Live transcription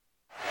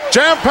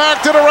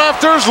Jam-packed to the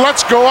rafters,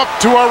 let's go up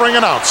to our ring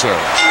announcer.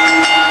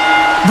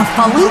 The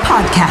following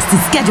podcast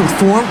is scheduled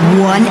for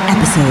one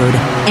episode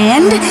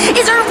and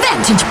is our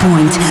Vantage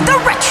Point, the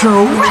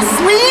Retro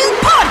Wrestling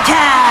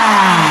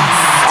Podcast.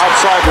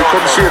 Outside, we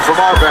couldn't see it from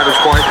our vantage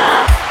point.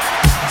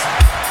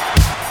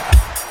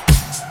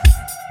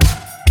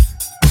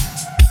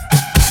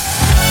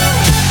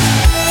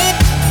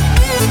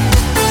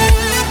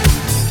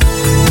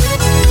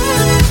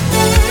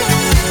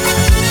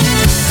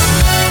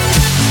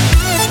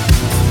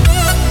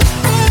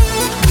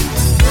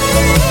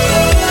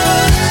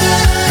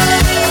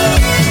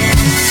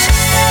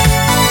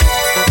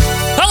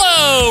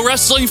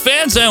 Wrestling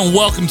fans, and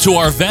welcome to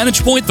our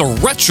Vantage Point, the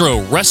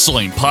Retro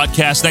Wrestling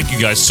Podcast. Thank you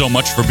guys so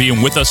much for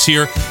being with us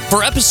here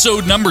for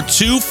episode number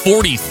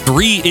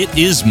 243. It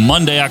is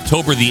Monday,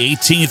 October the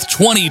 18th,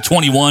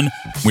 2021.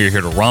 We are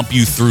here to romp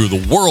you through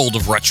the world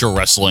of retro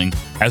wrestling.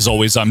 As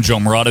always, I'm Joe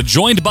Murata,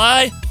 joined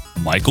by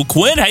Michael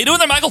Quinn. How you doing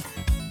there, Michael?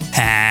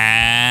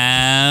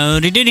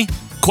 Howdy doody.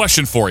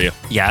 Question for you.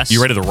 Yes?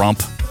 You ready to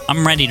romp?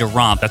 I'm ready to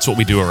romp. That's what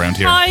we do around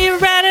here. Are you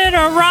ready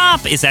to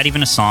romp? Is that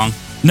even a song?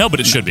 No, but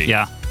it should be.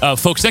 Yeah.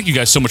 Folks, thank you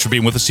guys so much for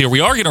being with us here. We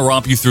are going to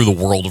romp you through the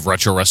world of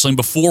retro wrestling.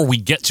 Before we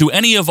get to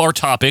any of our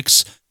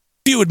topics, a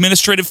few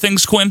administrative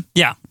things, Quinn.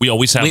 Yeah. We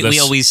always have this. We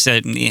always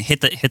hit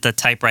the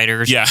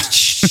typewriters. Yeah.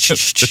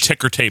 The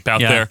ticker tape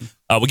out Yeah. there.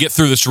 We'll get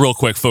through this real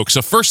quick, folks.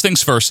 So first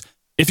things first,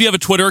 if you have a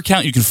Twitter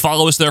account, you can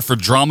follow us there for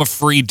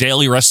drama-free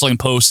daily wrestling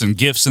posts and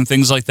GIFs and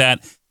things like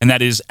that. And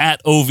that is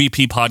at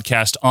OVP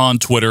Podcast on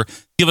Twitter.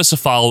 Give us a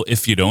follow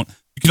if you don't.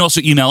 You can also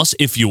email us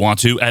if you want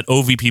to at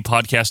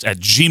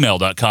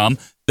ovppodcast@gmail.com.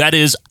 That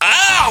is,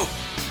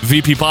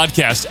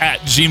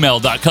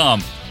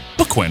 vppodcast@gmail.com.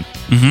 But Quinn,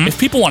 if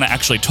people want to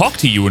actually talk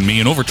to you and me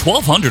and over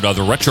 1,200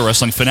 other retro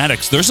wrestling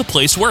fanatics, there's a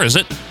place. Where is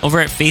it? Over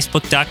at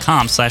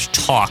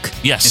facebook.com/talk.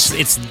 Yes.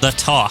 It's The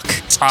Talk.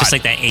 odd. Just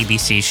like that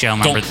ABC show.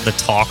 Remember The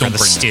Talk or don't The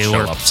bring that Stew show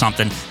or up.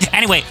 something.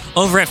 Anyway,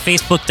 over at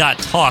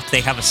facebook.talk,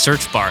 they have a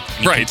search bar.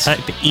 You Right. can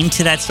type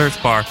into that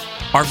search bar,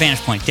 our Vantage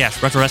Point,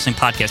 Retro Wrestling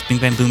Podcast, Bing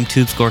Bang Boom,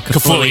 Tube Score,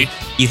 Kafooey.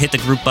 You hit the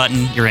group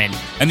button, you're in.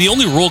 And the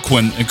only rule,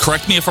 Quinn, and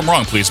correct me if I'm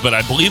wrong, please, but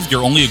I believe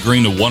you're only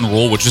agreeing to one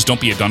rule, which is don't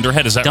be a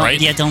dunderhead. Is that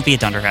right? Yeah, don't be a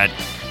dunderhead.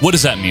 What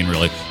does that mean,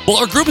 really? Well,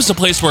 our group is a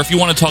place where if you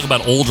want to talk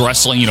about old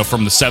wrestling,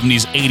 from the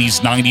 70s,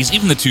 80s, 90s,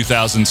 even the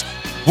 2000s,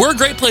 we're a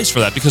great place for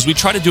that because we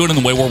try to do it in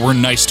the way where we're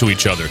nice to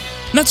each other.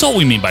 And that's all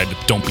we mean by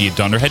don't be a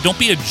dunderhead. Don't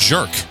be a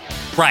jerk.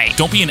 Right.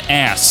 Don't be an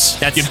ass.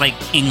 That's like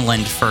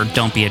England for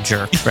don't be a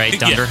jerk, right?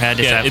 Dunderhead.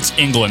 It's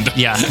England.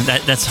 Yeah,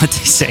 that's what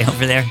they say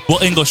over there. Well,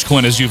 English,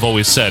 Quinn, as you've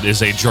always said,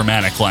 is a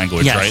Germanic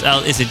language, Yes. right? Oh,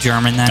 is it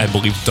German then? I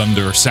believe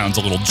dunder sounds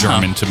a little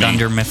German to me.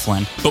 Dunder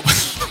Mifflin. But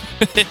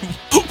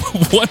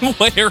one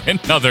way or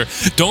another,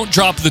 don't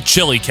drop the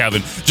chili,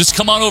 Kevin. Just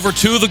come on over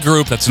to the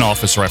group. That's an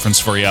office reference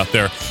for you out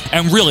there.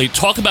 And really,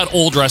 talk about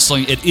old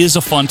wrestling. It is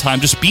a fun time.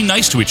 Just be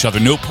nice to each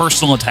other. No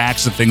personal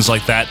attacks and things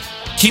like that.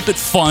 Keep it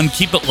fun.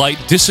 Keep it light.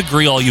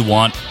 Disagree all you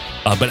want.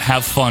 But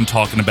have fun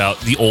talking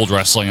about the old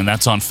wrestling, and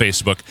that's on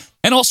Facebook.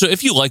 And also,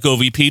 if you like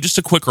OVP, just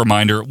a quick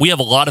reminder, we have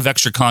a lot of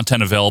extra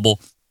content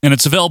available, and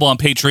it's available on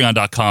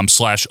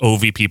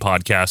patreon.com/OVP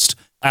podcast.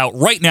 Out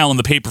right now in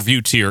the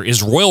pay-per-view tier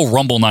is Royal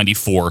Rumble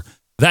 94.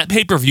 That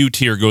pay-per-view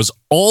tier goes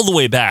all the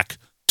way back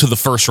to the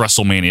first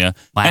WrestleMania.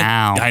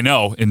 Wow. And I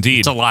know, indeed.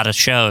 It's a lot of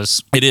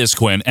shows. It is,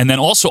 Quinn. And then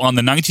also on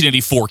the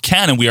 1984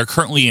 canon, we are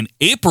currently in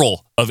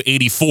April of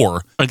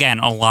 84. Again,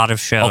 a lot of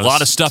shows. A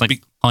lot of stuff. It's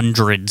like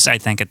hundreds, I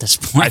think, at this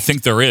point. I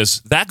think there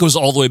is. That goes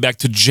all the way back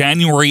to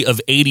January of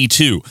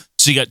 82.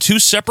 So you got two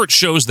separate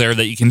shows there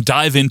that you can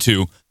dive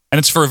into, and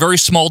it's for a very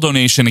small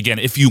donation. Again,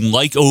 if you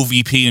like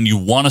OVP and you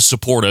want to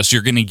support us,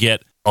 you're going to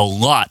get a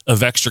lot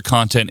of extra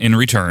content in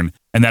return,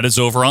 and that is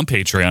over on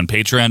Patreon,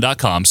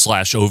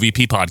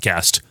 patreon.com/OVP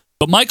podcast.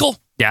 But Michael,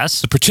 Yes?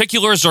 the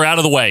particulars are out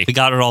of the way. We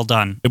got it all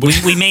done.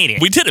 We made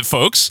it. We did it,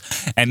 folks.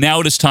 And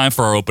now it is time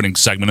for our opening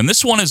segment. And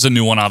this one is a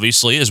new one,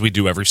 obviously, as we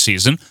do every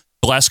season.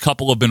 The last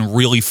couple have been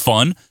really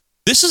fun.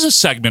 This is a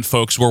segment,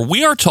 folks, where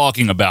we are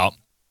talking about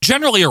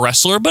generally a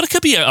wrestler, but it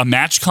could be a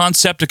match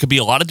concept. It could be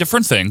a lot of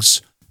different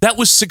things that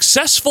was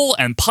successful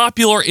and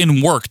popular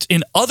and worked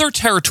in other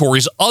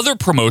territories, other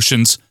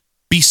promotions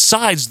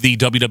besides the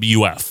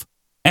WWF.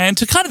 And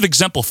to kind of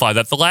exemplify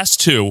that, the last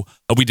two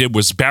we did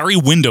was Barry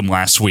Windham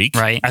last week,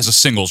 Right. as a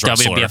singles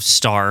wrestler. WWF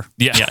star.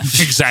 Yeah,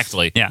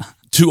 exactly. Yeah.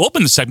 To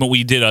open the segment,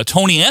 we did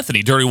Tony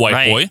Anthony, Dirty White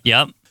Right. Boy.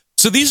 Yep.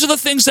 So these are the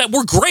things that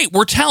were great,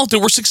 we're talented,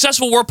 we're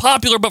successful, we're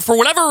popular, but for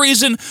whatever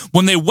reason,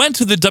 when they went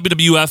to the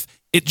WWF,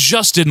 it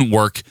just didn't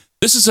work.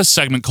 This is a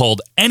segment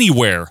called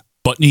Anywhere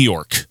But New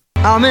York.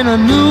 I'm in a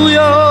New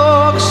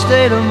York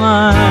state of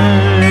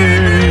mind.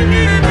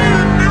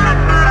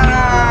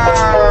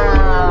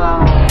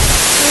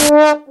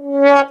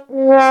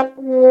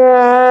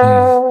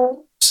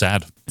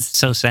 Sad. It's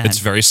so sad. It's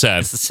very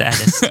sad. It's the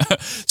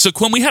saddest. So,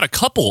 Quinn, we had a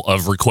couple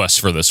of requests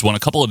for this one, a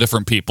couple of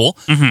different people.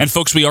 And,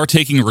 folks, we are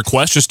taking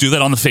requests. Just do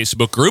that on the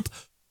Facebook group.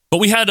 But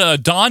we had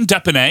Don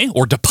Depine,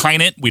 or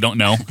Depine, we don't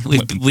know.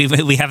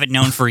 We have it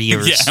known for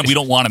years. Yeah, and we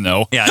don't want to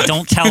know. Yeah,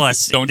 don't tell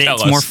us.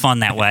 It's more fun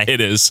that way. It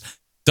is.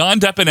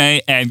 Don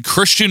Depine and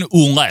Christian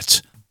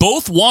Ouellet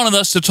both wanted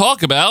us to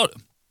talk about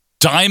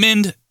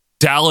Diamond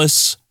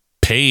Dallas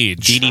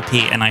Page.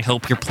 DDP, and I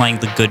hope you're playing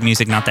the good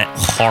music, not that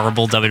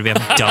horrible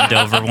WWF dubbed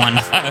over one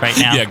right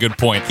now. Yeah, good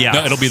point. Yeah.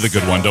 No, it'll be the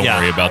good one. Don't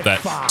worry about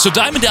that. So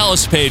Diamond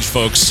Dallas Page,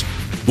 folks,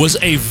 was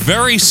a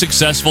very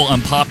successful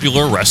and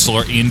popular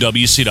wrestler in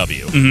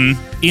WCW.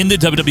 Mm-hmm. In the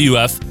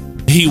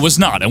WWF, he was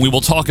not, and we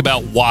will talk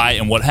about why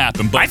and what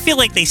happened. But I feel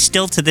like they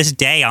still, to this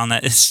day, on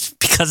that,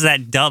 because of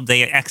that dub,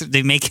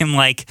 they make him,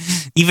 like,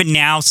 even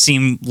now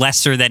seem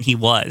lesser than he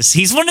was.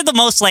 He's one of the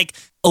most, like,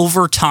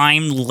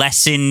 overtime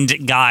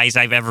lessened guys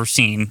I've ever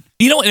seen.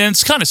 You know, and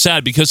it's kind of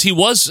sad because he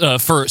was,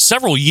 for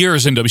several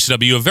years in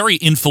WCW, a very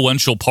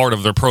influential part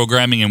of their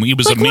programming, and he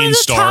was like a main one of the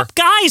star. Top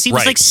guys. He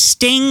was like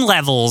Sting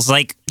levels.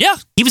 Like, yeah,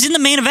 he was in the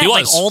main event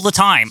like all the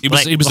time. He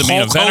was the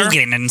main Hulk eventer.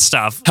 Hogan and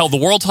stuff. Held the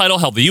world title,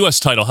 held the U.S.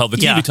 title, held the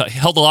TV title,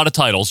 held a lot of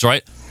titles,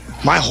 right?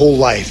 My whole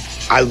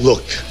life, I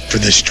looked for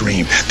this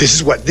dream.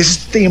 This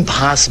is the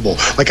impossible.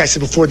 Like I said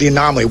before, the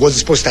anomaly. It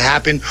wasn't supposed to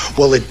happen.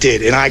 Well, it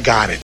did, and I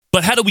got it.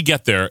 But how do we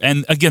get there?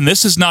 And again,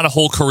 this is not a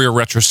whole career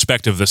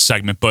retrospective, this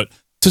segment, but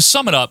to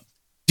sum it up,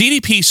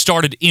 DDP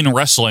started in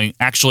wrestling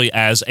actually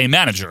as a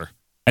manager.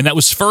 And that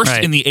was first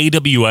in the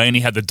AWA, and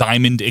he had the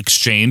Diamond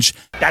Exchange.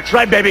 That's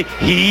right, baby.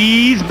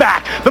 He's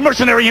back. The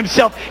mercenary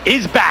himself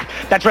is back.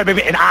 That's right,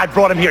 baby. And I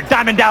brought him here.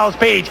 Diamond Dallas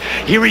Page.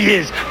 Here he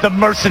is. The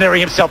mercenary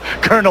himself,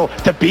 Colonel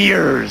De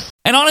Beers.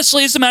 And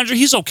honestly, as a manager,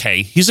 he's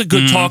okay. He's a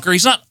good talker.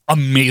 He's not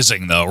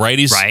amazing, though, right?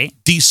 He's a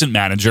decent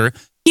manager.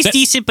 He's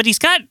decent, but he's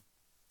got...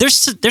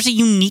 There's a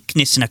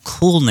uniqueness and a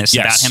coolness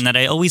about him that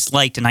I always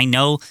liked, and I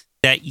know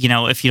that, you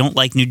know, if you don't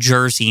like New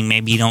Jersey,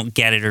 maybe you don't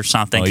get it or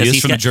something. Oh, he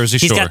is from the Jersey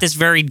Shore. He's got this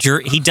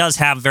he does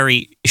have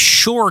very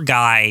shore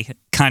guy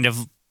kind of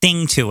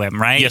thing to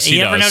him, right? Yes, he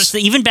You ever does. notice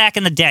that even back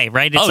in the day,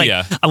 right?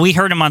 It's we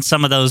heard him on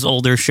some of those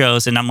older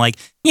shows, and I'm like,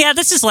 yeah,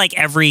 this is like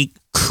every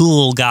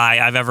cool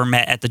guy I've ever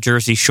met at the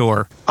Jersey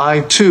Shore.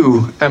 I,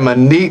 too, am a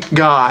neat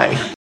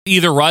guy.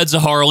 Either rides a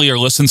Harley or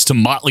listens to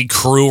Motley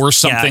Crue or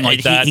something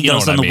like that. He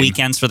goes on the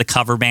weekends for the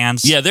cover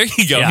bands. Yeah, there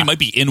you go. Yeah. He might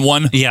be in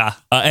one. Yeah,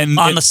 and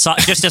on the side,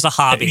 just as a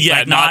hobby.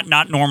 Yeah, like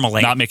not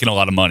normally. Not making a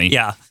lot of money.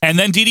 Yeah. And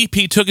then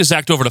DDP took his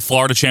act over to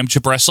Florida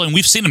Championship Wrestling.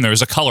 We've seen him there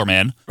as a color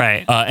man.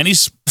 Right. And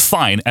he's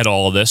fine at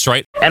all of this,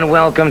 right? And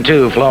welcome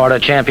to Florida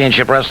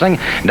Championship Wrestling.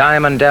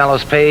 Diamond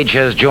Dallas Page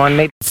has joined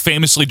me.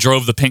 Famously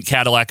drove the pink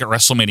Cadillac at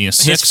WrestleMania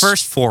 6. His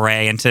first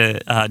foray into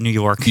New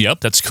York. Yep,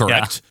 that's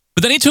correct. Yeah.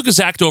 But then he took his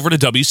act over to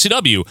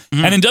WCW.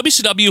 Mm-hmm. And in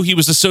WCW, he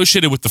was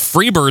associated with the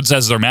Freebirds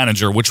as their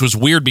manager, which was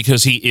weird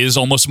because he is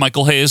almost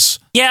Michael Hayes.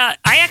 Yeah,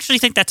 I actually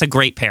think that's a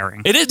great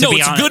pairing. It is. No,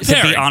 it's a good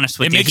pairing. To be honest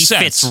with you, makes sense.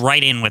 He fits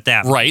right in with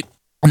that. Right.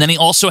 And then he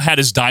also had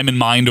his Diamond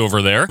Mind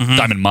over there,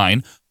 Diamond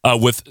Mine,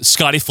 with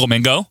Scotty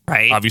Flamingo,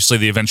 right? Obviously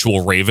the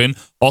eventual Raven.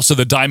 Also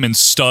the Diamond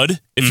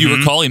Stud, if you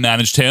recall, he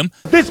managed him.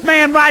 This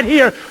man right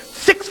here,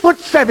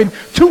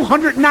 6'7",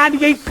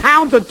 298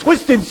 pounds of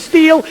twisted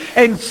steel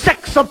and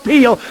sex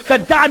appeal, the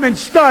Diamond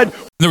Stud.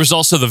 There was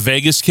also the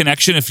Vegas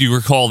Connection, if you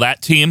recall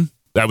that team.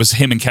 That was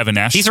him and Kevin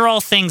Nash. These are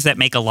all things that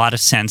make a lot of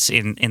sense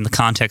in the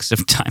context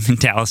of Diamond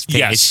Dallas Page.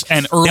 Yes,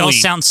 and early. They all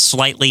sound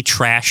slightly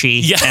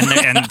trashy,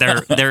 and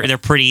they're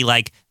pretty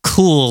like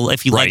cool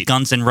if you like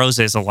Guns N'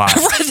 Roses a lot.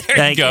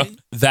 There you go.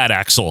 That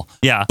Axel.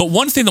 Yeah. But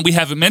one thing that we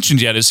haven't mentioned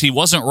yet is he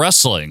wasn't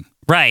wrestling.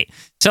 Right.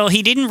 So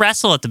he didn't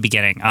wrestle at the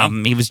beginning.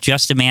 He was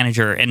just a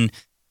manager, and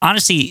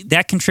honestly,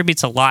 that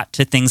contributes a lot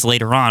to things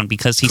later on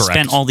because he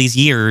spent all these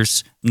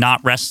years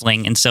not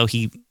wrestling, and so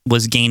he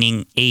was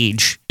gaining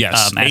age.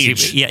 Yes,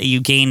 age.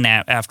 You gain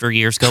that after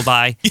years go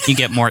by. You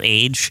get more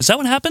age. Is that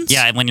what happens?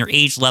 Yeah, and when your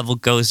age level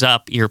goes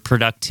up, your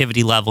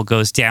productivity level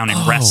goes down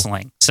in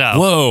wrestling. So,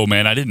 whoa,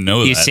 man, I didn't know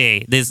that. You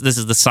see, this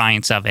is the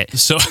science of it.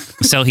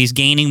 So he's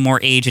gaining more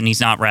age, and he's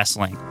not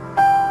wrestling.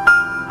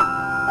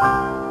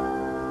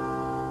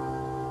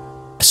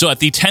 So at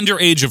the tender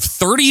age of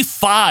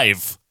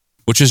 35,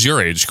 which is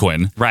your age,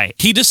 Quinn, right?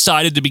 He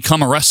decided to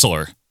become a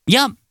wrestler.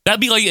 Yeah.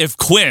 That'd be like if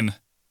Quinn,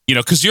 you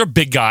know, because you're a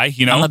big guy,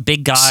 you know. I'm a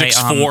big guy.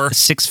 6'4",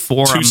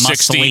 6'4", I'm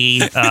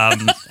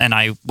muscly, and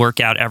I work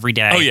out every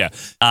day. Oh, yeah.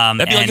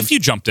 That'd be like if you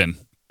jumped in.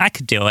 I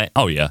could do it.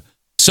 Oh, yeah.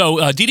 So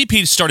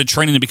DDP started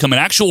training to become an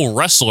actual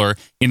wrestler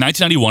in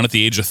 1991 at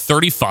the age of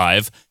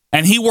 35.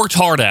 And he worked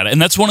hard at it.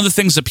 And that's one of the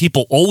things that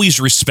people always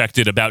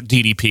respected about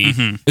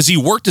DDP is he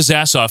worked his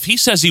ass off. He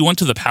says he went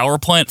to the power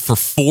plant for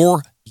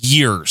 4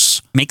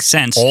 years. Makes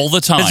sense. All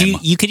the time.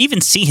 You could even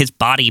see his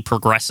body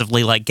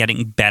progressively like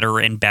getting better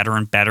and better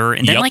and better.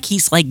 And then like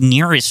he's like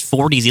near his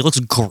 40s. He looks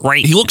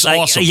great. He looks like,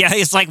 awesome. Yeah,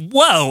 it's like,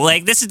 whoa,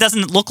 like this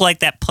doesn't look like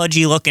that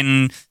pudgy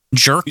looking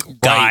jerk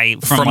guy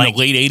from like, the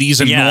late 80s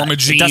and Norma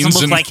jeans. It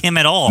doesn't look like him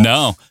at all.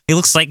 No. He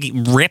looks like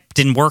ripped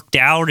and worked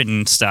out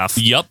and stuff.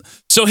 Yep.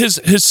 So his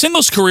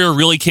singles career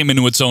really came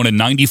into its own in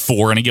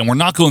 94. And again, we're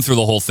not going through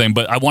the whole thing,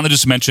 but I want to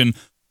just mention,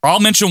 I'll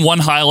mention one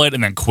highlight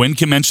and then Quinn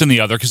can mention the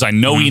other because I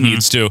know he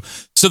needs to.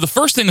 So the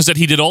first thing is that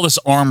he did all this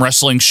arm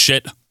wrestling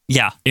shit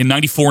Yeah. In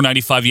 94,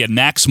 95, he had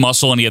Max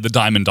Muscle and he had the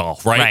Diamond Doll,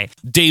 right? Right.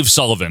 Dave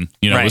Sullivan,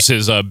 was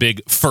his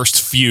big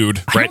first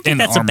feud, I right? don't think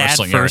that's a bad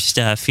first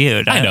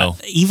feud. I know.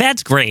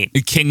 Evad's great.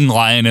 King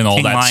Lion and all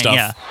King that Lion, stuff.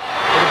 Yeah.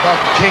 What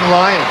about King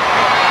Lion?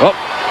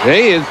 Oh, there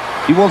he is.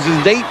 He wants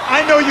his date.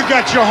 I know you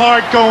got your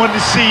heart going to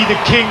see the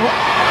king.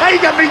 How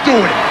you got me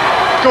doing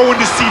it? Going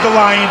to see the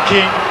Lion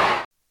King.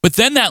 But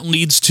then that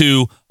leads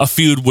to a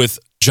feud with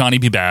Johnny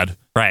B. Bad,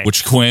 right?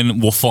 Which Quinn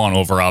will fawn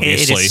over,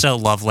 obviously. It is so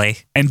lovely.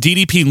 And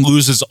DDP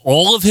loses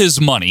all of his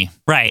money.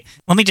 Right.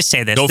 Let me just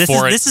say this.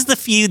 This is the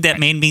feud that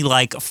made me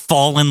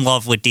fall in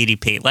love with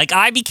DDP.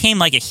 I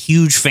became a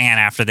huge fan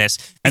after this.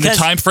 And the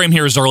time frame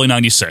here is early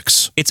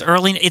 96. It's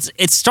early.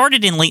 It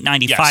started in late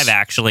 95,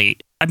 actually.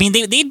 I mean,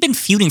 they'd been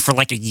feuding for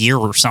a year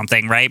or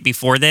something, right?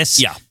 Before this.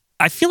 Yeah.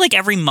 I feel like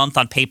every month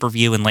on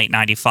pay-per-view in late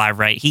 95,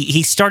 right?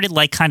 He started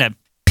kind of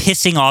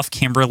pissing off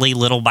Kimberly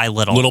little by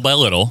little. Little by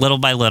little. Little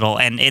by little.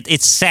 And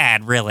it's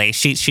sad, really.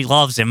 She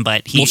loves him,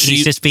 but he's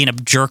just being a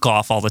jerk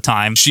off all the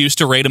time. She used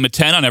to rate him a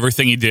 10 on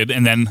everything he did,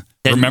 and then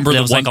remember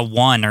there was a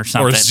 1 or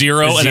something. Or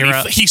 0, and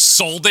then he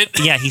sold it.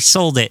 Yeah, he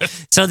sold it.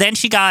 So then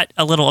she got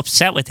a little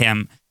upset with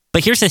him.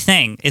 But here's the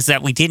thing, is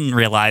that we didn't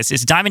realize,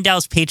 is Diamond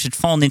Dallas Page had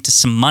fallen into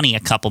some money a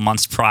couple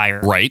months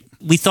prior. Right.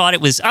 We thought it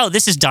was,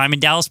 this is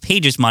Diamond Dallas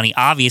Page's money.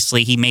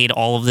 Obviously, he made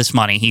all of this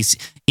money. He's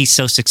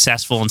so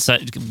successful and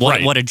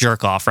what a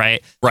jerk off,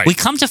 right? Right. We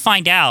come to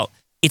find out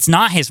it's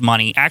not his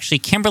money. Actually,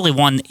 Kimberly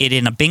won it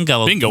in a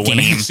bingo game.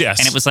 Winnings, yes.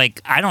 And it was I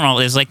don't know,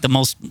 it was the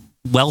most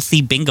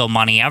wealthy bingo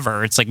money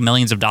ever. It's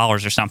millions of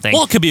dollars or something.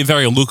 Well, it could be a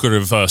very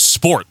lucrative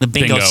sport. The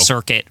bingo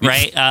circuit,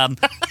 right?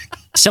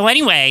 So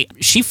anyway,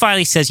 she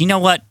finally says, you know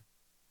what?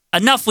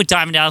 Enough with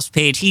Diamond Dallas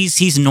Page.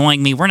 He's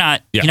annoying me. We're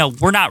not,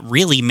 we're not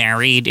really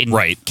married in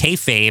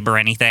kayfabe or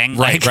anything.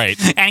 Right.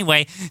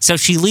 Anyway, so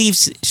she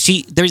leaves.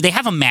 They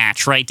have a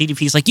match, right?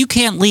 DDP's like, you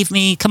can't leave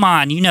me. Come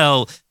on,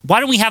 why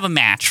don't we have a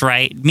match,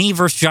 right? Me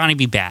versus Johnny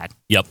B. Bad.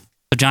 Yep.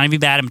 So Johnny B.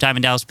 Bad and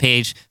Diamond Dallas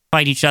Page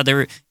fight each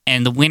other,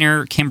 and the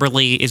winner,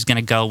 Kimberly, is going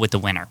to go with the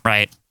winner,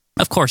 right?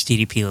 Of course,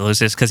 DDP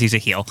loses because he's a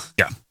heel.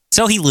 Yeah.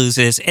 So he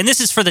loses, and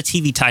this is for the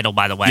TV title,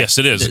 by the way. Yes,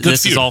 it is.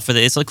 This is all for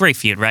it's a great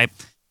feud, right?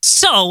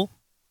 So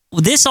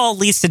this all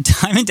leads to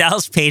Diamond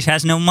Dallas Page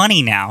has no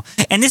money now.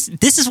 And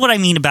this is what I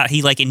mean about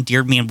he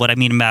endeared me, and what I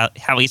mean about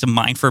how he's a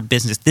mind for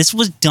business. This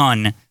was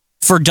done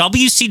for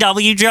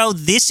WCW, Joe.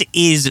 This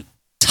is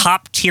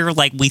top tier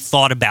we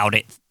thought about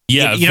it.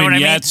 Yeah, you know what I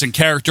mean? Vignettes and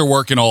character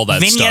work and all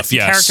that Vignettes stuff.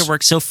 and character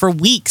work. So for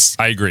weeks,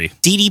 I agree.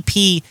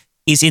 DDP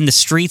is in the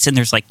streets, and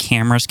there's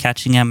cameras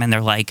catching him, and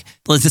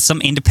they're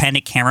some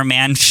independent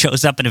cameraman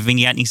shows up in a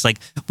vignette, and he's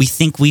we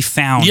think we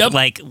found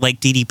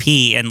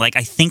DDP, and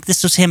I think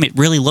this was him. It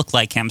really looked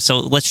like him. So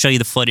let's show you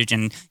the footage,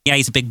 and yeah,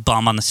 he's a big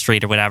bum on the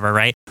street or whatever,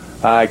 right?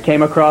 I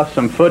came across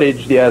some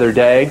footage the other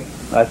day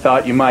I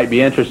thought you might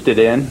be interested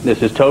in.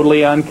 This is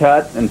totally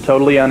uncut and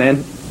totally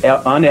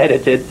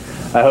unedited.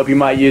 I hope you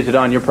might use it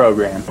on your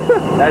program.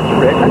 That's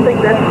Rick. I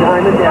think that's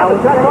Diamond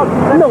Dallas.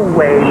 No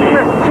way,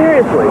 man.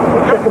 Seriously.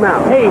 Check him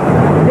out. Hey,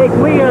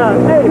 can we, do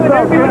an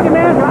interview with you,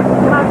 man?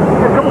 Can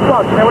I come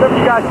across, man? Whatever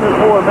you guys can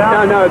afford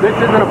about. No, this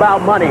isn't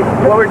about money.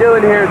 What we're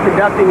doing here is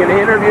conducting an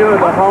interview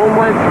of the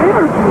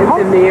homeless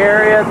in the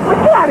area.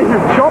 Get out of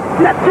here, Chump.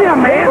 That's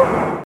him,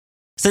 man.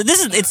 So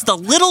it's the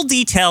little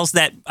details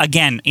that,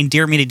 again,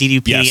 endear me to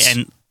DDP,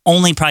 and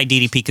only probably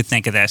DDP could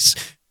think of this.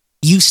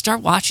 You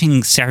start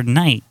watching Saturday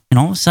Night, and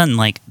all of a sudden,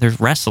 there's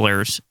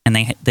wrestlers, and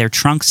their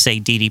trunks say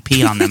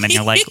DDP on them, and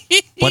you're like,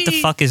 what the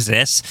fuck is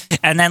this?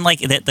 And then,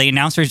 the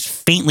announcers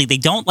faintly, they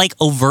don't,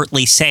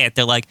 overtly say it.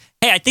 They're like,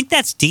 hey, I think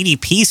that's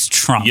DDP's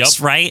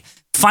trunks, right?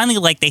 Finally,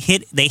 they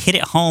hit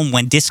it home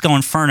when Disco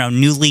Inferno,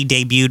 newly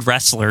debuted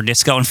wrestler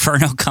Disco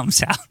Inferno,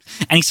 comes out,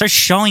 and he starts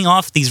showing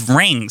off these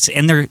rings,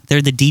 and they're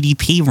the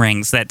DDP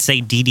rings that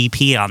say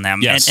DDP on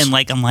them. Yes. And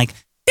I'm like,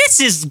 this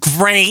is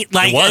great.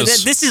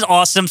 This is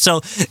awesome.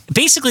 So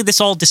basically this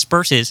all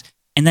disperses.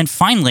 And then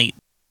finally,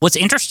 what's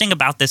interesting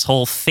about this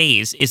whole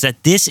phase is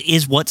that this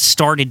is what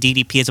started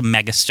DDP as a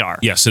megastar.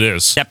 Yes, it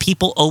is. That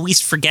people always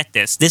forget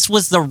this. This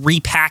was the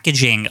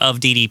repackaging of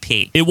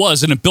DDP. It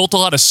was, and it built a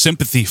lot of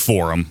sympathy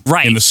for him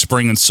in the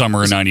spring and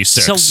summer of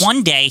 96. So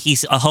one day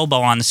he's a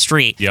hobo on the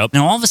street. Yep.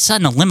 And all of a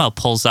sudden a limo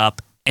pulls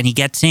up and he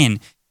gets in.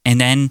 And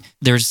then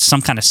there's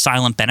some kind of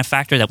silent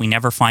benefactor that we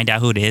never find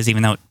out who it is,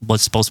 even though it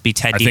was supposed to be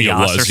Ted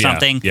DiBiase or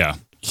something. Yeah.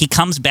 He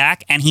comes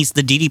back, and he's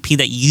the DDP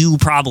that you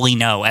probably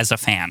know as a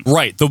fan.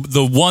 Right.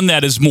 The one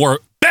that is more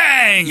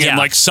bang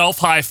and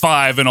self-high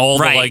five and all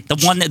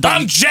the one that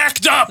I'm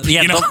jacked up.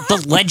 Yeah,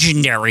 the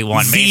legendary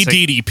one. The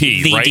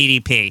DDP. The right?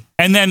 DDP.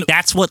 And then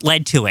that's what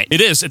led to it.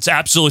 It is. It's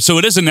absolutely. So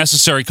it is a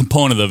necessary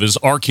component of his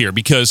arc here,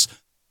 because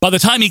by the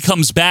time he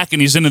comes back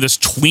and he's into this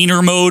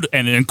tweener mode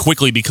and then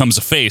quickly becomes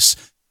a face,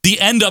 the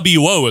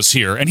NWO is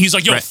here, and he's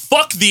like, yo,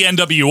 fuck the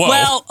NWO.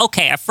 Well,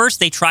 okay, at first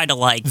they try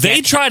to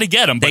They try to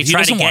get him, but he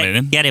doesn't want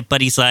it. Get it,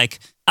 but he's like,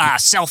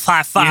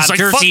 self-high five, he's like,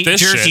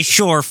 Jersey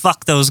Shore,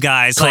 fuck those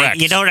guys. Correct.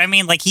 You know what I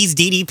mean? He's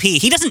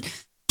DDP.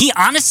 He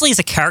honestly, as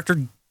a character,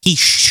 he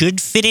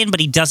should fit in, but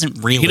he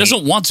doesn't really. He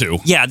doesn't want to.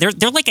 Yeah, they're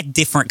like a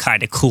different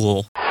kind of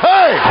cool.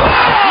 Hey!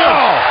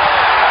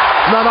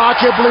 No, I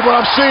can't believe what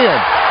I'm seeing.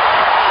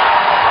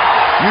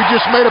 You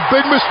just made a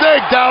big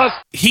mistake, Dallas.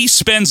 He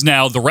spends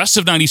now the rest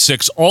of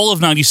 96, all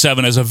of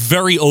 97 as a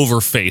very over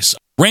face.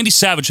 Randy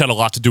Savage had a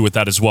lot to do with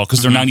that as well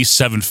because their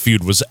 97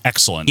 feud was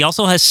excellent. He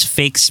also has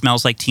fake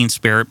Smells Like Teen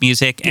Spirit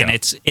music, and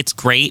it's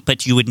great,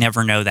 but you would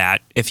never know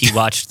that if you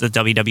watched the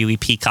WWE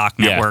Peacock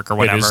Network or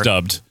whatever. It is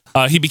dubbed.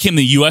 He became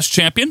the U.S.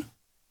 champion,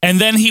 and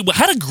then he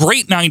had a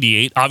great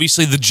 98,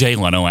 obviously the Jay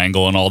Leno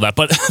angle and all that.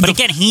 But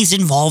again, he's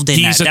involved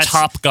in that. He's a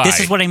top guy.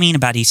 This is what I mean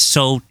about he's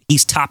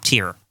top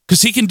tier.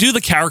 Because he can do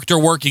the character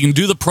work, he can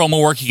do the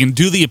promo work, he can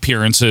do the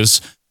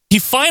appearances. He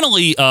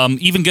finally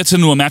even gets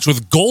into a match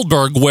with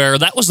Goldberg where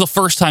that was the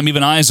first time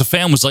even I as a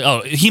fan was like,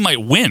 oh, he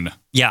might win.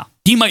 Yeah.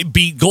 He might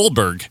beat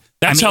Goldberg.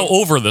 That's how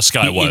over this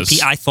guy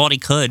was. I thought he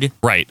could.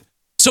 Right.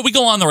 So we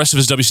go on the rest of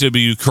his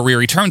WCW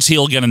career. He turns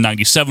heel again in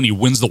 97. He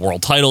wins the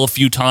world title a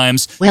few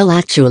times. Well,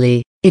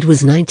 actually, it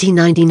was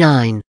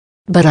 1999.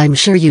 But I'm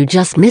sure you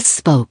just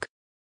misspoke.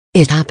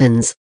 It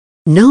happens.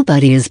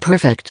 Nobody is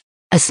perfect.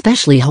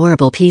 Especially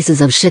horrible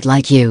pieces of shit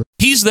like you.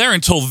 He's there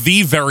until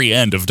the very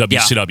end of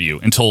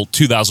WCW, until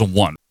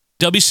 2001.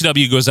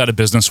 WCW goes out of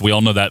business. We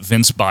all know that.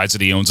 Vince buys it.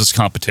 He owns his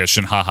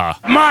competition. Haha.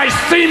 My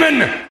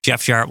semen!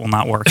 Jeff Jarrett will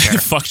not work there.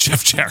 Fuck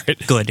Jeff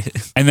Jarrett. Good.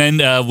 And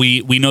then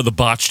we know the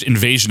botched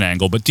invasion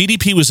angle, but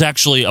DDP was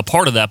actually a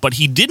part of that, but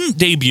he didn't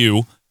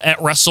debut at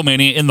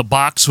WrestleMania in the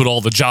box with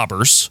all the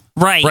jobbers.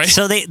 Right.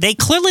 So they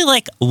clearly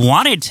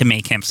wanted to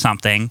make him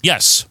something.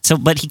 Yes. So,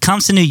 but he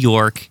comes to New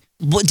York.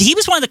 He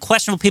was one of the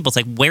questionable people. It's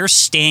like, where's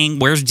Sting?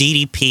 Where's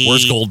DDP?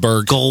 Where's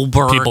Goldberg?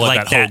 People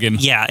like that Hogan.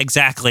 Yeah,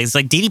 exactly. It's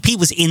like DDP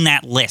was in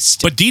that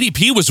list. But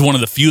DDP was one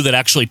of the few that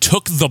actually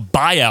took the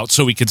buyout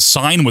so he could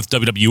sign with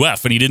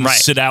WWF, and he didn't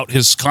sit out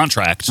his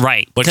contract.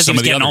 Right. Like some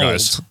of the other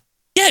guys.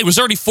 Yeah, he was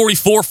already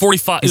 44,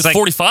 45. He's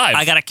 45.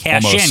 I got to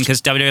cash in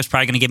because WWF's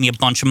probably going to give me a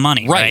bunch of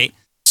money, right?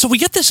 So we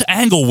get this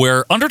angle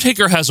where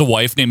Undertaker has a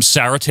wife named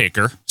Sarah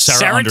Taker.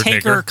 Sarah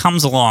Taker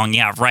comes along,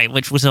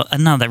 which was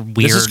another weird...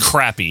 This is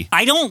crappy.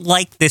 I don't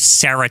like this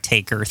Sarah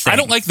Taker thing. I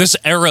don't like this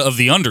era of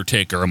The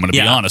Undertaker, I'm going to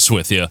be honest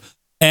with you.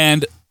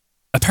 And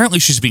apparently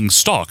she's being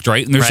stalked,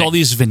 right? And there's all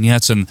these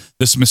vignettes and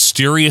this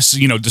mysterious,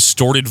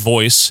 distorted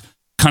voice,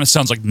 kind of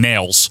sounds like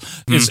Nails,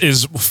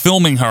 is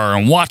filming her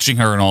and watching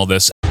her and all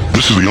this.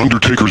 This is The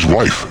Undertaker's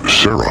wife,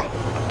 Sarah.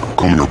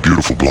 Combing her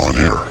beautiful blonde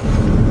hair.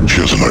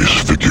 She has a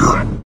nice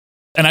figure.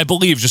 And I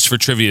believe, just for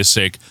trivia's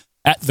sake,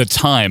 at the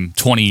time,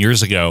 20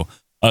 years ago,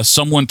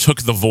 someone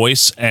took the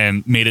voice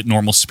and made it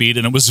normal speed,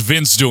 and it was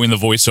Vince doing the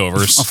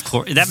voiceovers. Of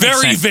course. That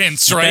Very makes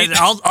sense. Vince, right?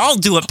 I'll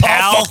do it,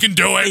 pal. I'll fucking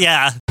do it.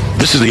 Yeah.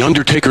 This is The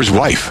Undertaker's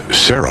wife,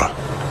 Sarah.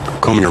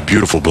 Combing her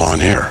beautiful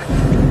blonde hair.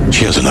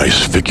 She has a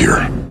nice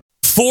figure.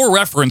 For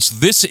reference,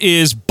 this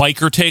is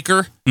Biker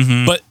Taker,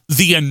 but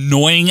the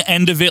annoying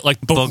end of it, like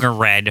Booger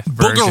Red.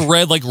 Booger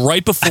Red, like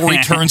right before he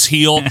turns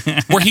heel,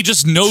 where he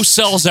just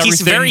no-sells everything.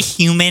 He's very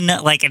human,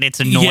 and it's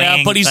annoying.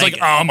 Yeah, but he's like,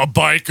 I'm a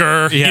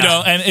biker,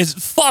 and it's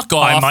fuck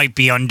off. I might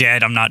be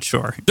undead, I'm not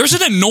sure. There's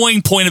an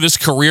annoying point of his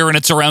career, and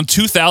it's around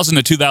 2000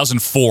 to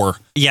 2004,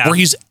 where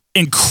he's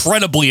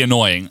incredibly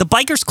annoying. The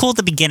biker's cool at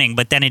the beginning,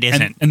 but then it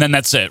isn't. And then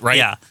that's it, right?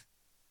 Yeah.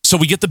 So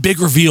we get the big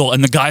reveal,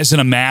 and the guy's in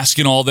a mask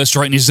and all this,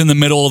 right? And he's in the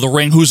middle of the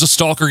ring. Who's the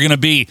stalker going to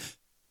be?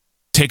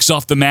 Takes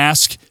off the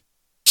mask.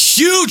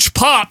 Huge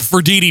pop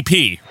for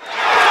DDP.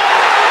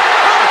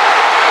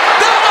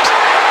 Dallas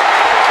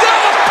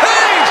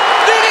Page!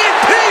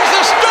 DDP's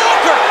a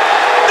stalker!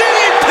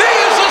 DDP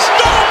is a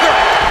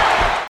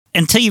stalker!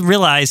 Until you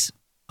realize,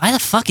 why the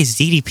fuck is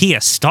DDP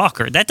a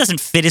stalker? That doesn't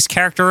fit his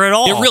character at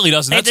all. It really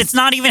doesn't. It's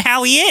not even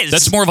how he is.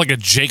 That's more of like a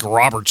Jake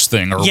Roberts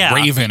thing, or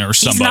Raven or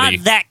somebody. He's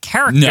not that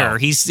character. No.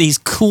 He's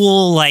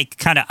cool,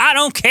 kind of, I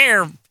don't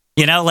care.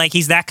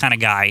 He's that kind of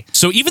guy.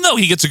 So even though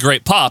he gets a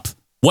great pop,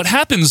 what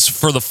happens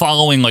for the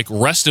following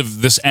rest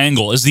of this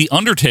angle is the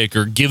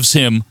Undertaker gives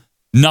him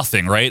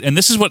nothing, right? And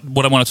this is what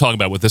I want to talk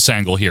about with this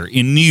angle here.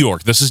 In New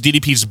York, this is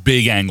DDP's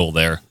big angle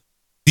there.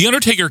 The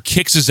Undertaker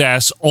kicks his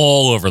ass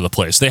all over the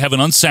place. They have an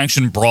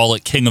unsanctioned brawl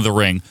at King of the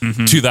Ring,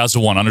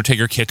 2001.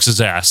 Undertaker kicks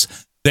his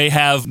ass. They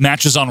have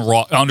matches on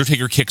Raw.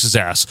 Undertaker kicks his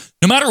ass.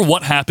 No matter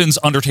what happens,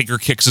 Undertaker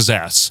kicks his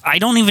ass. I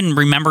don't even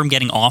remember him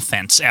getting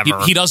offense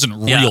ever. He doesn't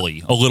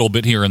really. A little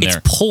bit here and there.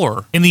 It's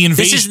poor. In the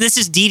invasion, this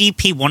is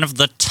DDP, one of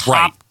the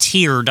top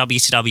tier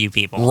WCW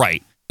people.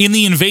 Right. In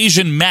the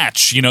Invasion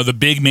match, the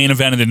big main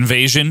event of the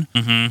Invasion,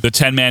 the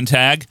 10-man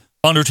tag,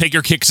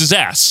 Undertaker kicks his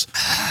ass.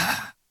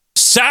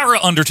 Sarah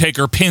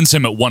Undertaker pins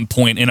him at one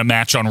point in a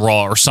match on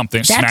Raw or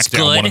something. That's SmackDown,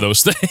 good. one of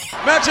those things.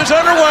 Match is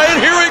underway,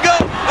 and here we go.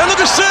 And look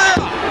at Sarah.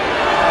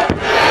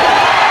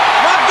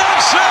 My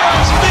God,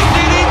 Sarah's big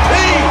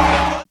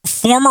DDP.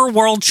 Former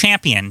world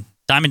champion,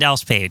 Diamond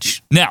Dallas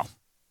Page. Now,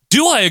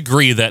 do I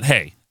agree that,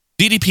 hey,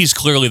 DDP's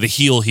clearly the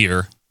heel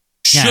here?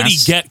 Should he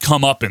get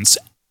comeuppance?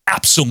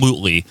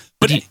 Absolutely.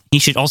 But he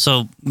should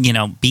also,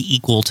 be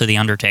equal to The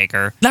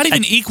Undertaker. Not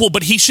even equal,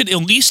 but he should, at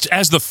least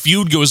as the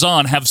feud goes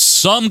on, have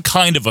some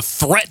kind of a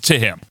threat to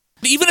him.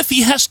 Even if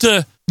he has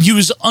to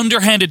use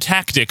underhanded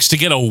tactics to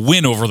get a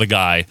win over the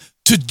guy,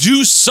 to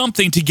do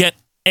something to get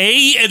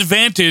a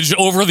advantage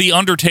over the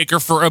Undertaker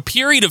for a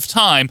period of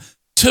time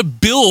to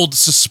build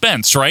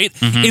suspense, right?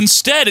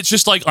 Instead, it's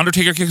just like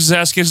Undertaker kicks his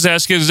ass,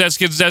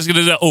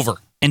 over.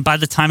 And by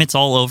the time it's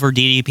all over,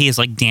 DDP is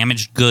like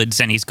damaged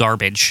goods and he's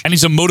garbage. And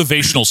he's a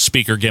motivational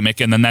speaker gimmick,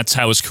 and then that's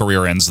how his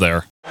career ends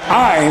there.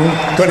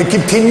 I'm going to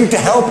continue to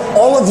help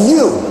all of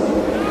you,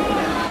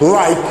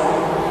 like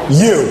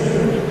you.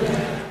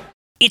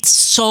 It's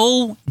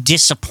so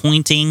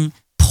disappointing,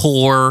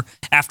 poor,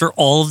 after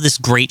all of this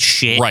great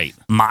shit. Right.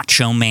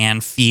 Macho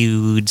Man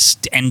feuds,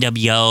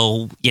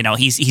 NWO,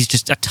 he's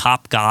just a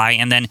top guy,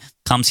 and then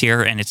comes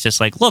here and it's just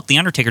like, look, The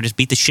Undertaker just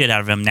beat the shit out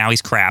of him. Now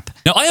he's crap.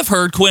 Now, I have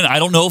heard, Quinn, I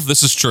don't know if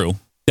this is true,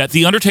 that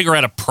The Undertaker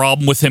had a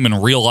problem with him in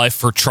real life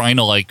for trying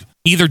to,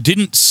 either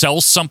didn't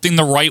sell something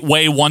the right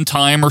way one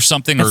time or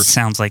something. That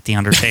sounds like The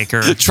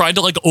Undertaker. Tried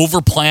to,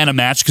 overplan a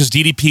match because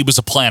DDP was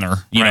a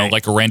planner, you know,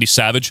 like a Randy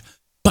Savage.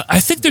 But I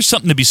think there's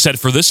something to be said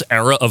for this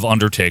era of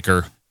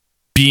Undertaker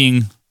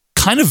being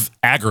kind of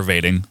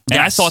aggravating. And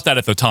I thought that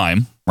at the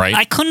time, right?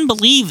 I couldn't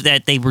believe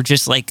that they were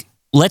just like,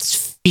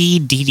 let's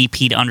feed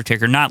DDP to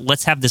Undertaker, not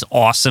let's have this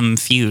awesome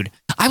feud.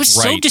 I was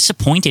so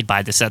disappointed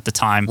by this at the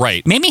time.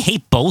 Right. Made me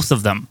hate both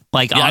of them.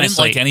 Honestly, I didn't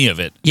like any of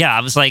it. Yeah,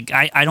 I was like,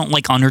 I don't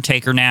like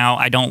Undertaker now.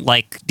 I don't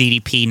like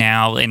DDP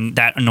now. And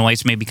that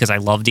annoys me because I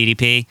love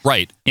DDP.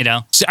 Right.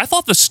 See, I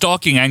thought the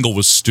stalking angle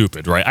was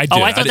stupid, right? I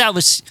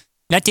did.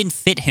 That didn't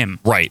fit him.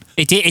 Right.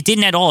 It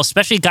didn't at all,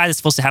 especially a guy that's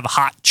supposed to have a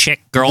hot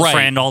chick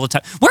girlfriend all the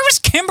time. Where was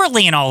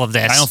Kimberly in all of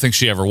this? I don't think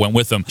she ever went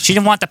with him. She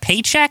didn't want the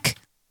paycheck?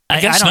 I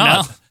guess I don't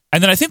not. know.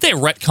 And then I think they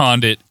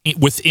retconned it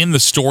within the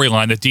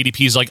storyline that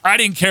DDP's like, I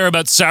didn't care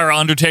about Sarah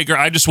Undertaker.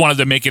 I just wanted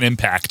to make an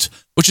impact,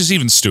 which is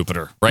even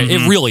stupider, right?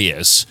 It really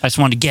is. I just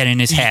wanted to get in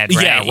his head,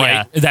 right? Yeah,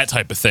 right. Yeah. That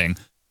type of thing.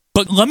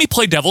 But let me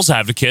play devil's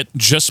advocate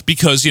just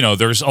because,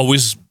 there's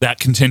always that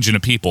contingent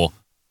of people.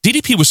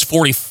 DDP was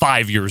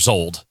 45 years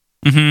old.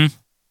 Mm-hmm.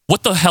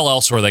 What the hell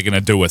else were they going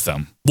to do with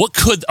him?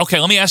 Okay,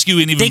 let me ask you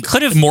in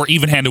even more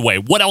even-handed way.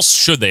 What else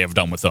should they have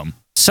done with him?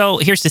 So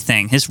here's the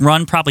thing. His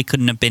run probably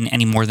couldn't have been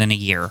any more than a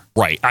year.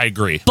 Right, I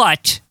agree.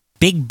 But,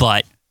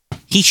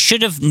 he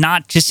should have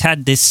not just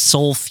had this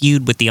sole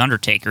feud with The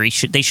Undertaker.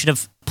 They should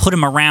have put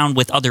him around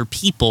with other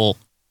people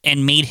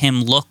and made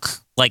him look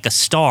like a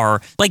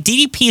star. Like,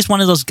 DDP is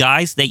one of those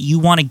guys that you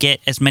want to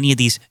get as many of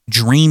these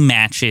dream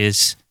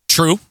matches.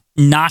 True.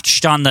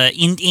 Notched on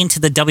into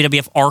the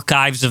WWF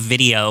archives of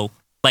video,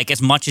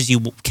 as much as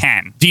you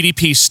can.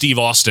 DDP Steve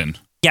Austin.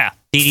 Yeah.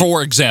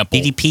 For example.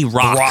 DDP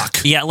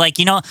Rock. Yeah,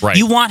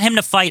 you want him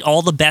to fight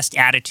all the best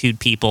attitude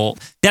people.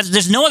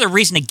 There's no other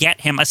reason to get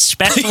him,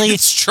 especially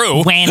it's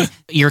true. when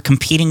you're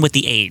competing with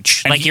the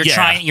age. And you're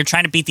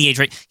trying to beat the age,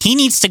 right? He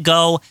needs to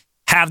go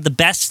have the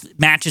best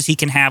matches he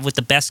can have with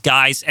the best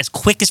guys as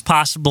quick as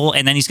possible,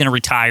 and then he's going to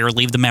retire,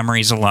 leave the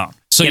memories alone.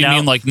 So you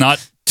mean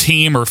not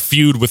team or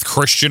feud with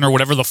Christian or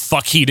whatever the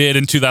fuck he did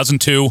in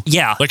 2002?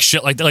 Yeah.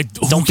 Shit like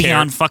don't be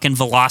on fucking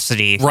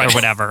Velocity or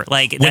whatever.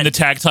 Win the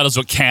tag titles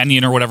with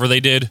Canyon or whatever they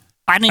did.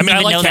 I didn't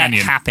even like know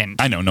Canyon. that happened.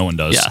 I know, no one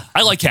does. Yeah.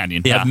 I like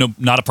Canyon. Yeah. I have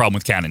not a problem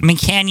with Canyon. I mean,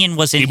 Canyon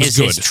was in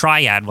his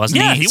triad,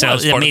 wasn't he? Yeah, he was.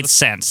 So it part made of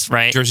sense,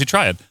 right? Jersey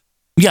Triad.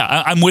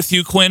 Yeah, I'm with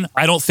you, Quinn.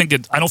 I don't think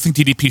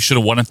DDP should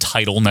have won a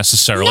title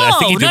necessarily. I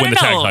think he did win the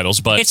tag titles,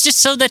 but it's just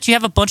so that you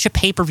have a bunch of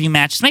pay-per-view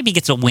matches. Maybe he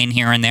gets a win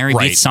here and there. He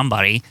beats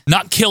somebody.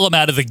 Not kill him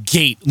out of the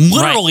gate.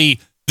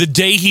 Literally, the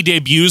day he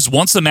debuts,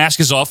 once the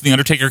mask is off, the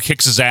Undertaker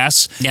kicks his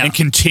ass and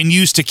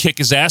continues to kick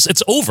his ass.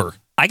 It's over.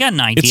 I got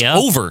an idea.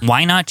 It's over.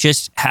 Why not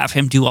just have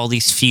him do all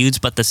these feuds,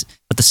 but the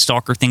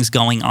Stalker thing's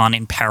going on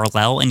in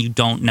parallel, and you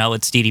don't know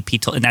it's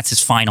DDP, and that's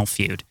his final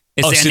feud.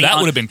 That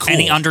would have been cool. And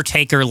the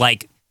Undertaker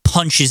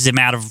punches him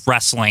out of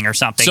wrestling or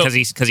something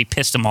because he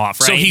pissed him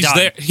off. Right?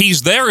 So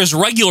he's there as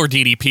regular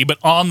DDP, but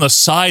on the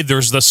side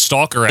there's the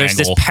Stalker angle. There's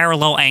this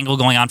parallel angle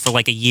going on for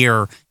a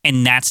year,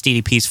 and that's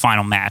DDP's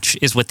final match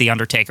is with the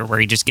Undertaker, where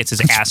he just gets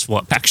his ass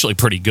whooped. Actually,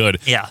 pretty good.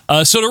 Yeah.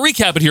 So to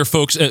recap it here,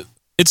 folks.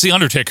 It's the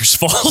Undertaker's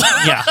fault.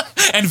 Yeah.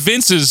 And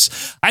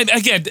Vince's,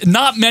 again,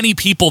 not many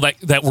people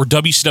that were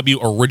WCW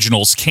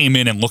originals came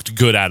in and looked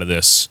good out of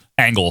this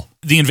angle.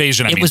 The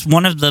invasion, It was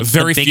one of the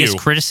biggest few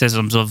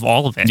criticisms of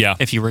all of it,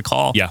 if you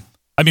recall. Yeah.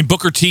 I mean,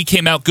 Booker T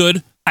came out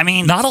good. I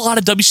mean, not a lot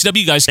of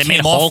WCW guys they came made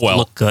off Hulk well.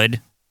 Look good.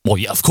 Well,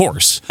 yeah, of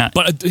course.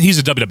 But he's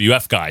a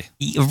WWF guy.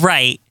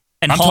 Right.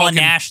 And Hall and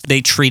Nash,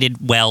 they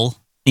treated well.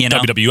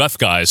 WWF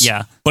guys.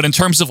 Yeah. But in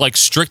terms of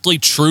strictly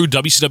true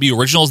WCW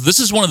originals, this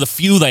is one of the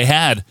few they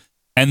had.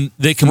 And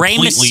they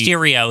completely... Rey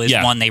Mysterio is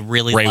one they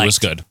really liked. Rey was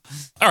good.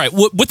 All right.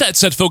 With that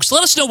said, folks,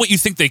 let us know what you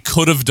think they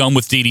could have done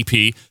with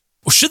DDP.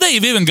 Should they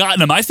have even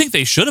gotten him? I think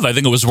they should have. I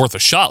think it was worth a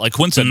shot. Like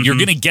Quinn said, you're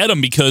going to get him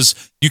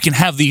because you can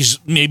have these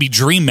maybe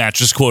dream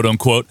matches, quote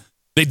unquote.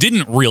 They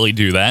didn't really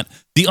do that.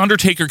 The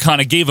Undertaker kind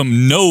of gave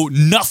him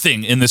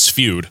nothing in this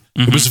feud.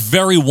 It was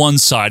very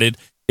one-sided.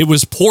 It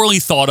was poorly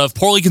thought of,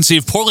 poorly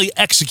conceived, poorly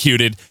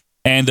executed,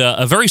 and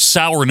a very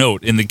sour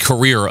note in the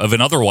career of an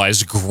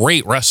otherwise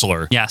great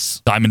wrestler.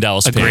 Yes. Diamond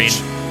Dallas Page.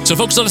 Agreed. So So,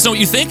 folks, let us know what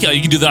you think.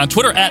 You can do that on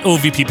Twitter at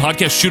OVP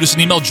Podcast. Shoot us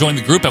an email, join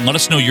the group, and let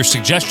us know your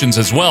suggestions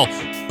as well.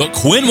 But,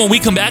 Quinn, when we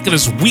come back, it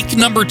is week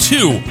number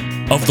 2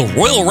 of the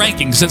Royal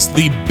Rankings. It's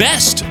the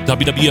best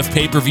WWF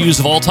pay-per-views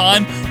of all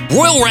time.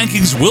 Royal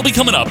Rankings will be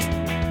coming up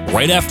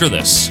right after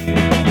this.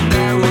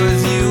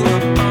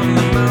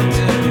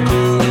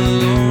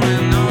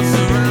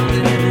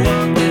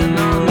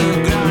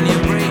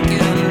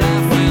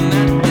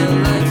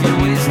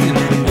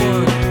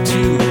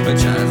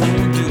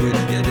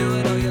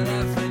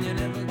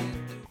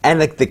 And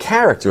the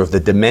character of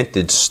the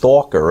demented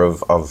stalker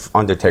of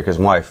Undertaker's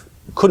wife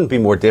couldn't be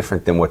more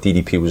different than what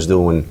DDP was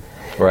doing.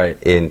 Right.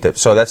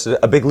 So that's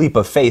a big leap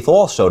of faith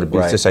also to be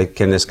to say,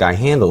 can this guy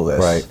handle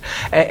this? Right.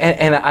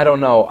 And I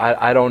don't know.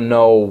 I don't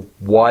know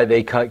why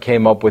they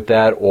came up with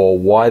that or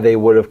why they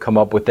would have come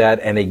up with that.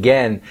 And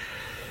again,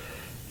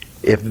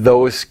 if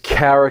those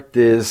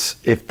characters,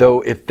 if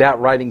that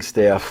writing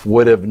staff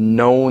would have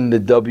known the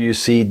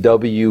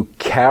WCW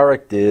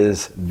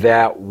characters,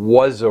 that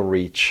was a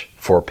reach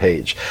for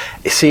Page.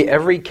 See,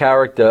 every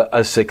character,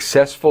 a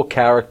successful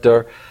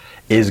character,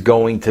 is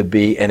going to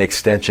be an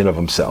extension of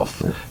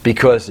himself,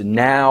 because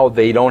now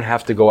they don't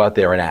have to go out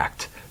there and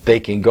act. They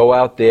can go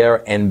out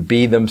there and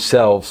be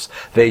themselves.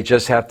 They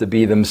just have to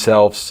be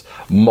themselves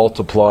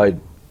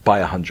multiplied by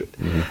 100.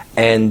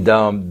 And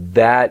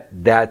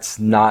that's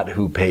not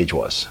who Page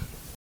was.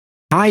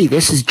 Hi,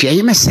 this is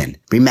Jameson.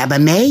 Remember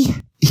me?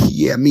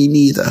 Yeah, me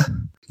neither.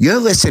 You're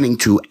listening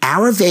to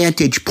Our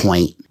Vantage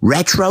Point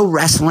Retro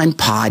Wrestling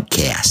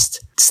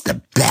Podcast. It's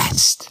the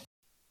best.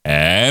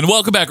 And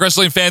welcome back,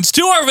 wrestling fans,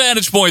 to Our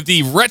Vantage Point,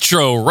 the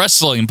Retro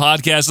Wrestling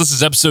Podcast. This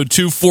is episode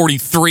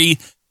 243,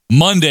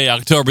 Monday,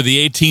 October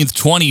the 18th,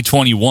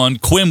 2021.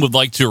 Quinn would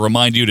like to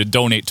remind you to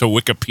donate to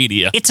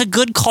Wikipedia. It's a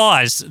good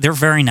cause. They're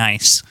very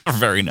nice.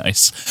 Very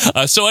nice.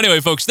 So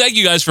anyway, folks, thank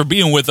you guys for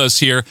being with us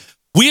here.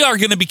 We are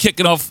going to be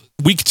kicking off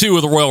week 2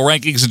 of the Royal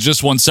Rankings in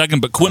just one second.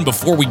 But Quinn,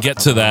 before we get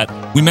to that,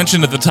 we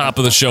mentioned at the top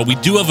of the show, we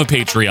do have a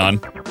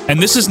Patreon.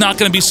 And this is not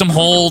going to be some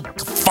whole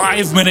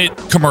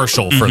 5-minute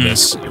commercial for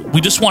this.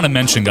 We just want to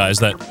mention, guys,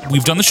 that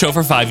we've done the show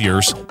for 5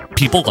 years.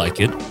 People like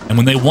it. And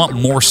when they want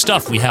more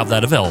stuff, we have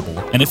that available.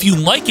 And if you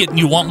like it and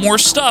you want more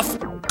stuff,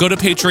 go to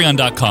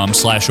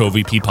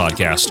patreon.com/OVP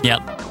podcast.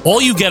 Yep. All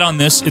you get on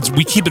this,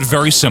 we keep it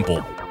very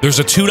simple. There's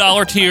a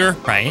 $2 tier,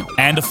 right,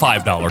 and a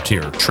 $5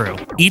 tier. True.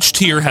 Each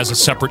tier has a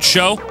separate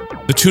show.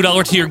 The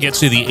 $2 tier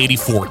gets you the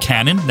 84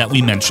 canon that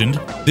we mentioned.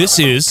 This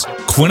is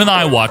Quinn and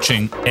I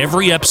watching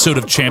every episode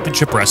of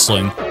Championship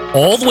Wrestling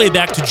all the way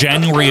back to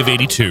January of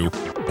 82,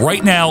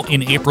 right now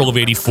in April of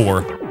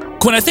 84.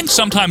 Quinn, I think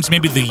sometimes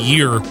maybe the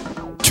year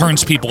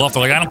turns people off.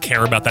 They're like, I don't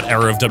care about that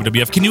era of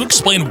WWF. Can you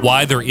explain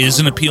why there is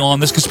an appeal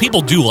on this? Because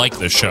people do like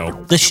this show.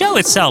 The show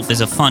itself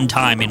is a fun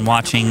time in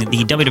watching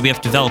the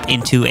WWF develop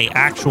into a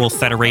actual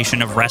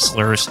federation of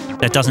wrestlers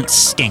that doesn't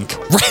stink.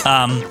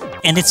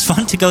 And it's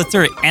fun to go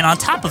through it. And on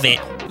top of it,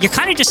 you're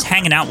kind of just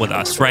hanging out with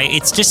us, right?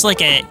 It's just like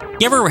you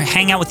ever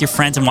hang out with your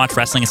friends and watch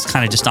wrestling? It's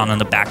kind of just on in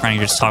the background.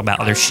 You're just talking about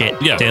other shit,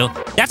 too.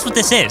 That's what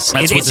this is.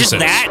 It's just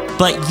that,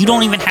 but you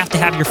don't even have to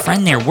have your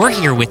friend there. We're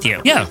here with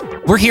you. Yeah.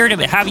 We're here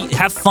to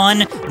have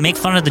fun, make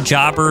fun of the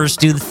jobbers,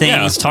 do the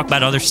things, talk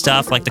about other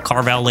stuff like the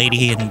Carvel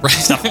lady and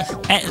stuff,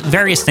 and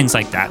various things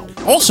like that.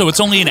 Also, it's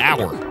only an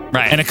hour.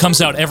 Right. And it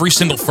comes out every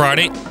single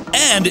Friday,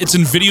 and it's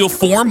in video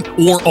form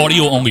or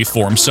audio-only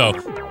form. So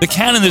the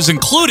canon is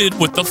included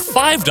with the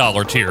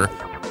 $5 tier,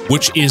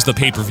 which is the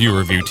pay-per-view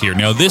review tier.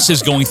 Now, this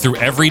is going through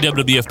every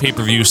WWF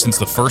pay-per-view since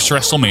the first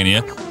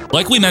WrestleMania.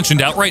 Like we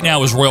mentioned, out right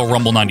now is Royal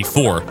Rumble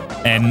 94.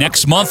 And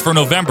next month for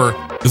November,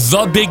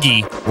 the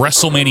biggie,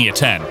 WrestleMania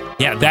 10.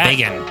 Yeah,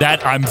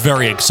 that I'm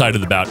very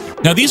excited about.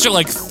 Now, these are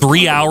like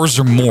 3 hours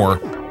or more,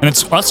 and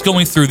it's us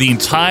going through the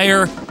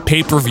entire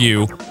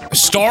pay-per-view.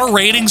 Star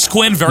ratings,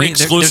 Quinn, very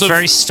exclusive. There's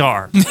very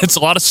star. It's a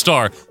lot of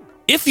star.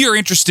 If you're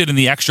interested in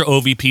the extra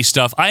OVP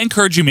stuff, I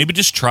encourage you maybe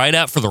just try it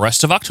out for the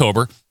rest of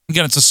October.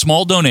 Again, it's a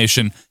small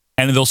donation,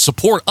 and they'll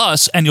support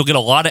us, and you'll get a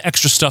lot of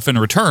extra stuff in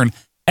return.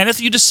 And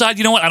if you decide,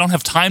 you know what, I don't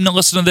have time to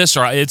listen to this,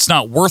 or it's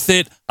not worth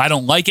it, I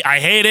don't like it, I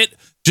hate it,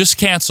 just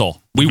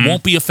cancel. We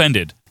won't be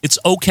offended. It's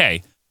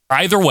okay.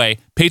 Either way,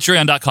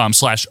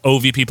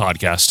 patreon.com/OVP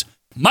podcast.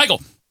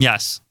 Michael.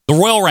 Yes. The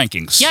Royal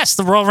Rankings. Yes,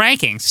 the Royal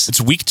Rankings. It's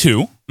week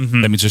 2.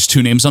 That means there's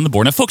 2 names on the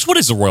board. Now, folks, what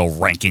is the Royal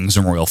Rankings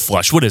and Royal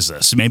Flush? What is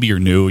this? Maybe you're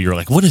new. You're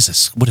like, what is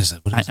this? What is it?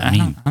 What does it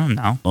mean? I don't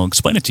know. I'll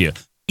explain it to you.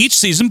 Each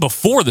season,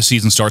 before the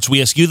season starts,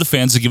 we ask you, the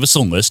fans, to give us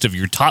a list of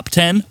your top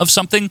 10 of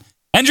something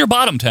and your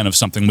bottom 10 of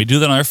something. We do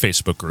that on our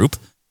Facebook group.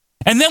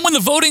 And then when the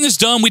voting is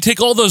done, we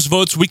take all those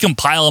votes, we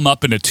compile them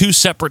up into 2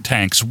 separate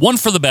tanks, one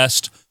for the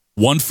best,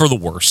 one for the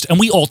worst. And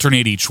we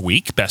alternate each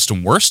week, best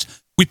and worst.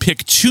 We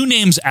pick 2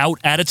 names out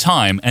at a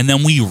time, and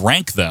then we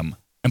rank them.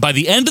 And by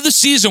the end of the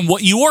season,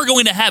 what you are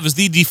going to have is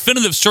the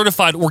definitive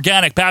certified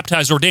organic,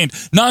 baptized, ordained,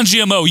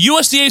 non-GMO,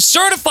 USDA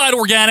certified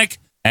organic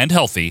and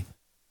healthy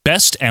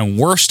best and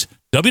worst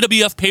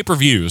WWF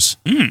pay-per-views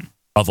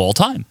of all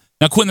time.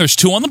 Now, Quinn, there's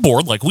 2 on the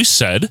board, like we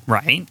said.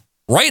 Right.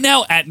 Right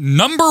now, at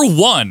number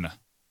 1,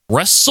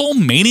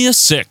 WrestleMania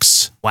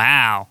 6.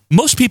 Wow.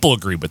 Most people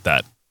agree with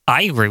that.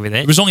 I agree with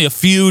it. There's only a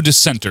few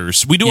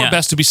dissenters. We do our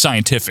best to be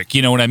scientific,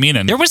 you know what I mean?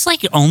 And there was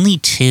like only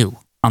 2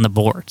 on the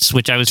boards,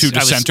 which I was... 2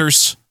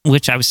 dissenters?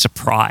 Which I was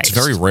surprised. It's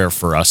very rare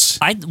for us.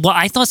 I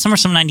thought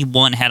SummerSlam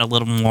 91 had a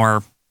little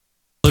more...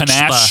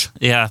 Panache?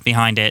 Yeah,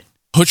 behind it.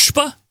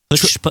 Chutzpah?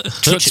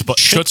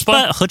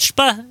 Chutzpah?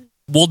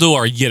 We'll do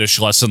our Yiddish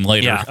lesson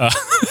later. Yeah.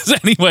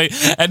 Anyway,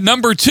 at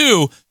number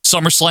 2,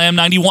 SummerSlam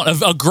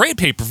 91. A great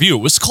pay-per-view.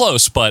 It was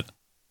close, but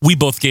we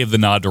both gave the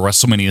nod to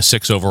WrestleMania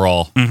 6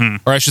 overall.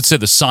 Mm-hmm. Or I should say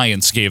the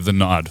science gave the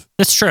nod.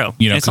 That's true.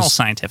 You know, it's all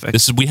scientific.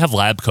 We have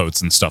lab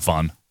coats and stuff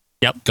on.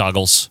 Yep.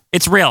 Goggles.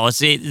 It's real.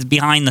 It's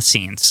behind the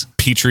scenes.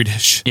 Petri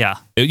dish. Yeah.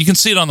 You can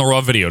see it on the Raw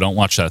video. Don't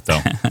watch that,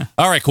 though.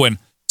 All right, Quinn.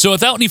 So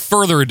without any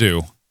further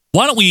ado,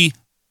 why don't we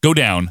go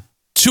down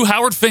to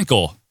Howard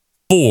Finkel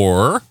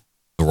for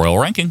the Royal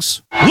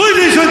Rankings.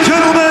 Ladies and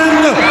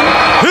gentlemen,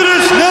 it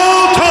is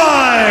now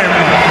time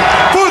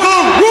for the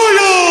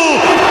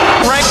Royal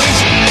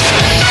Rankings.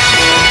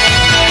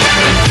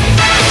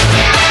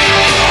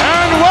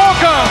 And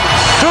welcome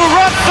to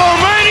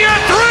WrestleMania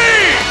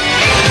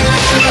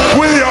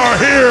 3. We are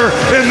here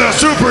in the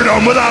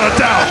Superdome without a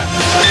doubt.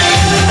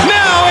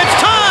 Now it's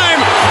time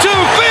to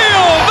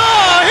feel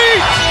the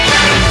heat.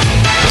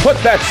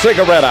 Put that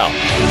cigarette out.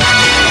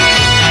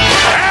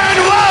 And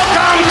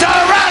welcome to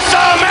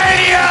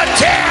WrestleMania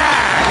 10.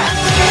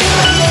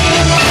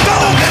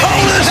 Stone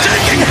Cold is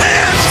shaking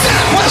hands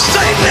with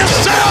Satan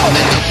himself.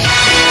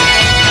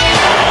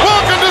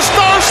 Welcome to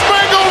Star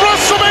Spangled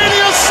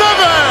WrestleMania 7.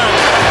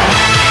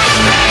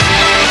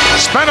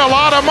 Spent a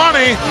lot of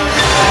money.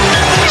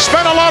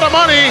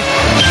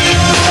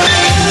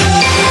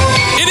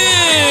 It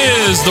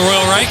is the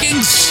Royal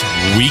Rankings,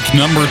 week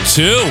number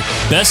 2.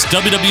 Best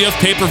WWF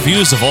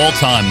pay-per-views of all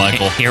time,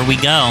 Michael. Here we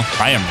go.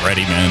 I am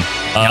ready, man.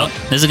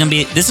 This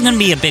is gonna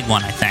be a big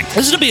one, I think.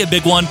 This is gonna be a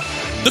big one.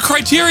 The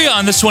criteria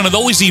on this one, it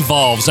always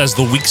evolves as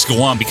the weeks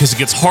go on because it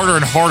gets harder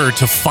and harder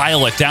to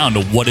file it down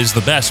to what is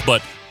the best.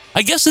 But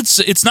I guess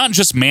it's not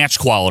just match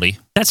quality.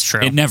 That's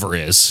true. It never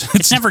is.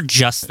 It's never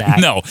just that.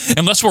 No,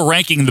 unless we're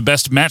ranking the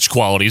best match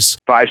qualities.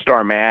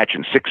 5-star match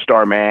and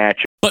 6-star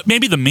match. But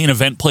maybe the main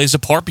event plays a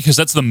part because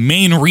that's the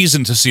main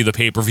reason to see the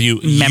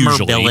pay-per-view.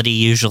 Memorability,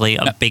 usually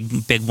a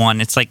big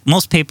one. It's like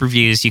most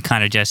pay-per-views, you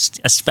kind of just,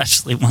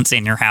 especially once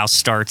In Your House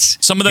starts,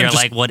 some of them you're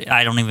like, what?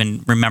 I don't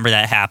even remember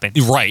that happened.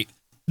 Right.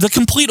 The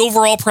complete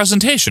overall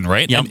presentation,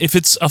 right? Yep. And if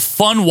it's a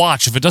fun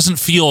watch, if it doesn't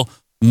feel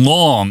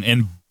long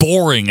and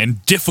boring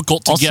and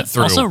difficult to get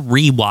through. Also,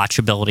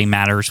 rewatchability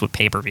matters with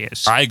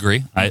pay-per-views. I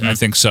agree. I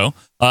think so.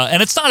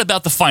 And it's not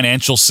about the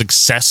financial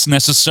success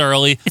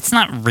necessarily. It's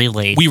not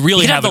really. We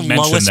really haven't have the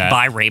mentioned lowest that.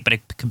 buy rate, but it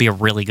could be a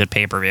really good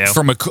pay-per-view.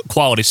 From a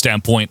quality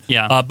standpoint.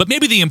 Yeah. But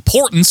maybe the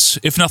importance,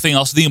 if nothing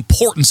else, the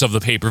importance of the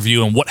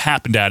pay-per-view and what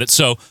happened at it.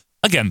 So,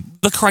 again,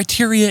 the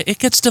criteria, it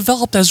gets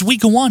developed as we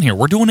go on here.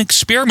 We're doing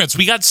experiments.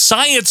 We got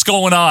science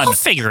going on. We'll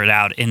figure it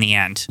out in the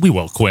end. We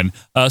will, Quinn.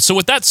 So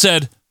with that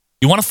said,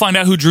 you want to find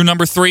out who drew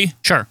number 3?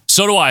 Sure.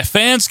 So do I.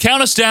 Fans,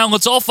 count us down.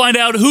 Let's all find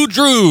out who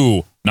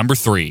drew number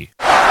 3.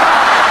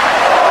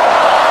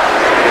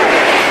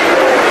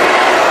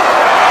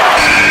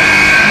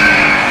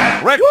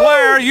 Ric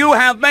Flair, you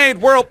have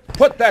made world.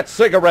 Put that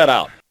cigarette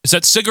out. Is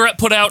that cigarette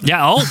put out? Yeah.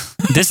 Oh,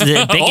 this is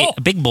a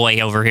big boy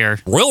over here.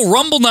 Royal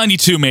Rumble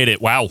 92 made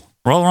it. Wow.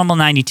 Royal Rumble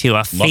 92,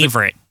 a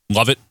favorite.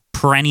 Love it.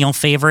 Perennial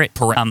favorite.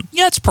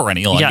 Yeah, it's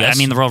perennial, I guess. I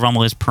mean, the Royal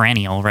Rumble is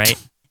perennial, right?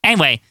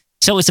 Anyway,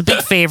 so it's a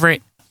big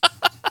favorite.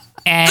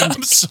 And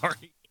I'm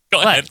sorry.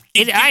 Go ahead.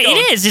 It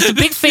is. It's a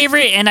big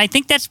favorite, and I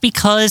think that's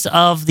because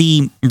of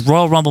the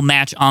Royal Rumble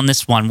match on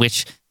this one,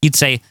 which you'd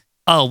say,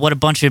 oh, what a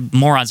bunch of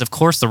morons. Of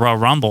course, the Royal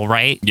Rumble,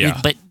 right? Yeah.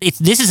 But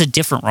this is a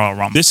different Royal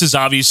Rumble. This is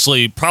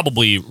obviously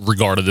probably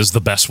regarded as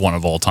the best one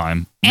of all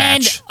time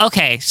match. And,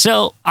 okay,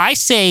 so I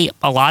say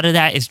a lot of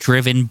that is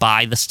driven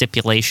by the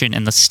stipulation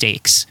and the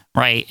stakes,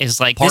 right? It's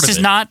like, this is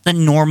not the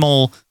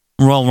normal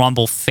Royal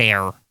Rumble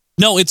fare.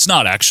 No, it's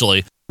not,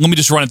 actually. Let me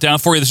just run it down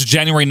for you. This is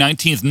January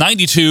 19th,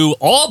 92,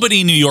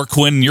 Albany, New York.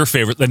 Quinn, your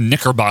favorite, the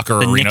Knickerbocker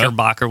Arena. The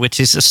Knickerbocker, which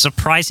is a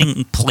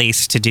surprising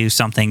place to do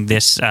something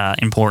this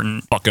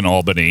important. Fucking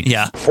Albany.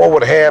 Yeah.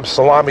 Forward ham,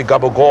 salami,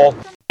 double gall.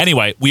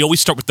 Anyway, we always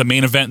start with the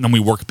main event and then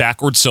we work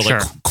backwards. So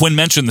like Quinn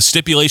mentioned, the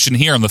stipulation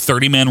here on the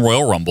 30-man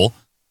Royal Rumble,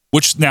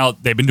 which now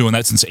they've been doing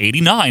that since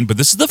 89, but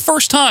this is the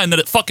first time that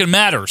it fucking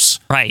matters.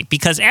 Right,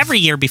 because every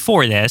year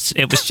before this,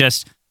 it was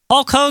just...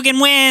 Hulk Hogan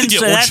wins.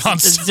 Yeah, or John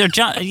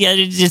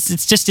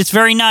Studd. It's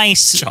very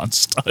nice. John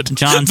Studd.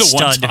 John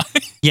Studd.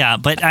 Yeah,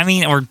 but I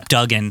mean, or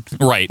Duggan.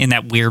 Right. In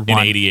that weird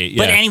one. In 88,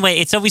 yeah. But anyway,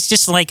 it's always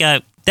just like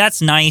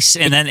that's nice,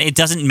 and then it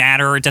doesn't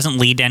matter. It doesn't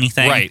lead to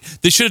anything. Right.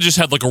 They should have just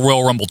had like a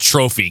Royal Rumble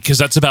trophy, because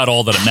that's about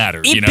all that it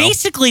matters. It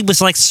basically was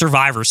like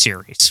Survivor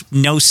Series.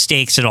 No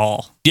stakes at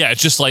all. Yeah,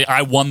 it's just like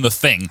I won the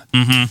thing.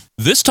 Mm-hmm.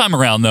 This time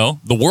around, though,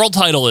 the world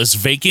title is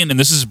vacant, and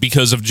this is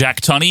because of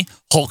Jack Tunney,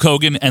 Hulk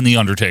Hogan, and The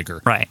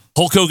Undertaker. Right.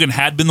 Hulk Hogan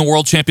had been the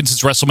world champion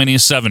since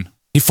WrestleMania 7.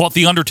 He fought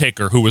The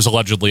Undertaker, who was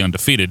allegedly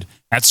undefeated,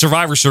 at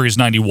Survivor Series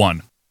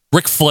 91.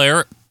 Ric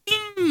Flair,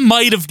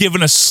 might have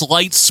given a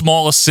slight,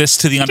 small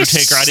assist to the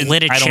Undertaker. I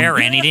slid a chair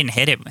in. He didn't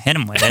hit him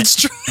with it. That's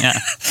true. Yeah.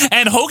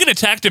 And Hogan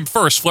attacked him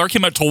first. Flair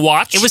came out to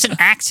watch. It was an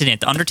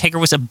accident. The Undertaker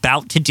was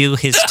about to do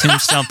his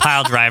tombstone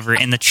pile driver,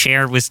 and the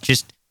chair was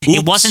just... Oops.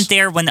 It wasn't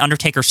there when the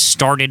Undertaker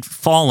started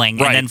falling,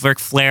 right. And then Ric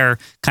Flair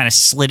kind of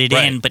slid it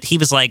in, but he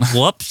was like,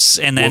 whoops,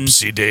 and then...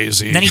 Whoopsie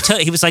daisy. Then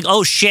he was like,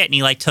 oh shit, and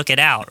he like took it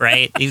out,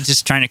 right? He was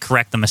just trying to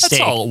correct the mistake.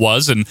 That's all it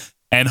was, and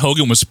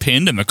Hogan was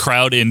pinned, and the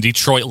crowd in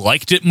Detroit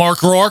liked it,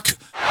 Mark Rourke. 1,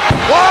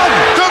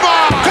 come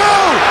on, 2,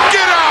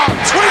 get out!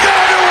 We got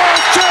a new world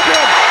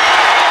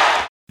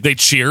champion! They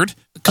cheered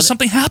because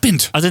something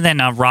happened. Other than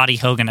Roddy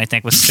Hogan, I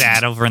think, was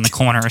sad over in the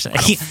corner. I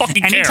don't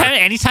fucking care.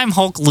 Anytime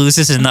Hulk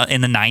loses in the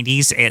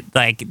 90s, it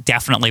like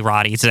definitely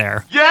Roddy's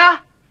there. Yeah?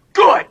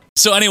 Good!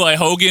 So anyway,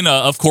 Hogan,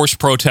 of course,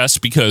 protests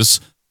because,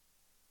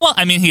 well,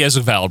 I mean, he has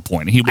a valid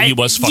point. He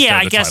was fucked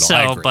out of the title.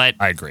 Yeah, I guess so, but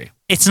I agree.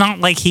 It's not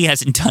like he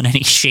hasn't done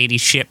any shady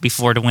shit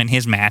before to win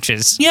his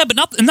matches. Yeah, but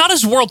not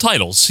his world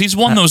titles. He's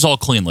won those all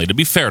cleanly, to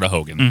be fair to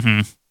Hogan. Mm-hmm.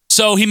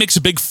 So he makes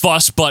a big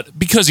fuss, but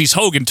because he's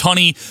Hogan,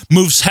 Tunney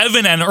moves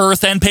heaven and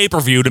earth and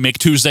pay-per-view to make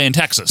Tuesday in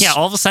Texas. Yeah,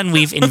 all of a sudden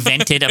we've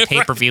invented a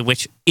pay-per-view,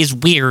 which is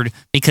weird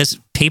because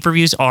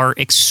pay-per-views are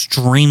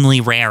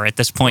extremely rare at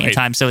this point in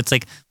time. So it's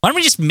like, why don't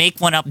we just make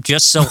one up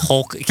just so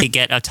Hulk could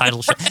get a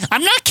title shot?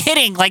 I'm not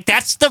kidding. Like,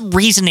 that's the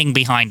reasoning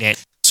behind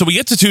it. So we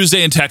get to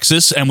Tuesday in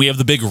Texas, and we have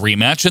the big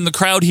rematch, and the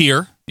crowd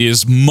here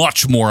is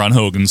much more on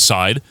Hogan's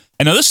side.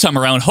 And now this time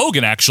around,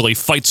 Hogan actually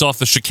fights off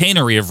the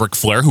chicanery of Ric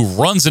Flair, who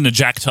runs into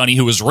Jack Tunney,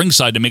 who is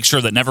ringside to make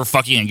sure that never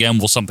fucking again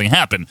will something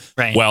happen.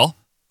 Right. Well,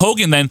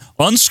 Hogan then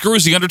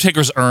unscrews the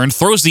Undertaker's urn,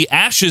 throws the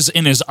ashes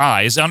in his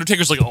eyes. The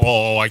Undertaker's like,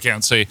 oh, I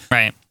can't see.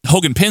 Right.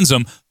 Hogan pins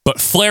him,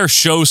 but Flair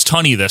shows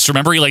Tunney this.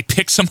 Remember, he like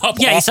picks him up.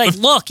 Yeah, he's like,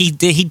 look, he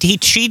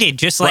cheated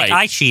just like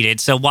I cheated,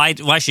 so why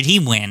should he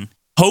win?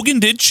 Hogan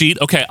did cheat.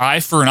 Okay, eye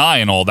for an eye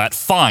and all that,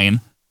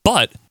 fine.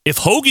 But if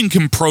Hogan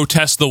can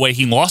protest the way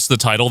he lost the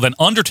title, then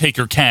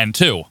Undertaker can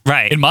too.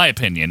 Right. In my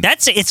opinion.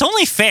 It's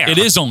only fair. It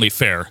is only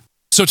fair.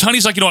 So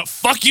Tunney's like, you know what?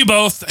 Fuck you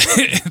both.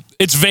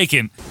 It's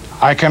vacant.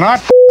 I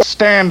cannot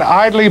stand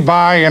idly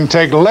by and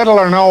take little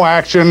or no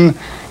action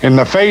in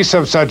the face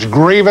of such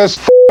grievous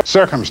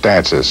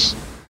circumstances.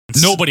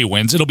 Nobody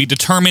wins. It'll be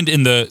determined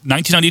in the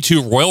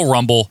 1992 Royal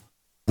Rumble.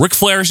 Ric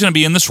Flair is going to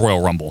be in this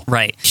Royal Rumble.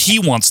 Right. He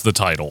wants the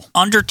title.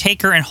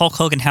 Undertaker and Hulk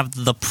Hogan have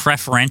the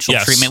preferential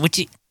treatment.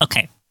 Which,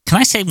 okay, can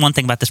I say one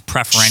thing about this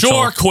preferential?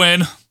 Sure,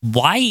 Quinn.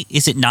 Why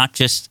is it not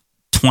just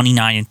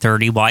 29 and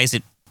 30? Why is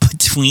it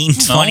between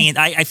 20 and...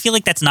 I feel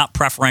like that's not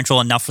preferential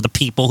enough for the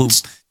people who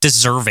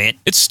deserve it.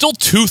 It's still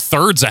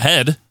 2/3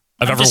 ahead of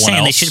everyone just saying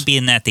else. They should be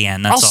in at the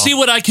end. That's I'll see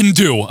what I can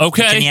do,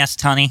 okay? Can you ask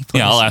Tunney?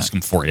 Yeah, I'll ask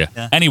him for you.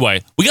 Yeah.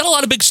 Anyway, we got a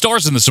lot of big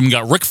stars in this one. We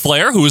got Ric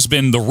Flair, who has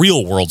been the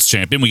real world's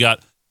champion. We got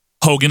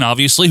Hogan,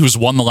 obviously, who's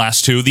won the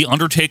last two. The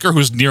Undertaker,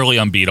 who's nearly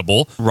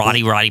unbeatable.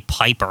 Roddy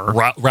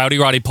Piper.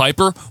 Rowdy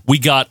Piper. We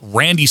got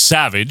Randy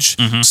Savage.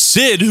 Mm-hmm.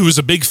 Sid, who is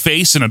a big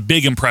face and a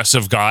big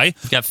impressive guy.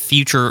 We got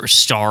future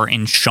star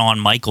in Shawn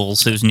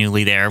Michaels, who's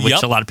newly there,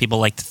 which a lot of people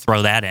like to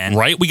throw that in.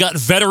 Right. We got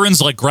veterans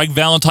like Greg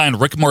Valentine,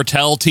 Rick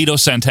Martel, Tito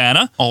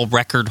Santana. All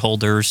record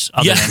holders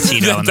other than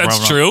Tito. In the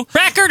that's true.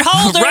 Record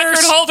holders!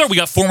 Record holder! We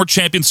got former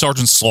champion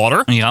Sergeant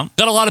Slaughter. Yeah.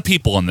 Got a lot of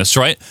people in this,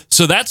 right?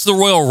 So that's the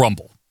Royal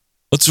Rumble.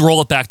 Let's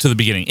roll it back to the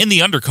beginning. In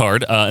the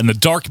undercard, in the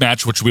dark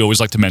match, which we always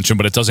like to mention,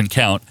 but it doesn't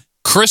count,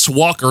 Chris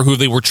Walker, who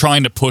they were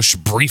trying to push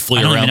briefly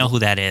around. I don't even know who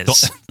that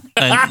is.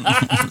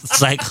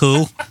 It's like,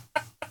 who?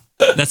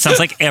 That sounds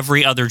like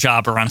every other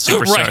job around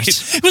Superstars. Right.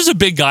 He was a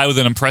big guy with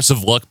an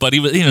impressive look, but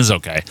he was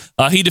okay.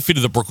 He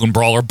defeated the Brooklyn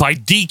Brawler by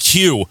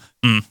DQ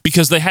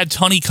because they had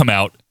Tunney come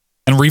out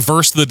and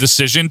reverse the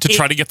decision to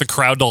try to get the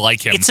crowd to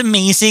like him. It's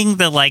amazing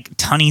that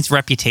Tunney's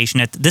reputation.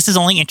 This is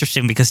only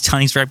interesting because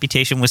Tunney's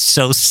reputation was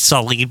so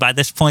sullied by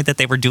this point that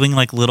they were doing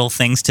little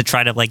things to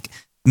try to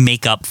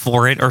make up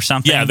for it or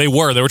something. Yeah, they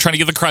were. They were trying to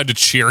get the crowd to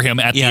cheer him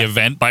at the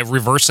event by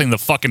reversing the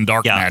fucking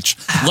dark match.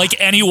 Like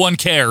anyone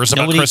cares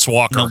about Chris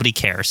Walker. Nobody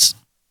cares.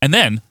 And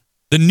then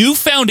the New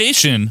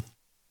Foundation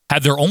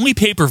had their only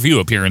pay-per-view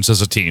appearance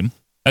as a team.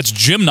 That's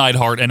Jim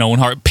Neidhart and Owen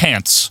Hart.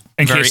 Pants.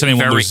 In case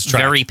anyone loses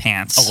track. Very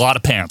pants. A lot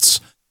of pants.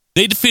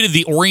 They defeated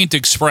the Orient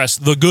Express,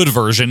 the good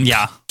version.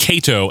 Yeah.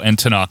 Kato and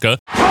Tanaka.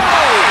 Sayonara,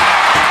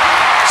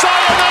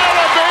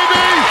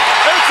 baby!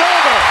 It's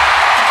over!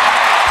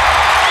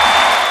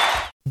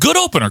 Good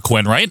opener,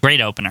 Quinn, right?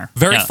 Great opener.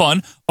 Very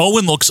fun.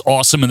 Owen looks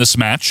awesome in this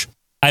match.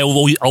 I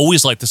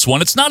always like this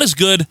one. It's not as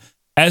good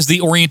as the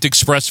Orient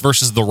Express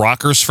versus the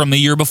Rockers from the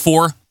year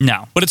before.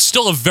 No. But it's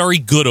still a very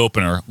good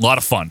opener. A lot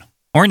of fun.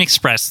 Orient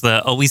Express,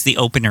 always the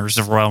openers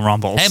of Royal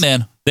Rumbles. Hey,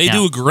 man. They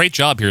do a great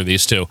job here,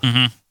 these two.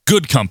 Mm-hmm.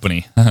 Good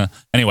company.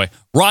 Anyway,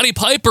 Roddy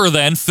Piper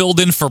then filled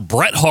in for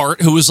Bret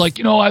Hart, who was like,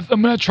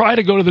 I'm going to try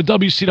to go to the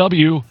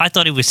WCW. I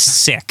thought he was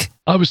sick.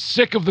 I was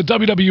sick of the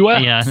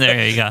WWF. Yeah,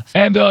 there you go.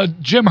 And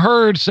Jim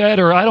Herd said,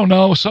 or I don't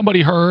know,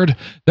 somebody heard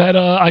that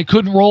I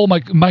couldn't roll,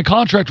 my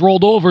contract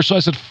rolled over, so I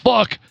said,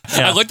 fuck,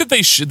 I like that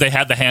they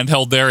had the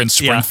handheld there in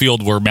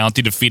Springfield where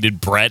Mountie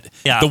defeated Brett.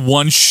 Yeah. The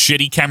one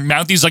shitty camera.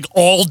 Mountie's like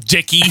all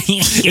dicky.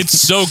 It's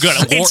so good.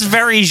 It's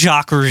very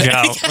Jacques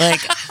Rougeau.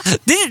 Like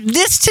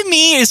this to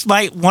me is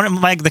one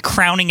of the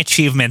crowning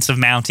achievements of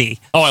Mountie.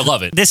 Oh, I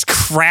love it. This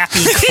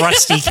crappy,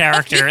 crusty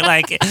character,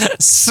 like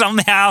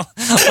somehow,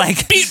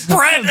 like beat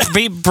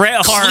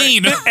Bret Hart,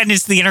 clean, and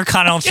is the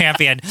Intercontinental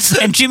Champion.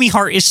 And Jimmy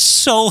Hart is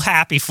so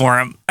happy for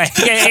him.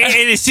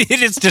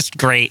 It is just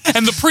great.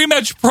 And the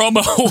pre-match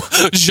promo,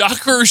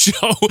 Jacques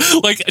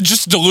Rougeau, like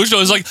just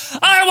delusional, is like,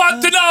 I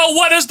want to know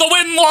what is the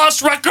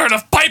win-loss record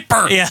of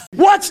Piper. Yeah.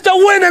 What's the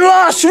win and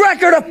loss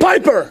record of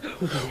Piper?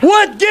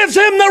 What gives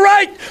him the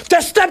right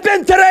to step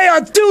in today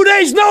on 2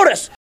 days'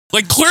 notice?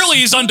 Like, clearly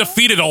he's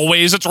undefeated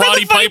always. It's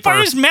Roddy Piper.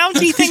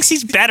 Mountie thinks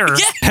he's better.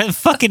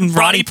 Fucking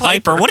Roddy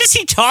Piper. What is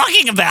he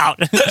talking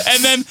about?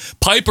 And then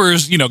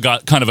Piper's,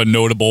 got kind of a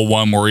notable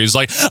one where he's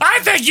like, I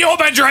think you've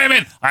been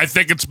dreaming. I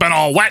think it's been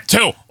all wet,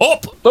 too.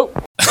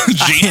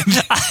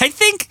 I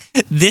think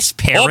this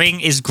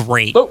pairing is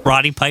great.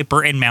 Roddy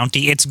Piper and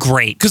Mountie. It's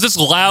great. Because it's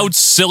loud,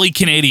 silly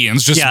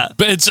Canadians.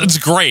 It's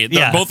great.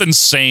 They're both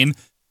insane.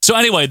 So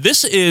anyway,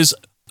 this is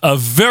a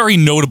very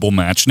notable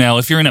match. Now,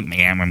 if you're in a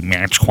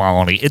match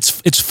quality,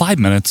 it's 5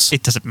 minutes.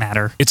 It doesn't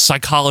matter. It's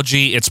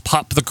psychology. It's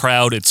pop the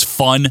crowd. It's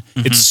fun.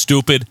 It's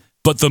stupid.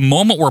 But the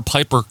moment where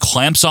Piper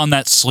clamps on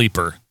that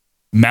sleeper,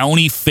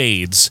 Mountie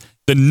fades,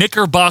 the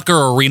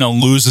Knickerbocker Arena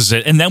loses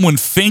it, and then when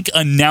Fink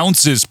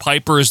announces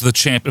Piper is the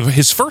champ of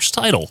his first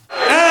title.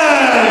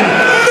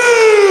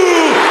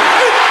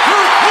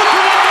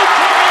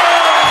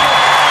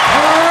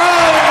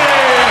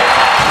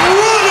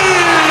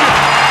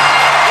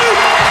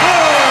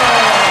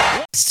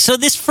 So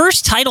this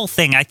first title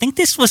thing, I think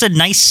this was a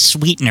nice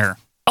sweetener.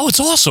 Oh, it's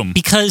awesome.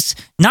 Because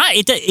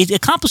it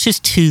accomplishes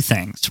two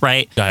things,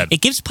 right? Go ahead.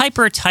 It gives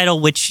Piper a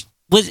title which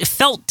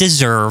felt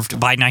deserved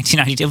by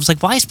 1992. It was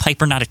like, why is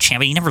Piper not a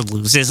champion? He never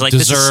loses. Like,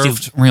 deserved. This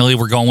is stupid. Really,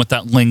 we're going with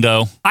that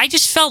lingo. I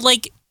just felt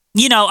like,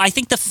 I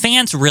think the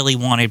fans really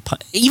wanted,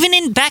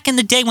 even back in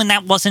the day when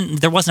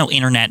there was no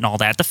internet and all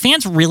that, the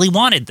fans really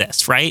wanted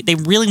this, right? They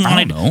really wanted.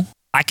 I don't know.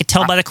 I could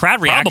tell by the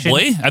crowd reaction.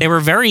 Probably. They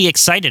were very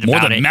excited about it.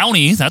 More than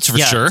Mountie, that's for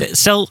sure.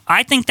 So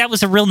I think that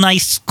was a real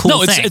nice, cool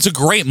thing. No, it's a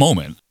great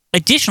moment.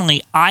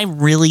 Additionally, I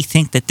really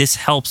think that this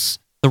helps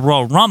the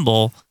Royal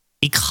Rumble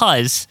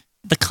because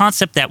the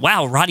concept that,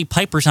 wow, Roddy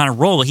Piper's on a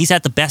roll. He's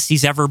at the best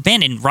he's ever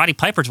been, and Roddy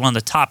Piper's one of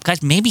the top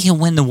guys. Maybe he'll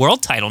win the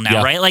world title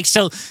now, right? Like,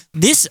 so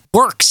this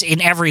works in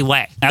every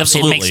way.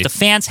 Absolutely. It makes the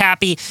fans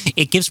happy.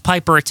 It gives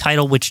Piper a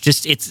title, which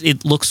just,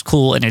 it looks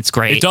cool and it's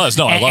great. It does.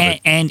 No, I love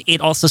it. And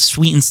it also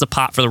sweetens the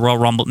pot for the Royal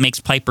Rumble. It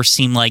makes Piper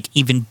seem like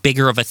even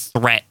bigger of a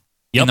threat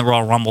in the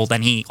Royal Rumble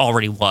than he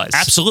already was.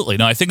 Absolutely.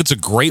 No, I think it's a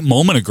great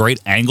moment, a great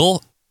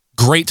angle,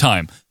 great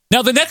time.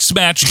 Now, the next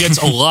match gets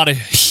a lot of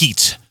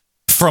heat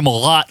from a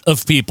lot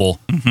of people,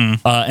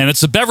 and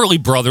it's the Beverly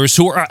Brothers,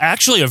 who are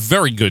actually a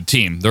very good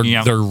team. They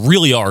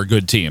really are a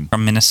good team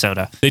from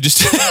Minnesota. They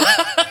just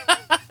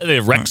they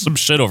wrecked some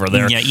shit over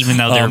there. Yeah, even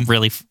though they're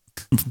really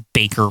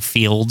Baker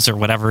Fields or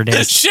whatever it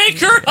is.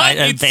 Shaker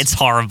Heights. It's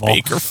horrible.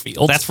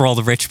 Bakerfield. That's where all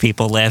the rich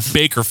people live.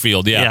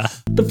 Bakerfield, yeah.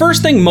 The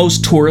first thing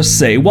most tourists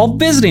say while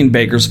visiting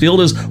Bakersfield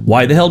is,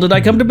 why the hell did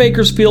I come to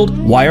Bakersfield?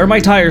 Why are my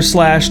tires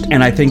slashed?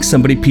 And I think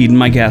somebody peed in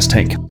my gas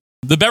tank.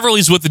 The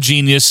Beverlys with the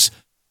Genius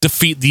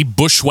defeat the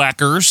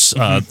Bushwhackers,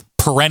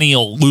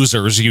 perennial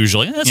losers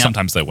usually.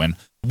 Sometimes they win.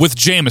 With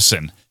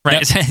Jameson.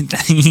 Right.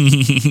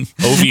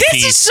 OVP.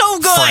 This is so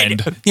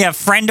good. Friend. Yeah,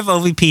 friend of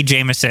OVP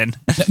Jameson.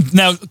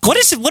 Now, what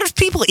is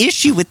people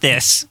issue with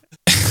this?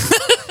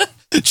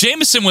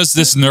 Jameson was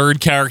this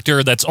nerd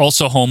character that's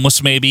also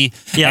homeless, maybe,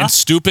 and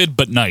stupid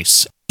but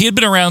nice. He had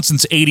been around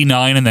since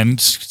 89 and then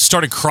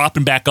started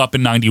cropping back up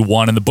in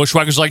 91. And the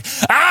Bushwhackers were like,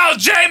 oh,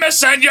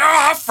 Jameson, you're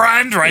our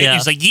friend, right? And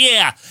he's like,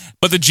 yeah.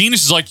 But the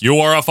Genius is like, you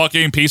are a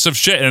fucking piece of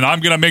shit, and I'm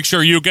going to make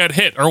sure you get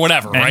hit or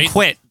whatever, and right?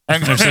 Quit.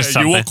 And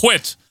you will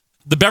quit.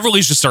 The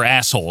Beverlys just are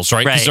assholes,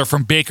 right? Because they're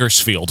from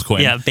Bakersfield,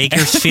 Quinn. Yeah,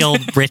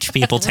 Bakersfield, rich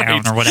people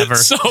town or whatever.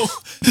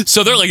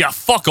 So they're like, yeah,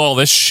 fuck all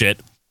this shit.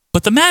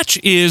 But the match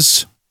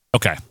is,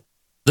 okay,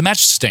 the match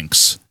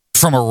stinks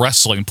from a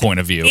wrestling point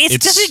of view.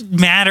 It doesn't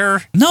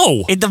matter.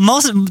 No.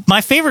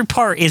 My favorite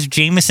part is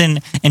Jameson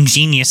and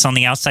Genius on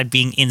the outside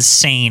being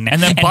insane.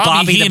 And then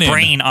Bobby the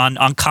Brain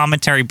on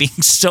commentary being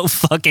so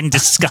fucking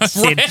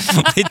disgusted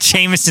with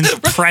Jameson's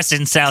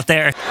presence out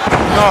there.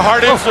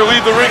 Hard is to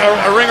leave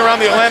a ring around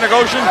the Atlantic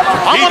Ocean.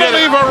 I'm going to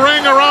leave a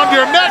ring around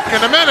your neck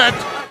in a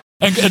minute.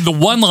 And the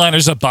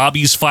one-liners that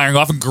Bobby's firing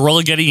off and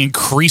Gorilla getting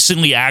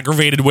increasingly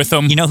aggravated with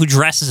him. You know who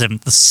dresses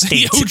him? The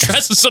State. Who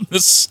dresses him? The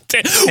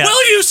State. Yeah.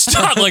 Will you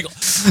stop? Like,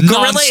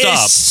 Gorilla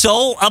nonstop. is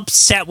so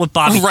upset with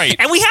Bobby. Right.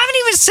 And we haven't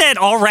even said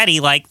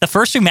already, like, the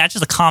first two matches,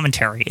 the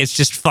commentary is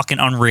just fucking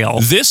unreal.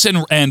 This and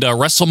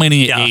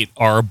WrestleMania 8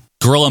 are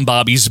Gorilla and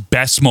Bobby's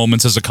best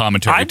moments as a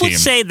commentary team. I would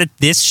say that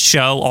this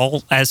show,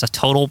 all as a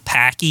total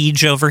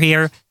package over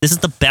here, this is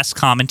the best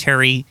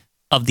commentary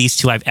of these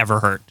two I've ever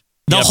heard.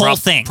 The whole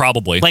thing.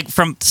 Probably. Like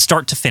from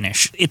start to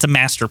finish. It's a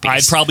masterpiece.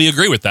 I'd probably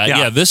agree with that.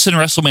 Yeah, this and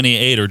WrestleMania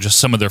 8 are just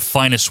some of their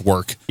finest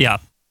work. Yeah.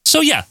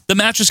 So, yeah, the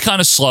match is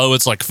kind of slow.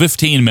 It's like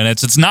 15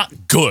 minutes. It's not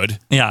good.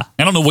 Yeah.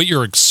 I don't know what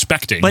you're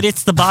expecting. But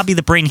it's the Bobby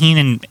the Brain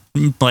Heenan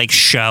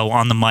show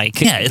on the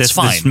mic. Yeah, it's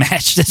fine.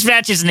 This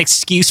match is an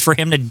excuse for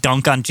him to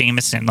dunk on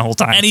Jameson the whole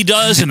time. And he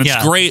does, and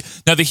it's great.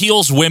 Now, the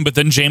heels win, but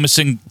then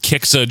Jameson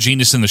kicks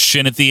Genius in the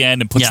shin at the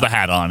end and puts the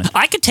hat on.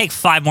 I could take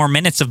 5 more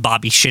minutes of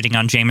Bobby shitting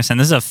on Jameson.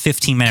 This is a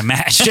 15-minute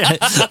match.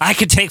 I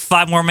could take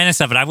 5 more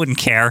minutes of it. I wouldn't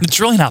care. It's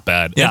really not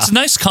bad. Yeah. It's a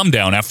nice come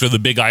down after the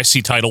big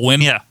IC title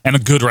win and a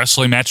good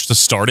wrestling match to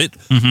start it.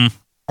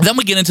 Mm-hmm. Then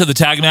we get into the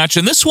tag match,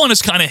 and this one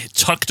is kind of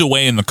tucked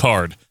away in the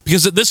card.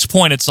 Because at this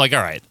point, it's like,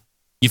 all right,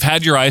 you've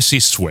had your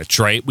IC switch,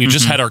 right? We've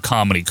just had our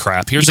comedy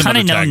crap. Here's another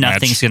tag match. You kind of know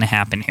nothing's going to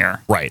happen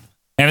here. Right.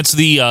 And it's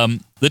the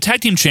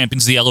tag team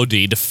champions, the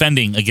LOD,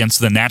 defending against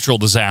the Natural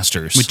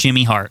Disasters. With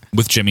Jimmy Hart.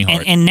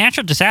 And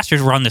Natural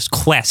Disasters were on this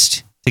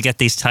quest to get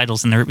these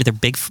titles, and they're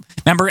big.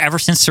 Remember, ever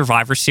since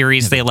Survivor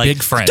Series, they like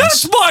big friends.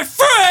 That's my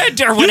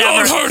friend, or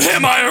whatever. You don't hurt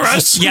him,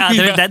 IRS.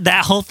 Yeah,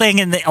 that whole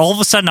thing, and all of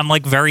a sudden, I'm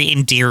like very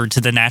endeared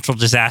to the Natural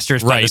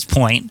Disasters by this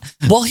point.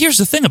 Well, here's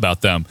the thing about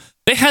them.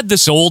 They had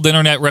this old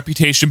internet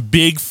reputation,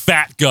 big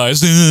fat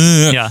guys.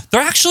 Yeah.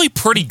 They're actually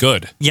pretty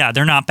good. Yeah,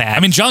 they're not bad.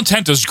 I mean, John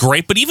Tenta's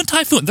great, but even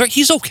Typhoon,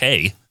 he's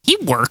okay. He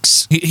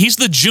works. He's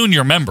the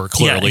junior member,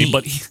 clearly,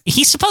 but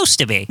he's supposed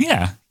to be.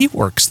 Yeah, he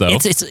works though.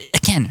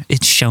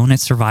 It's shown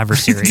at Survivor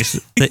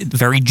Series.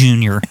 Very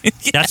junior.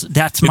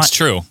 That's my. It's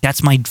true.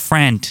 That's my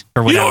friend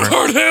or whatever. You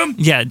don't hurt him.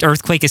 Yeah,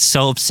 Earthquake is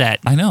so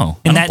upset. I know.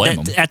 And I don't blame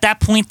him. At that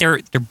point, they're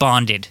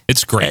bonded.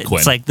 It's great, Quinn.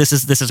 It's like this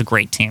is a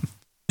great team.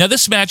 Now,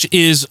 this match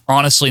is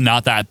honestly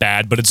not that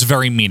bad, but it's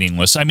very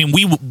meaningless. I mean,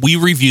 we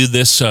reviewed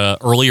this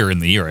earlier in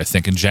the year, I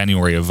think, in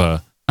January of.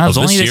 It was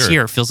only this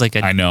year. It feels like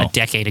a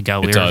decade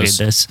ago we reviewed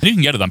this. And you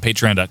can get it on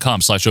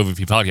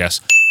patreon.com/OVP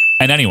podcast.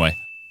 And anyway,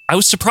 I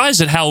was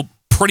surprised at how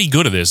pretty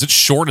good it is. It's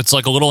short. It's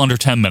like a little under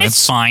 10 minutes.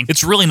 It's fine.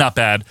 It's really not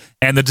bad.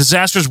 And the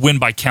Disasters win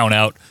by count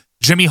out.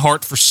 Jimmy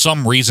Hart, for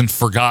some reason,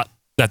 forgot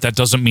that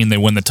doesn't mean they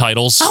win the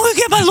titles. I will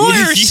get my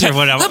lawyers or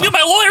whatever. I'll get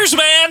my lawyers,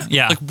 man.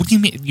 Yeah. Like, what do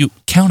you mean? You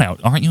count out.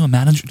 Aren't you a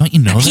manager? Don't you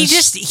know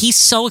this? He's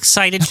so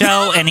excited,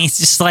 Joe, and he's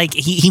just like,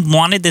 he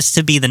wanted this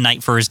to be the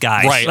night for his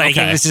guys. Right, Like,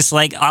 okay. he was just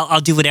like, I'll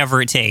do whatever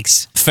it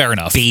takes. Fair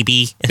enough.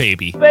 Baby.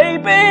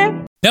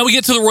 Now we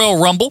get to the Royal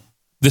Rumble.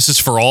 This is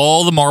for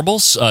all the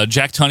marbles.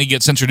 Jack Tunney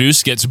gets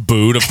introduced, gets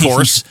booed, of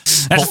course.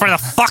 That's for the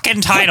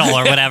fucking title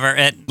or whatever.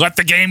 Let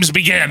the games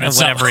begin.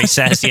 Whatever he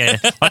says. Yeah.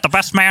 Let the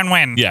best man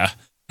win. Yeah.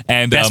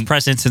 And best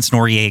president since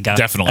Noriega.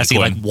 Definitely. As he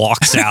like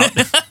walks out.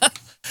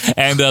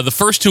 And the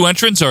first 2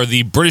 entrants are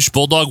the British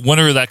Bulldog,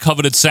 winner of that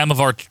coveted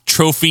Samovar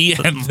trophy.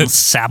 And the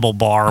Sable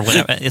Bar,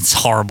 whatever. It's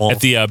horrible. At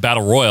the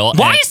Battle Royal.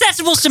 Why is that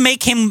supposed to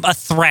make him a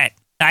threat?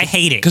 I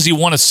hate it. Because he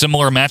won a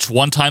similar match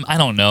one time. I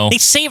don't know. They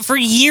say it for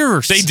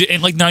years. They did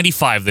in like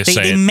 95.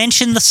 They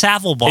mentioned the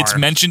Savile Bar. It's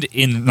mentioned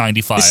in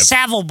 95. The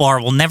Savile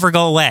Bar will never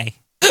go away.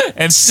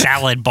 And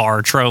salad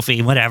bar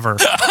trophy, whatever.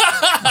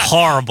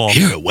 Horrible.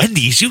 Here at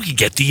Wendy's, you can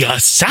get the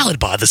salad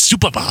bar, the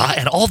super bar,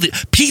 and all the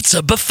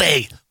pizza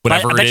buffet.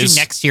 Whatever I bet it is.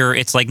 you next year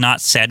it's like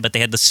not said, but they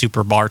had the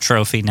super bar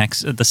trophy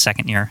the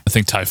second year. I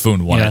think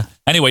Typhoon won it.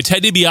 Anyway,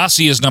 Ted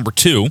DiBiase is number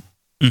 2.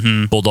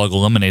 Mm-hmm. Bulldog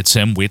eliminates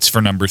him, waits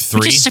for number 3.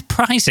 Which is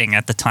surprising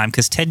at the time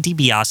because Ted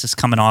DiBiase is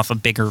coming off a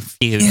bigger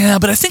feud. Yeah,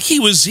 but I think he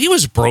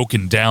was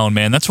broken down,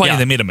 man. That's why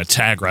they made him a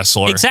tag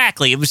wrestler.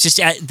 Exactly. It was just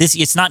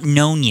it's not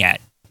known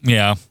yet.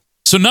 Yeah.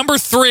 So number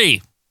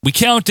 3, we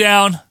count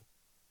down,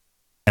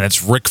 and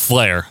it's Ric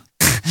Flair.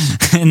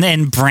 And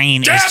then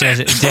Brain is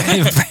just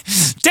damn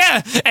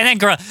it. And then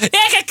girl,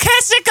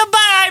 kiss it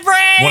goodbye,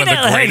 Brain. One of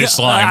the greatest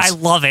lines. I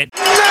love it.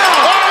 No!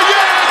 Oh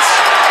yes!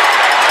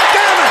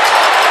 Damn it!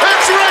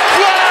 It's Ric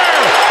Flair!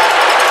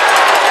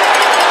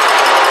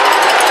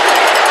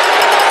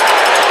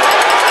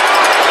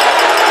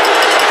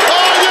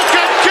 Oh, you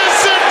can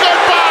kiss it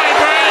goodbye,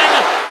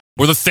 Brain!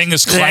 Where the thing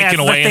is clanking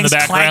away in the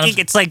background. Clanking.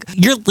 It's like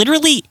you're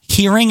literally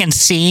hearing and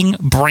seeing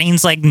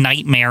Brain's like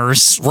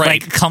nightmares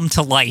like come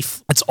to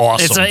life. That's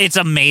awesome. It's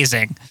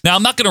amazing. Now,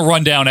 I'm not going to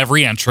run down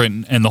every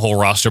entrant in the whole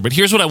roster, but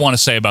here's what I want to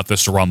say about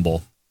this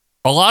Rumble.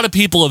 A lot of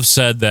people have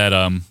said that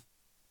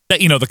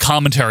the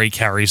commentary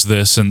carries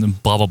this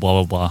and blah, blah,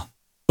 blah, blah, blah.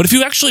 But if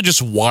you actually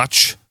just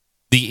watch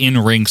the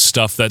in-ring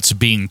stuff that's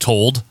being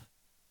told,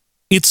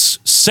 it's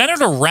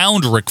centered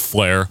around Ric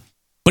Flair,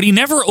 but he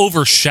never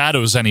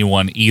overshadows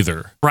anyone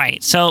either.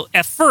 Right. So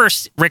at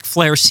first, Ric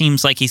Flair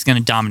seems like he's going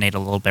to dominate a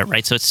little bit,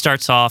 right? So it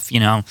starts off,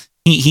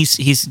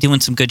 he's doing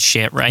some good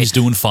shit, right? He's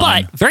doing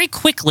fine. But very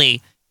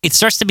quickly, it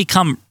starts to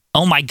become,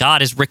 oh my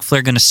God, is Ric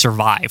Flair going to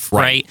survive,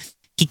 right?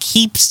 He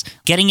keeps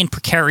getting in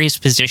precarious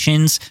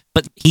positions,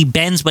 but he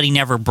bends, but he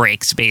never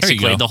breaks,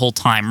 basically, the whole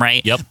time,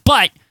 right? Yep.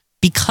 But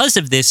because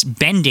of this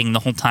bending the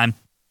whole time,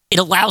 it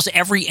allows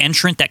every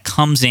entrant that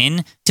comes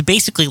in to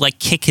basically like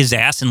kick his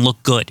ass and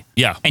look good.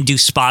 Yeah. And do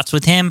spots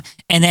with him.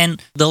 And then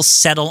they'll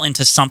settle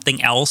into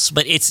something else.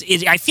 But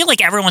I feel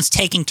like everyone's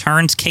taking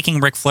turns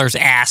kicking Ric Flair's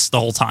ass the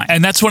whole time.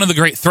 And that's one of the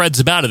great threads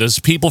about it is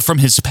people from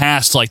his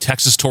past, like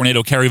Texas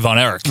Tornado Kerry Von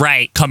Erich,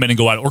 come in and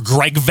go at it. Or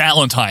Greg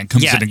Valentine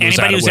comes in and goes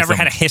at it. Anybody who's ever him.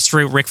 had a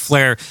history with Ric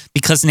Flair,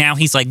 because now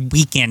he's like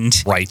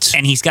weakened. Right.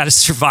 And he's got to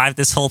survive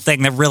this whole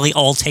thing. They're really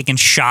all taking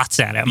shots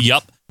at him.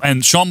 Yep.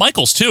 And Shawn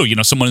Michaels, too,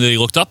 someone that he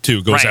looked up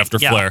to, goes after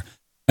yeah. Flair.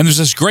 And there's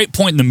this great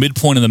point in the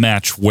midpoint of the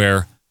match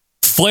where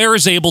Flair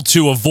is able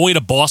to avoid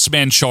a Boss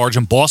Man charge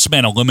and Boss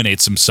Man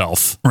eliminates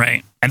himself.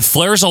 Right. And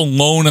Flair's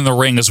alone in the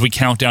ring as we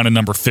count down to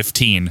number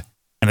 15.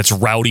 And it's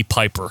Rowdy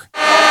Piper. Rowdy!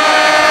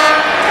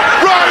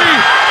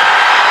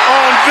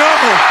 Oh, no!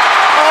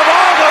 Of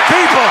all the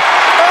people,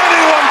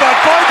 anyone but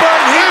Piper,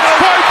 it's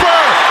Piper!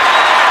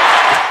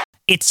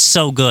 It's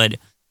so good.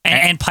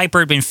 And Piper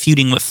had been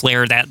feuding with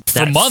Flair that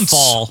for months.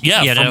 Fall.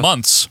 Yeah, for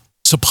months.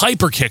 So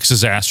Piper kicks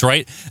his ass,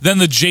 right? Then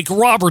the Jake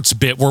Roberts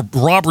bit where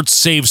Roberts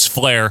saves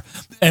Flair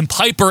and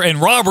Piper and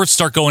Roberts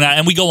start going out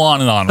and we go on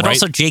and on, but right?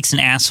 also Jake's an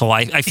asshole.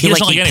 I feel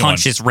like he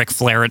punches Ric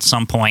Flair at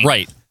some point.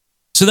 Right.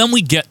 So then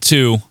we get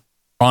to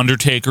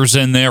Undertaker's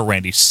in there,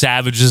 Randy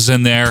Savage is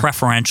in there.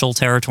 Preferential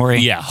territory.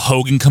 Yeah,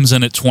 Hogan comes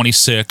in at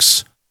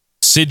 26.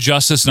 Sid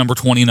Justice, number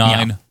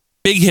 29. Yeah.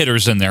 Big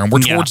hitters in there, and we're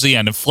towards the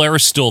end, and Flair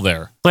is still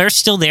there. Flair's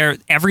still there.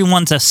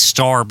 Everyone's a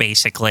star,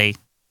 basically.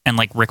 And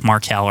like Rick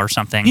Martel or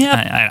something,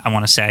 I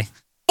want to say.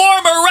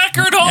 Former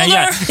record holder!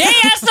 Yeah. He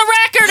has the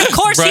record! Of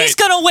course he's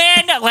going to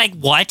win! Like,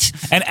 what?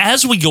 And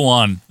as we go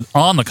on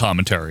the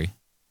commentary,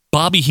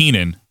 Bobby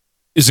Heenan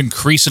is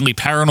increasingly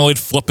paranoid,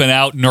 flipping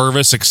out,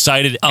 nervous,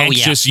 excited,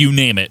 anxious, you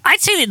name it.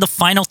 I'd say that the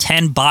final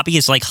 10, Bobby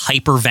is like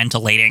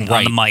hyperventilating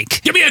on the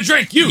mic. Give me a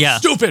drink, you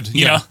stupid!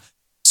 You know?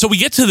 So we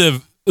get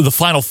to the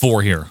final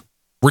 4 here.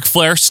 Ric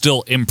Flair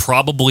still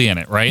improbably in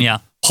it, right? Yeah.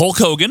 Hulk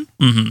Hogan,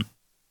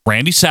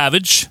 Randy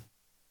Savage,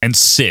 and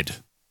Sid.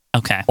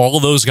 Okay. All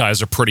of those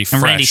guys are pretty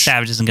fresh. And Randy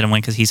Savage isn't going to win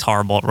because he's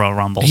horrible at Royal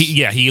Rumbles.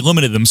 He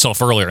eliminated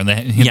himself earlier, and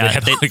they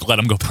had to let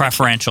him go.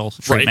 Preferential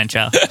treatment,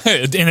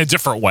 in a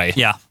different way.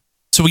 Yeah.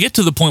 So we get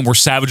to the point where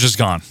Savage is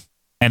gone.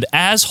 And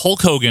as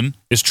Hulk Hogan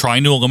is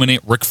trying to eliminate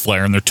Ric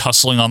Flair, and they're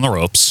tussling on the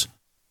ropes,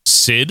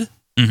 Sid,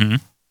 who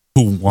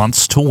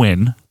wants to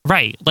win,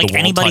 right, like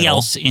anybody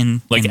else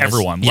in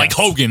everyone, this. like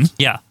Hogan,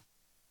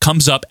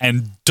 comes up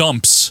and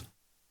dumps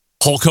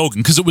Hulk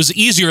Hogan because it was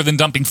easier than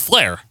dumping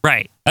Flair.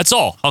 Right. That's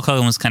all. Hulk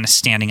Hogan was kind of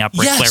standing up.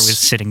 Ric Flair was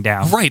sitting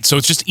down. Right. So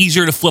it's just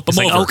easier to flip him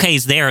over. Like, okay,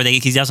 he's there. He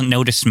doesn't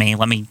notice me.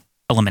 Let me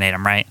eliminate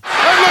him, right?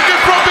 And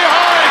looking from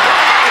behind.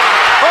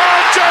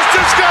 Oh,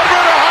 Justice got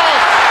rid of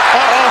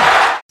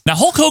Hulk. Uh-oh. Now,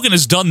 Hulk Hogan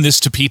has done this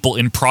to people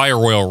in prior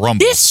Royal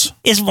Rumbles. This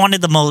is one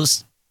of the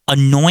most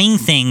annoying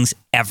things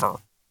ever.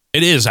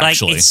 It is,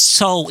 actually. Like, it's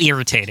so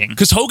irritating.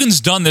 Because Hogan's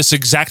done this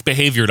exact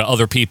behavior to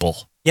other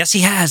people. Yes,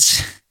 he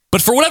has.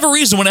 But for whatever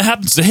reason, when it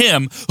happens to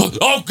him,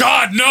 oh,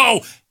 God,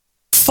 no.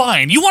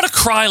 Fine. You want to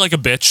cry like a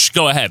bitch?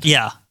 Go ahead.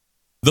 Yeah.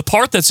 The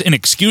part that's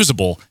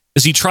inexcusable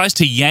is he tries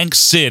to yank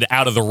Sid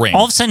out of the ring.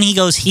 All of a sudden, he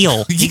goes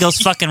heel. He goes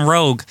fucking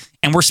rogue,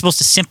 and we're supposed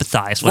to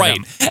sympathize with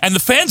him. And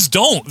the fans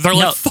don't. They're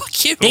like,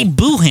 fuck you. They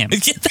boo him.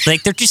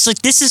 Like, they're just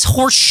like, this is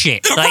horse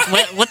shit. Like,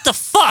 what the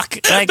fuck?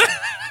 Like...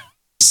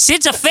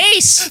 Sid's a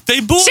face. They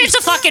boo him. Sid's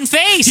a fucking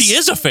face. He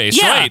is a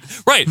face, right.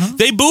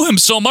 They boo him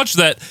so much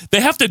that they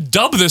have to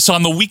dub this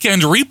on the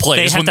weekend replays.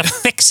 They have to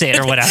fix it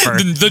or whatever.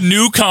 The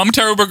new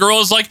commentary girl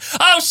is like,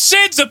 oh,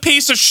 Sid's a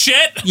piece of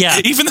shit. Yeah.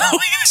 Even though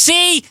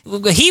see,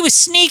 he was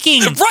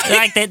sneaking.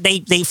 Right. Like they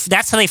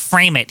that's how they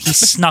frame it. He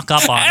snuck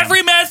up on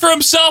every man for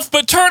himself,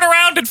 but turn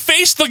around and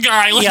face the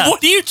guy. Like,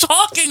 what are you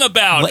talking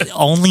about?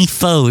 Only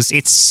foes,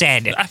 it's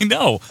said. I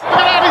know. He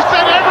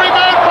said every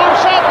man for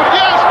himself, but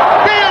yes,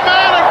 be a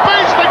man and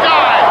face the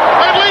guy.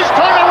 At least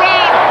turn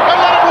around and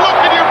let him look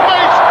in your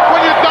face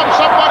when you dump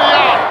somebody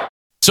out.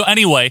 So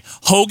anyway,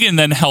 Hogan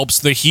then helps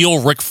the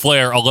heel Ric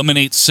Flair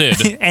eliminate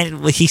Sid.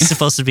 And he's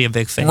supposed to be a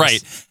big face.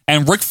 Right.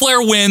 And Ric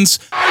Flair wins.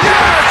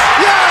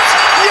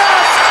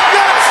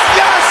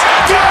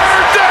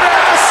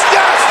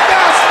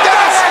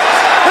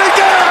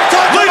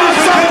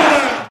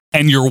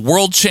 And your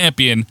world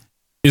champion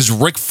is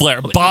Ric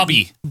Flair.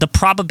 Bobby. The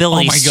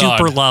probability is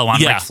super low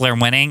on Yeah. Ric Flair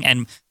winning,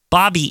 and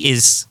Bobby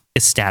is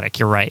ecstatic.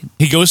 You're right.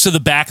 He goes to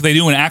the back. They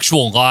do an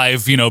actual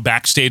live,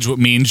 backstage with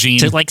Mean Gene.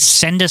 To like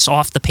send us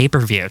off the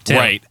pay-per-view, too.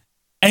 Right.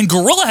 And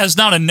Gorilla has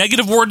not a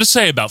negative word to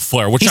say about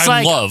Flair, which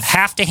I love.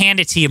 Have to hand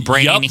it to you,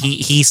 Brain. Yep.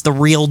 He's the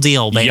real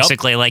deal,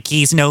 basically. Yep. Like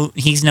he's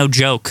no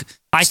joke.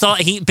 I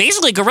thought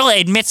Gorilla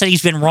admits that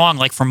he's been wrong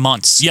like for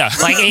months. Yeah.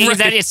 Like right.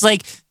 That it's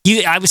like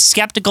I was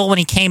skeptical when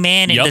he came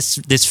in and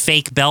this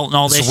fake belt and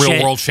all this real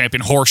shit. World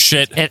champion horse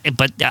shit.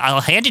 But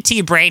I'll hand it to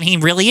you, Brain. He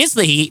really is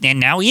the Heat, and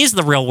now he is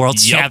the real world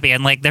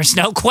champion. Like there's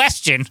no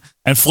question.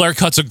 And Flair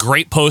cuts a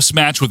great post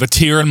match with a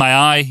tear in my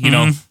eye, you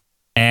know,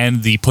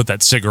 and he put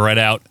that cigarette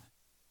out.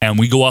 And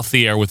we go off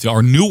the air with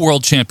our new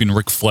world champion,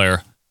 Ric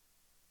Flair.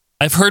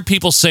 I've heard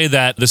people say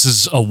that this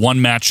is a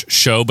one-match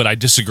show, but I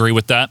disagree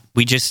with that.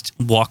 We just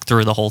walk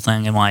through the whole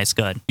thing and why it's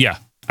good. Yeah.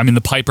 I mean,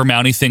 the Piper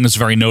Mountie thing is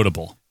very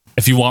notable.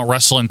 If you want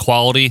wrestling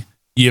quality,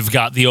 you've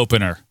got the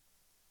opener.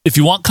 If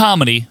you want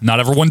comedy,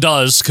 not everyone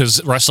does,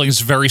 because wrestling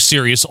is very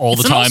serious all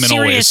the time and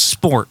always.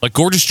 Sport. Like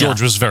Gorgeous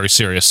George was very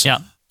serious. Yeah.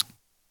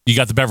 You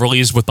got the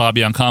Beverleys with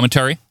Bobby on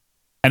commentary.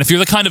 And if you're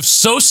the kind of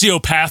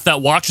sociopath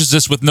that watches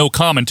this with no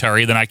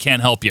commentary, then I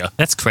can't help you.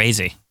 That's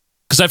crazy.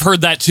 Because I've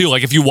heard that too.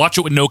 Like if you watch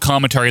it with no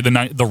commentary,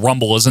 the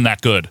Rumble isn't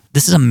that good.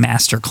 This is a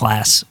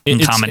masterclass in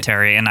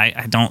commentary, and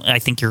I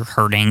think you're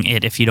hurting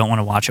it if you don't want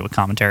to watch it with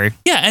commentary.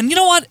 Yeah, and you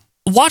know what?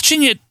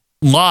 Watching it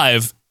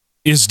live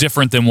is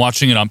different than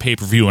watching it on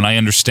pay-per-view, and I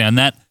understand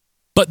that.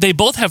 But they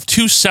both have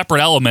two separate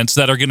elements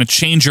that are going to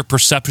change your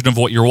perception of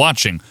what you're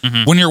watching.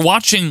 Mm-hmm. When you're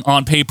watching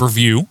on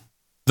pay-per-view,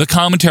 the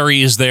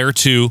commentary is there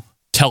to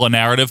tell a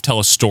narrative, tell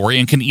a story,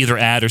 and can either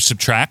add or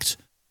subtract.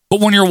 But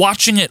when you're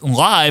watching it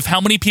live,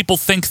 how many people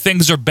think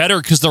things are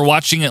better because they're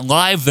watching it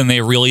live than they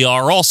really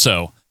are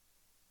also?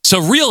 So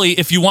really,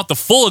 if you want the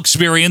full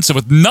experience and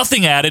with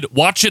nothing added,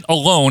 watch it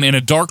alone in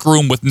a dark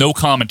room with no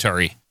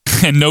commentary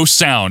and no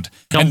sound.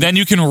 And then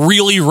you can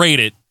really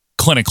rate it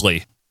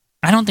clinically.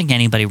 I don't think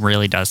anybody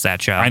really does that,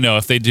 Joe. I know.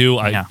 If they do,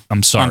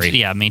 I'm sorry.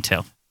 Yeah, me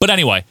too. But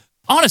anyway,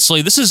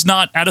 honestly, this is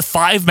not out of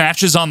 5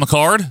 matches on the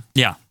card.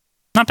 Yeah,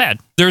 not bad.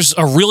 There's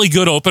a really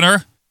good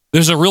opener.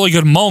 There's a really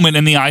good moment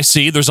in the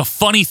IC. There's a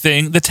funny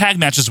thing. The tag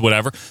matches,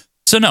 whatever.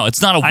 So no, it's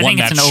not a one-match show.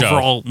 I think it's an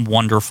overall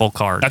wonderful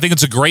card. I think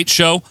it's a great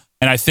show,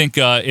 and I think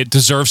it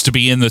deserves to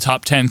be in the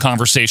top 10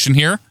 conversation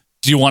here.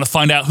 Do you want to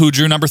find out who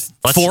drew number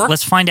 4?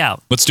 Let's find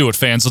out. Let's do it,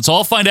 fans. Let's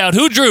all find out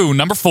who drew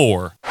number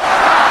 4.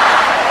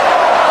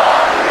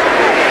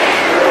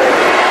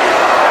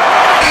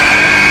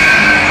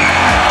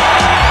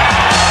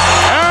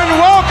 And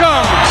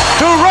welcome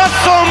to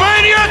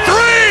WrestleMania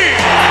 3!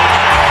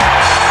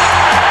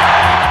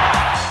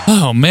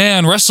 Oh,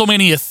 man,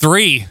 WrestleMania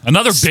 3.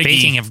 Another biggie.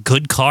 Speaking of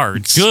good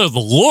cards. Good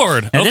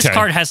Lord. Now, this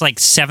card has like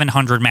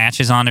 700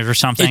 matches on it or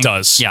something. It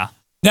does. Yeah.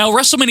 Now,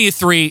 WrestleMania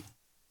 3,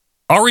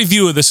 our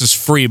review of this is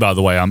free, by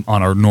the way, on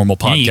our normal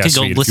podcast feed. You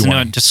can go listen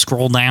to it, just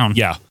scroll down.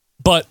 Yeah.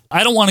 But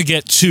I don't want to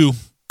get too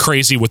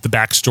crazy with the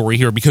backstory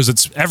here because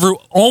it's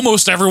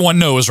almost everyone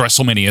knows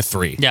WrestleMania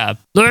 3. Yeah.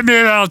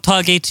 I'll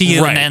talk it to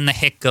you, right. And then the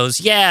hick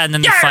goes, yeah, and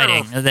then they're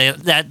fighting.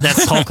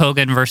 That's Hulk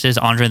Hogan versus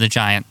Andre the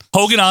Giant.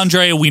 Hogan,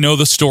 Andre, we know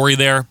the story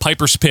there.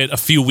 Piper's Pit, a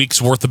few weeks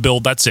worth of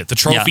build. That's it. The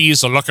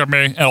trophies, look at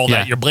me, all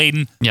that. You're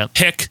bleeding. Yep.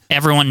 Hick.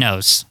 Everyone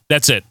knows.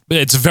 That's it.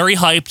 It's very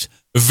hyped.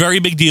 Very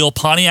big deal.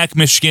 Pontiac,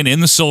 Michigan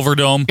in the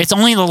Silverdome. It's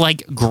only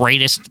the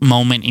greatest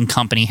moment in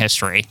company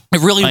history.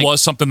 It really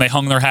was something they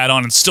hung their hat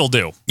on and still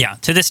do. Yeah,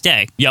 to this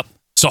day. Yep.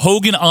 So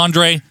Hogan,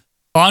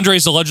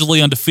 Andre's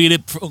allegedly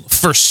undefeated.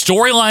 For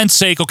storyline's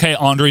sake, okay,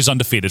 Andre's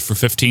undefeated for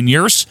 15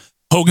 years.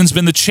 Hogan's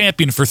been the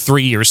champion for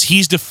 3 years.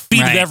 He's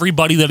defeated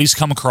everybody that he's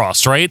come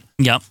across, right?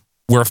 Yep.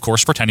 We're, of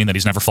course, pretending that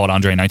he's never fought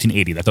Andre in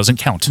 1980. That doesn't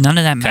count. None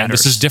of that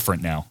matters. This is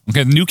different now.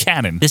 Okay, new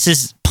canon. This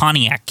is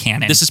Pontiac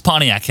canon. This is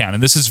Pontiac canon.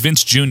 This is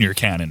Vince Jr.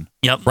 canon.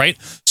 Yep. Right?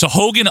 So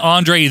Hogan,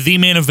 Andre, the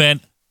main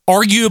event,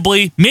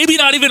 arguably, maybe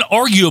not even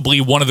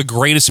arguably, one of the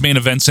greatest main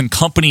events in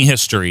company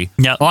history.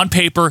 Yep. On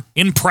paper,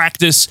 in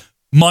practice,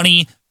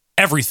 money,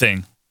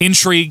 everything.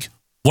 Intrigue,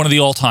 one of the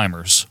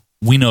all-timers.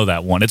 We know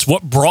that one. It's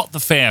what brought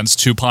the fans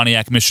to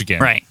Pontiac, Michigan.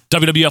 Right.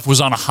 WWF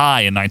was on a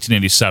high in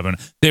 1987.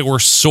 They were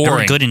soaring.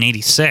 They were good in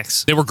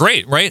 86. They were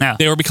great, right? Yeah.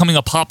 They were becoming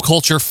a pop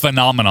culture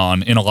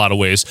phenomenon in a lot of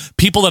ways.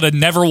 People that had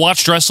never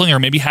watched wrestling or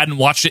maybe hadn't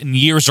watched it in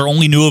years or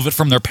only knew of it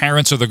from their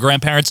parents or their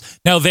grandparents,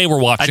 now they were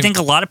watching. I think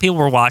a lot of people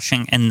were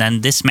watching, and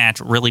then this match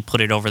really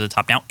put it over the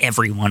top. Now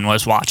everyone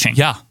was watching.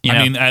 Yeah.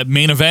 I mean,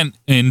 main event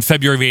in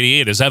February of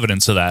 88 is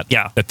evidence of that.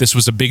 Yeah. That this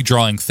was a big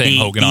drawing thing,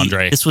 Hogan,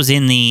 Andre. This was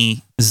in the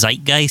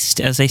zeitgeist,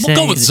 as they say.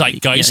 We'll go with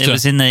zeitgeist. Yeah,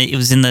 it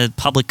was in the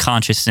public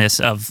consciousness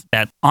of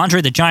that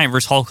Andre the Giant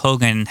versus Hulk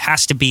Hogan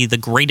has to be the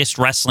greatest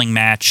wrestling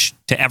match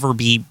to ever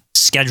be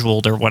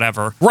scheduled or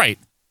whatever. Right.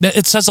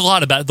 It says a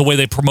lot about the way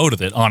they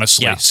promoted it,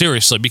 honestly. Yeah.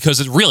 Seriously, because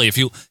it really, if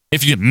you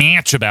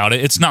match about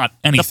it, it's not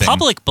anything. The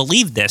public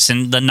believed this,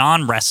 and the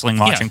non-wrestling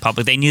watching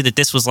public, they knew that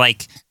this was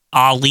like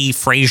Ali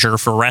Frazier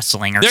for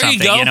wrestling or something.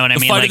 You go. You know what I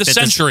mean? Fight of the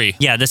century.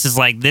 This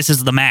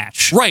is the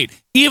match. Right.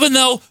 Even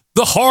though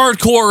the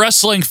hardcore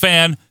wrestling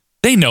fan,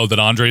 they know that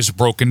Andre's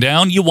broken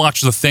down. You watch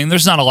the thing.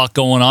 There's not a lot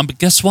going on. But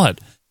guess what?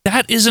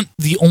 That isn't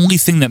the only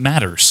thing that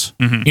matters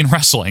in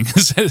wrestling,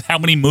 is how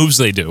many moves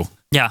they do.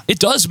 Yeah. It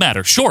does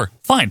matter. Sure.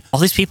 Fine.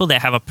 All these people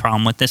that have a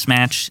problem with this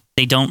match,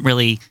 I don't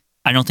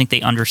think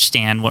they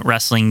understand what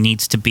wrestling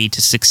needs to be to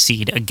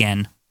succeed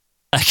again.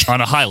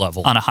 On a high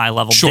level. On a high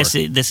level. Sure.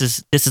 This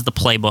is the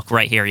playbook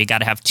right here. You got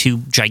to have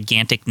two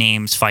gigantic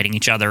names fighting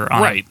each other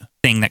on a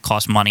thing that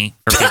costs money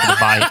for people to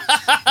buy.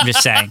 I'm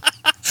just saying.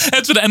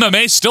 That's what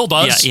MMA still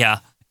does. Yeah.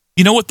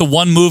 You know what the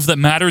one move that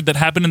mattered that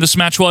happened in this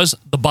match was?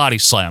 The body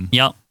slam.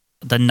 Yep.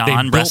 The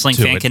non-wrestling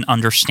fan can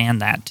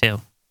understand that too.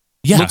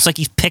 Yeah. Looks like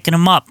he's picking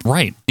him up.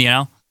 Right. You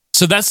know?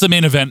 So that's the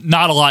main event.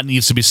 Not a lot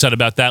needs to be said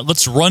about that.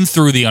 Let's run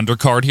through the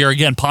undercard here.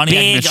 Again, Pontiac,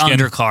 Big Michigan.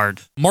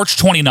 undercard. March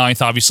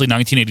 29th, obviously,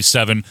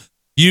 1987.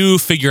 You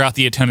figure out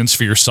the attendance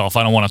for yourself.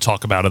 I don't want to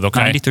talk about it,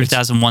 okay?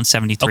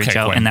 93,173,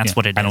 Joe, Quinn, and that's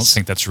what it is. I don't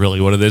think that's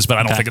really what it is, but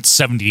I don't think it's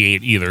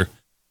 78 either.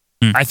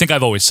 I think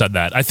I've always said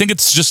that. I think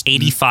it's just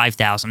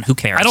 85,000. Who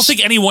cares? I don't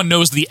think anyone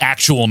knows the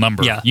actual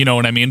number. Yeah. You know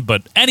what I mean?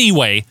 But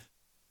anyway,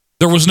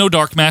 there was no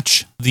dark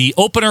match. The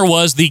opener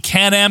was the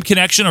Can-Am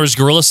Connection, or as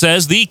Gorilla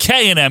says, the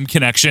K&M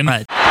Connection. Boy,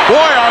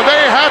 are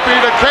they happy,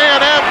 the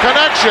K&M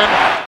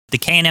Connection. The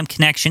K&M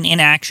Connection in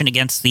action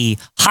against the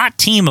hot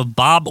team of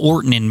Bob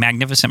Orton and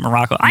Magnificent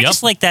Morocco. I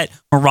just like that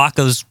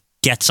Morocco's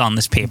gets on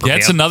this pay-per-view.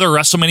 That's another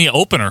WrestleMania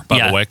opener,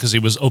 by the way, because he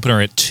was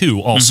opener at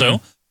 2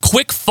 also.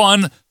 Quick,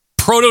 fun,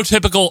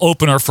 prototypical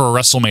opener for a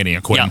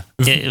WrestleMania, Quinn.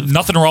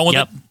 Nothing wrong with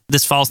it.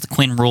 This follows the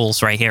Quinn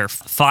rules right here.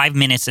 5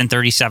 minutes and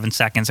 37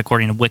 seconds,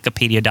 according to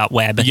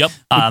Wikipedia.web. Yep.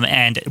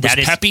 And it was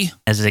peppy.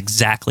 That is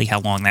exactly how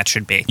long that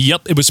should be.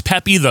 Yep. It was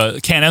peppy. The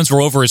Can-Ms were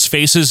over his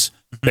faces.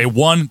 They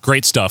won.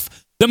 Great stuff.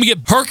 Then we get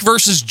Herc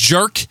versus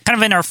Jerk. Kind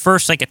of in our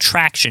first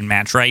attraction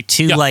match, right?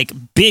 Two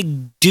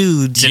big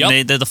dudes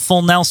and the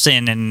full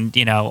Nelson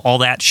and all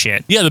that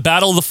shit. Yeah, the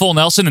battle of the full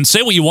Nelson. And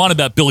say what you want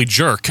about Billy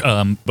Jerk,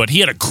 but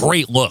he had a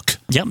great look.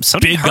 Yep, so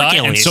did Big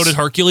Hercules. guy, and so did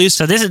Hercules.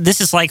 So this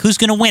is like who's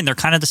going to win? They're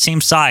kind of the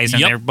same size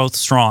and they're both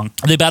strong.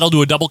 They battled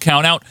to a double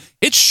count out.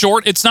 It's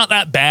short. It's not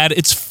that bad.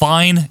 It's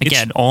fine.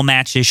 Again, all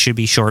matches should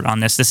be short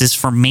on this. This is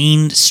for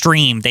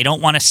mainstream. They don't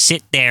want to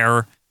sit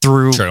there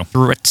through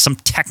some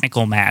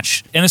technical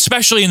match. And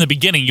especially in the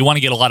beginning, you want to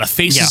get a lot of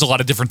faces, a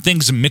lot of different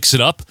things, and mix it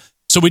up.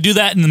 So we do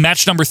that in the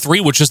match number 3,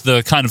 which is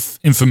the kind of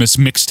infamous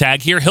mixed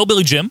tag here.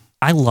 Hillbilly Jim.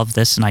 I love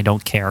this, and I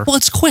don't care. Well,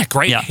 it's quick,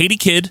 right? Yeah. Haiti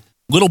Kid,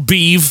 Little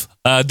Beeve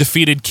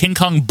defeated King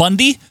Kong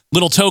Bundy,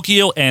 Little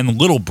Tokyo, and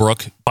Little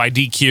Brook by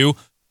DQ.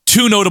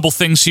 2 notable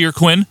things here,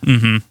 Quinn.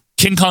 Mm-hmm.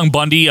 King Kong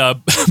Bundy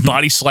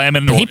body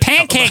slamming. He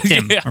pancaked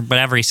him, or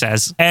whatever he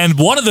says. And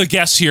one of the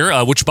guests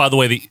here, which, by the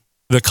way,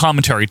 the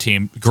commentary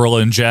team,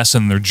 Gorilla and Jess,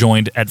 and they're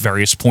joined at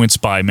various points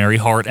by Mary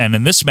Hart. And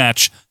in this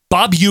match,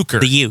 Bob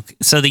Uecker. The Uke.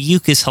 So the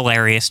Uke is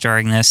hilarious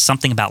during this.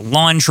 Something about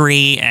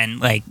laundry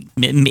and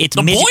it's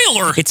the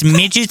boiler. It's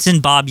midgets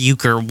and Bob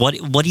Uecker.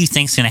 What do you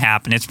think's going to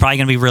happen? It's probably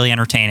going to be really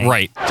entertaining.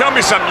 Right. Tell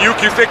me something,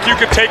 Uke. You think you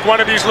could take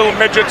one of these little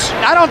midgets?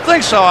 I don't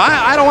think so.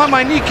 I don't want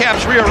my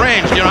kneecaps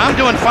rearranged. I'm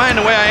doing fine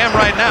the way I am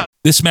right now.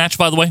 This match,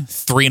 by the way,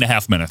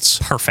 3.5 minutes.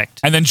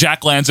 Perfect. And then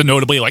Jack Lanza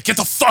notably get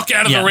the fuck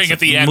out of the ring at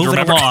the end. Move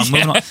it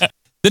along.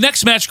 The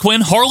next match,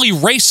 Quinn, Harley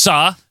Race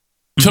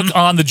took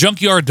on the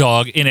Junkyard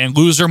Dog in a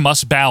loser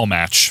must bow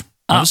match.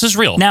 Now, this is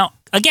real. Now,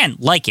 again,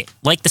 like it.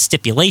 Like the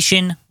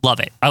stipulation. Love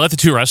it. I like the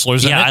 2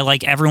 wrestlers in it. Yeah, I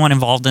like everyone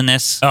involved in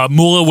this.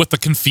 Moolah with the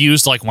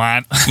confused, what?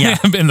 Yeah.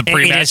 in the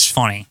pre-match. It is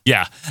funny.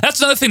 Yeah.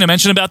 That's another thing to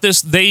mention about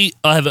this. They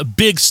have a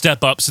big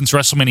step up since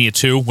WrestleMania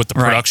 2 with the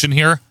production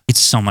here. It's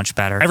so much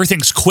better.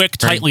 Everything's quick,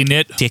 tightly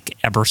knit. Dick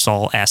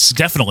Ebersol-esque.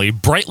 Definitely.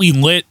 Brightly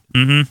lit.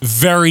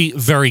 Very,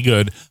 very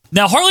good.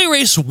 Now, Harley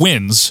Race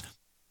wins.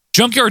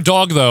 Junkyard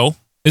Dog, though,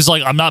 is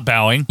I'm not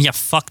bowing. Yeah,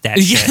 fuck that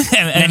shit.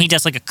 And then he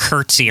does a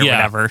curtsy or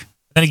whatever.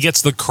 Then he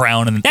gets the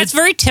crown. And that's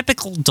very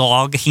typical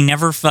Dog. He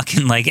never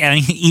fucking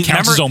he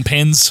counts his own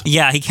pins.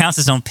 Yeah, he counts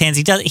his own pins.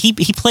 He does. He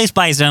plays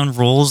by his own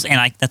rules,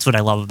 and that's what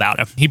I love about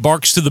him. He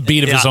barks to the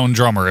beat of his own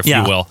drummer, if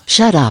you will.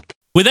 Shut up.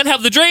 We then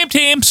have the Dream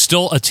Team,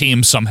 still a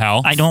team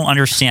somehow. I don't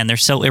understand. They're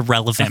so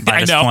irrelevant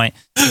by this point.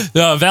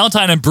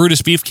 Valentine and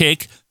Brutus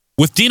Beefcake,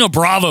 with Dino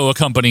Bravo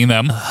accompanying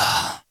them.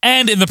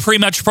 And in the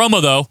pre-match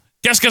promo, though,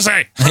 Qu'est-ce que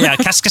c'est? Yeah,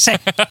 qu'est-ce que c'est?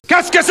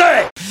 Qu'est-ce que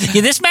c'est?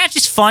 Yeah, this match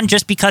is fun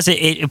just because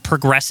it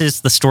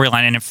progresses the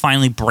storyline and it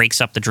finally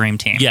breaks up the Dream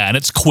Team. Yeah, and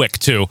it's quick,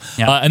 too.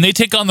 Yeah. And they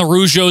take on the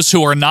Rougeos,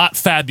 who are not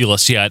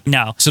fabulous yet.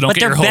 No, so don't but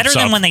get your they're hopes better up.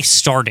 than when they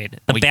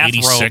started. The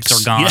bathrobes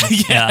 86. are gone.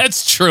 Yeah,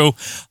 that's true.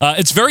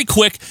 It's very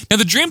quick. Now,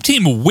 the Dream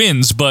Team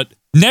wins, but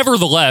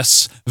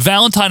nevertheless,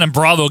 Valentine and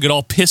Bravo get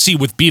all pissy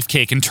with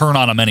Beefcake and turn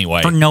on him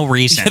anyway. For no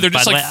reason. Yeah, they're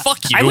just fuck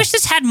you. I wish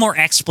this had more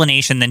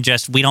explanation than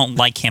just, we don't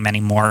like him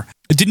anymore.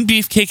 Didn't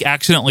Beefcake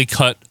accidentally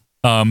cut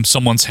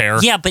someone's hair?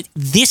 Yeah, but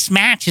this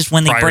match is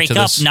when they break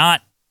up,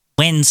 not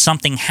when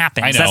something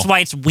happens. I know. That's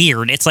why it's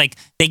weird. It's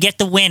they get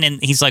the win, and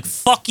he's like,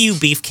 fuck you,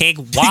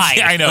 Beefcake. Why?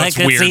 Yeah, I know, it's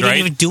weird, They didn't right?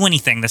 even do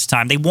anything this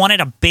time. They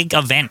wanted a big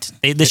event.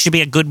 This should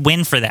be a good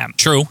win for them.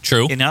 True.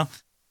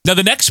 Now,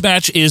 the next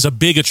match is a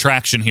big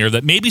attraction here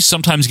that maybe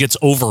sometimes gets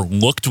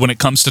overlooked when it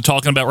comes to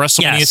talking about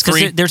WrestleMania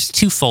 3. There's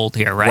twofold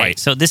here, right?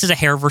 So this is a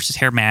hair versus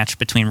hair match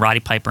between Roddy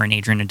Piper and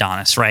Adrian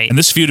Adonis, right? And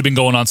this feud had been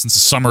going on since the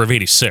summer of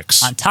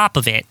 '86. On top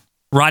of it,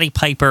 Roddy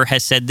Piper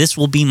has said, this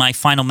will be my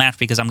final match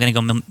because I'm going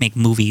to go make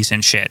movies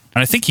and shit.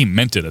 And I think he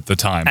meant it at the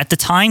time. At the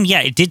time,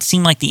 yeah, it did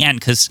seem like the end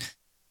because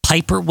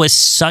Piper was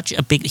such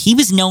a he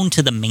was known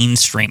to the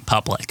mainstream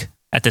public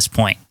at this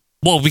point.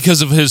 Well,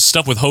 because of his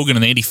stuff with Hogan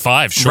in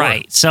 '85, sure.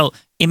 Right. So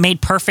it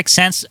made perfect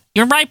sense.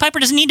 Roddy Piper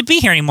doesn't need to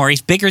be here anymore.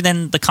 He's bigger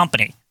than the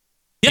company.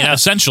 Yeah,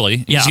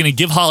 essentially. He's going to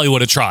give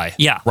Hollywood a try.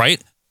 Yeah.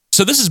 Right?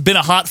 So this has been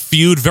a hot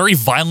feud, very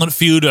violent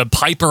feud.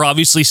 Piper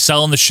obviously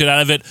selling the shit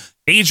out of it.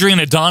 Adrian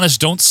Adonis,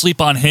 don't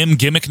sleep on him,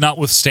 gimmick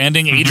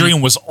notwithstanding.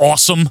 Adrian was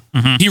awesome.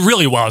 He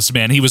really was,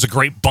 man. He was a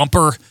great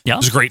bumper. He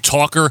was a great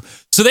talker.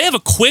 So they have a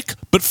quick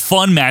but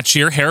fun match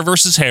here, hair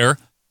versus hair.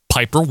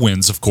 Piper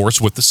wins, of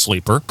course, with the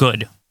sleeper.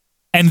 Good.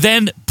 And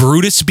then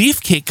Brutus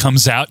Beefcake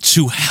comes out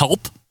to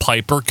help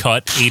Piper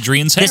cut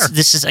Adrian's hair.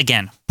 This is,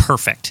 again,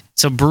 perfect.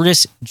 So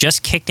Brutus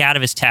just kicked out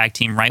of his tag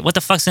team, right? What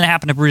the fuck's going to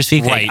happen to Brutus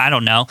Beefcake? Right. I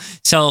don't know.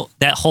 So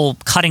that whole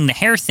cutting the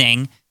hair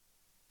thing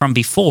from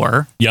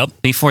before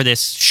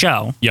this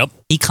show,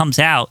 he comes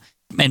out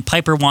and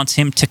Piper wants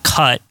him to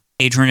cut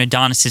Adrian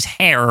Adonis's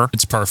hair.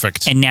 It's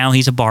perfect. And now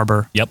he's a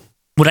barber. Yep.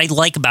 What I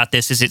like about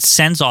this is it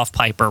sends off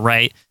Piper,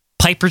 right?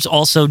 Piper's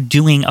also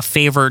doing a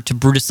favor to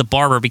Brutus the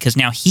barber because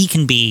now he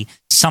can be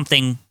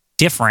something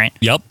different.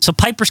 Yep. So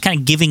Piper's kind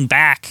of giving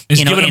back,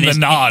 He's giving him the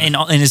nod.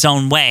 in his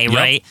own way,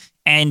 right?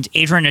 And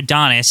Adrian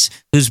Adonis,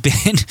 who's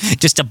been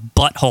just a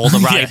butthole to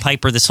Roddy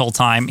Piper this whole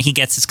time, he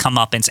gets his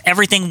comeuppance.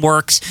 Everything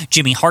works.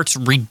 Jimmy Hart's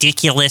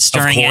ridiculous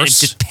during it,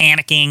 just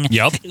panicking.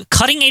 Yep.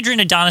 Cutting Adrian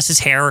Adonis's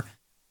hair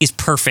is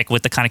perfect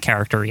with the kind of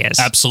character he is.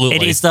 Absolutely.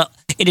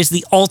 It is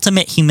the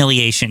ultimate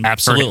humiliation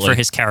for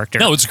his character.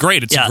 No, it's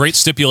great. It's a great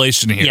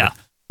stipulation here. Yeah.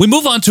 We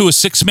move on to a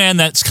 6-man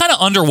that's kind of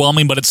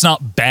underwhelming, but it's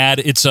not bad.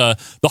 It's the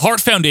Hart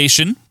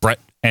Foundation, Brett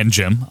and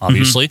Jim,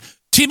 obviously,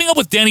 teaming up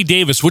with Danny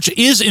Davis, which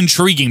is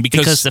intriguing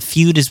because the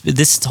feud is,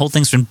 this whole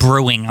thing's been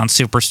brewing on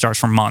Superstars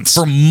for months.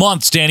 For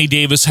months, Danny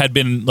Davis had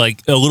been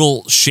like a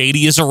little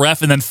shady as a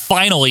ref, and then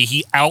finally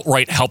he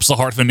outright helps the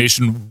Hart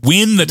Foundation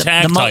win the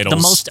tag titles. The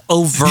most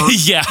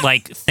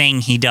overt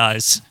thing he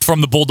does.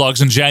 From the Bulldogs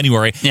in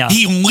January. Yeah.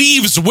 He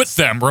leaves with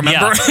them,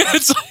 remember?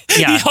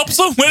 He helps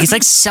them win. He's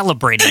like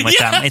celebrating with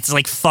them. It's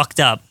like fucked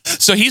up.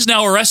 So he's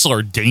now a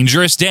wrestler,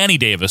 Dangerous Danny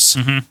Davis.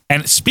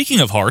 And speaking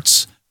of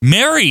Hearts,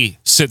 Mary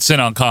sits in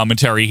on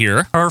commentary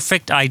here.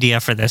 Perfect idea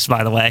for this,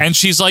 by the way. And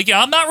she's like,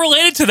 I'm not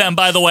related to them,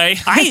 by the way.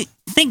 I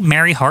think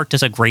Mary Hart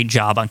does a great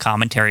job on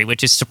commentary,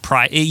 which is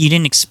surprise. You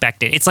didn't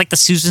expect it. It's like the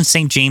Susan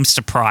St. James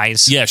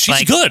surprise. Yeah,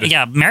 she's good.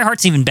 Yeah, Mary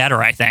Hart's even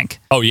better, I think.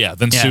 Oh, yeah,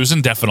 than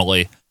Susan,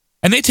 definitely.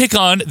 And they take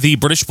on the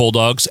British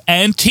Bulldogs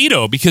and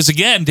Tito because,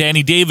 again,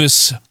 Danny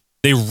Davis,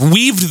 they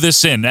weaved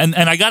this in. And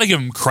I got to give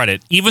him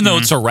credit. Even though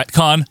it's a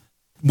retcon,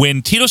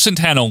 when Tito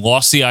Santana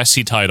lost the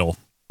IC title,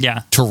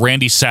 to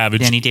Randy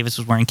Savage. Danny Davis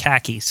was wearing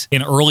khakis.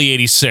 In early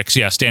 86,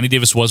 yes, Danny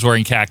Davis was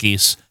wearing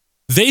khakis.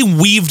 They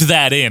weaved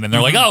that in, and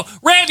they're like, oh,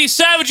 Randy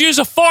Savage used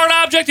a foreign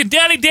object, and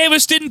Danny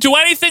Davis didn't do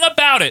anything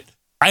about it.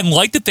 I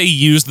like that they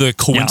used the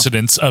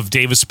coincidence of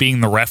Davis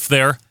being the ref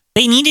there.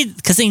 They needed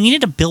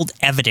to build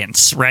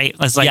evidence, right?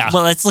 It's like,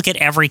 well, let's look at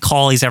every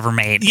call he's ever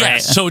made. Yeah,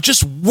 right? So it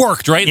just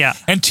worked, right? Yeah.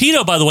 And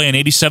Tito, by the way, in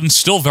 87,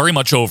 still very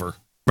much over.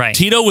 Right.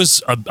 Tito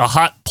was a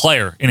hot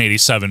player in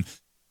 87.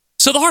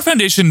 So the Hart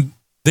Foundation,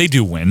 they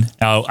do win.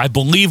 I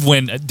believe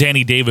when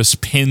Danny Davis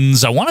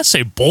pins, I want to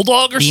say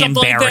Bulldog or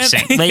something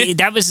embarrassing. like that.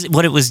 That was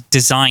what it was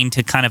designed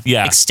to kind of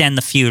extend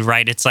the feud,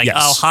 right? It's like,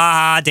 oh,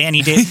 ha,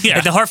 Danny Davis.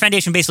 Like the Hart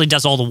Foundation basically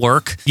does all the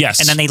work. Yes.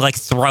 And then they like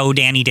throw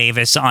Danny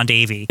Davis on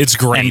Davey. It's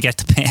great. And get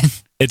the pin.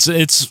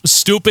 It's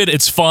stupid,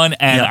 it's fun,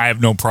 and I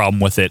have no problem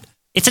with it.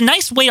 It's a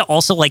nice way to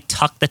also like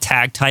tuck the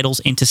tag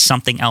titles into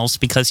something else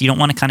because you don't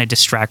want to kind of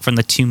distract from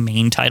the two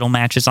main title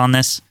matches on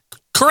this.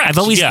 Correct. I've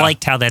always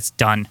liked how that's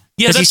done.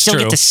 Yeah, because that's you still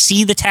true. get to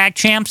see the tag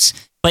champs,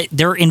 but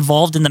they're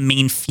involved in the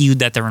main feud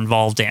that they're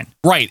involved in.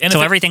 Right. And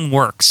so everything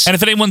works. And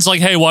if anyone's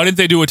like, hey, why didn't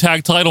they do a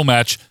tag title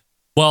match?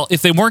 Well,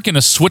 if they weren't going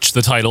to switch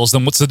the titles,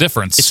 then what's the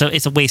difference?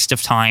 It's a waste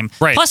of time.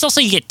 Right. Plus,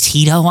 also, you get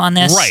Tito on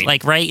this. Right.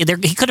 Like, right?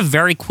 He could have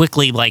very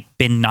quickly like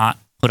been not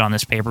put on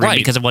this pay-per-view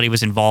because of what he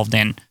was involved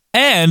in.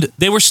 And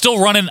they were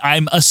still running,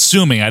 I'm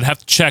assuming, I'd have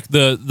to check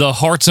the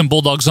Hearts and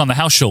Bulldogs on the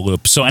house show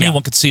loop, so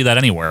anyone could see that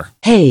anywhere.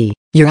 Hey,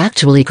 you're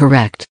actually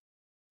correct.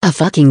 A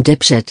fucking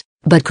dipshit,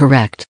 but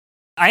correct.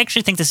 I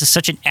actually think this is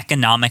such an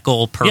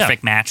economical,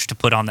 perfect match to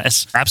put on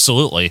this.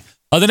 Absolutely.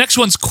 The next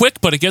one's quick,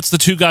 but it gets the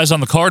two guys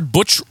on the card.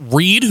 Butch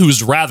Reed,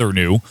 who's rather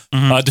new,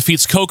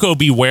 defeats Coco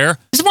Beware.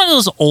 This is one of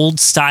those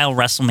old-style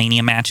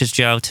WrestleMania matches,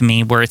 Joe, to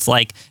me, where it's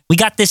like, we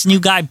got this new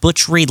guy,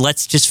 Butch Reed,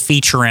 let's just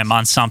feature him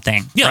on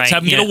something. Yeah, let's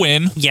have him get a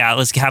win. Yeah,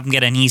 let's have him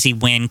get an easy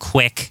win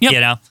quick, you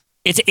know?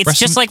 It's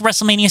just like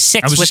WrestleMania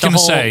 6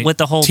 with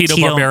the whole Tito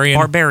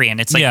Barbarian.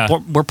 It's like,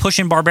 we're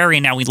pushing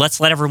Barbarian now. Let's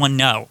let everyone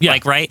know. Yeah.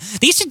 Like, right?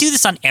 They used to do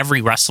this on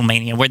every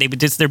WrestleMania, where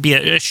there'd be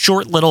a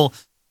short little,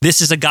 this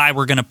is a guy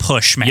we're going to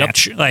push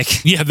match. Yep.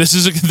 Like, yeah, this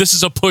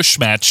is a push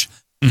match.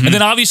 And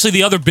then obviously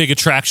the other big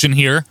attraction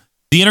here,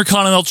 the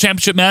Intercontinental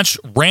Championship match.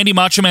 Randy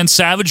Macho Man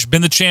Savage,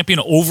 been the champion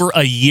over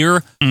a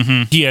year.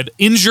 He had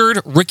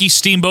injured Ricky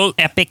Steamboat.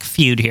 Epic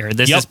feud here.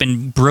 This has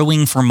been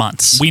brewing for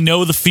months. We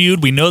know the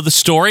feud. We know the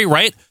story,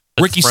 right?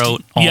 Ricky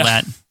throat, all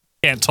that.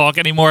 Can't talk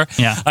anymore.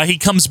 Yeah. He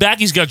comes back.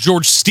 He's got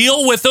George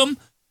Steele with him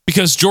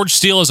because George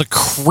Steele is a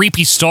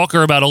creepy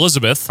stalker about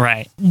Elizabeth.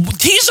 Right.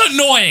 He's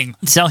annoying.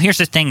 So here's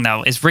the thing,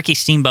 though, is Ricky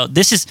Steamboat.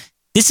 This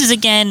is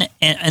again,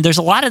 and there's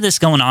a lot of this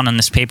going on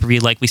this pay-per-view,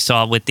 like we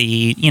saw with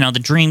the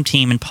Dream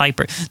Team and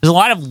Piper. There's a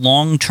lot of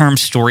long-term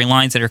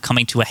storylines that are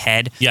coming to a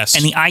head. Yes.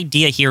 And the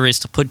idea here is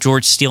to put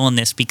George Steele in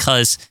this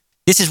because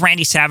This is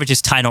Randy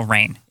Savage's title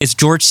reign. Is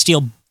George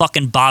Steele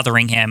fucking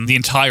bothering him the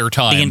entire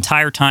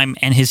time,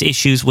 and his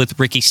issues with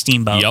Ricky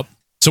Steamboat. Yep.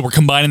 So we're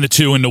combining the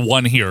two into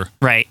one here.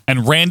 Right.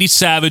 And Randy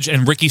Savage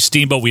and Ricky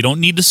Steamboat, we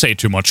don't need to say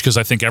too much because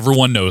I think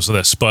everyone knows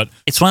this, but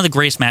it's one of the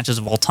greatest matches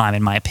of all time,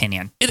 in my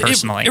opinion,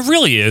 personally. It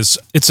really is.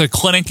 It's a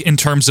clinic in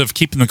terms of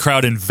keeping the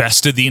crowd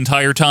invested the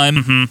entire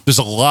time. There's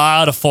a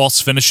lot of false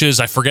finishes.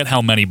 I forget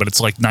how many, but it's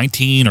like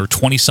 19 or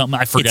 20-something.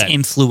 I forget. It's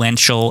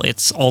influential.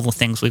 It's all the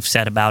things we've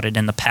said about it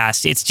in the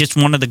past. It's just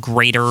one of the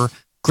greater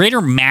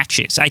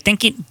matches. I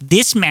think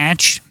this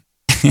match,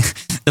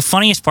 the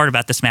funniest part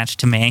about this match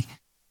to me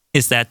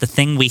is that the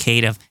thing we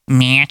hate of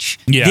match,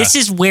 this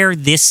is where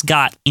this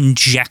got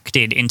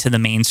injected into the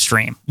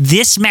mainstream.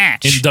 This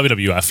match. In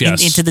WWF,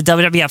 yes. Into the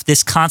WWF,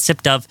 this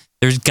concept of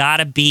there's got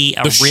to be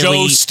a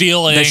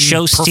show-stealing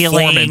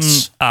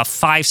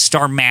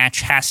 5-star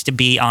match has to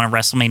be on a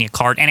WrestleMania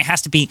card, and it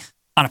has to be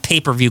on a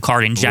pay-per-view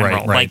card in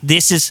general. Right. Like,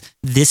 this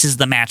is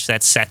the match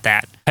that set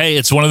that. Hey,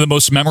 it's one of the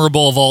most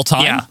memorable of all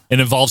time. Yeah. It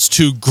involves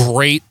two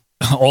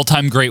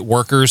all-time great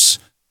workers.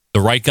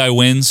 The right guy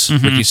wins,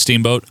 Ricky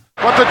Steamboat.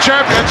 But the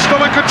champion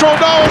still in control.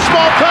 No,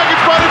 small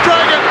package by the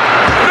Dragon.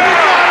 They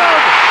got him.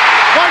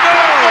 I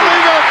can't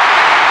believe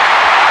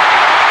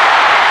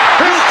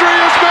it. History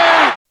is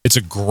made. It's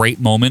a great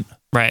moment.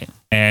 Right.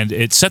 And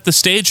it set the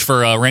stage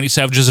for Randy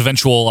Savage's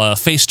eventual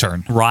face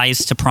turn. Rise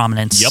to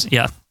prominence. Yep.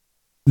 Yeah.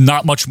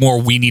 Not much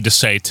more we need to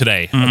say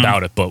today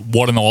about it, but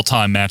what an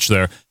all-time match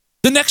there.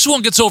 The next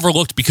one gets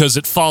overlooked because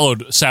it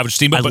followed Savage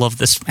Steamboat. I love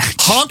this match.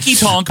 Honky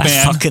Tonk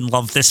Man. I fucking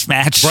love this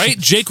match. Right?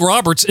 Jake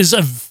Roberts is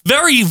a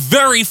very,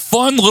 very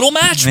fun little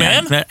match,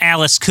 man.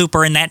 Alice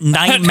Cooper and that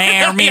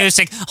nightmare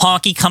music.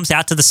 Honky comes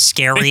out to the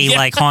scary,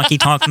 like Honky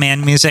Tonk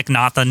Man music,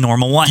 not the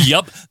normal one.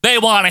 Yep. They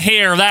want to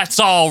hear That's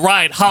All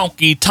Right,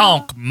 Honky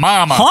Tonk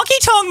Mama. Honky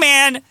Tonk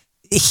Man,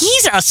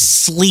 he's a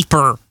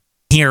sleeper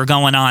here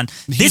going on.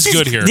 He's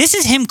good here. This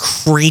is him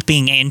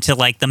creeping into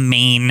like the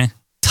main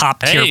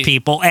top tier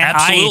people. And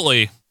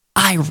absolutely.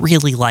 I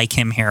really like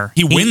him here.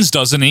 He wins,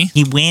 doesn't he?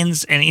 He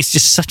wins, and he's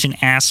just such an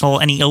asshole,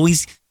 and he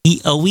always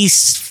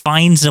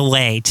finds a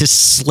way to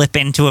slip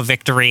into a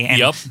victory,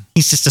 and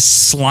he's just a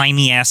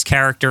slimy-ass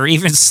character,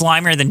 even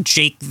slimier than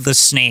Jake the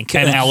Snake.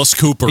 And Alice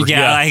Cooper.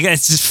 Yeah. Like,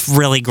 it's just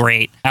really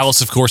great.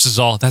 Alice, of course, is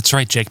all, that's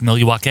right, Jake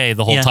Milwaukee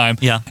the whole time.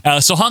 Yeah.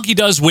 So Honky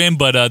does win,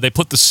 but they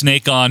put the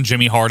snake on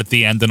Jimmy Hart at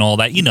the end and all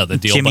that. You know the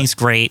deal. Jimmy's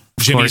great.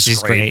 Of course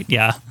he's great.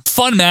 Yeah.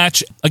 Fun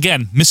match.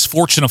 Again,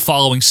 misfortune of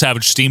following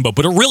Savage Steamboat,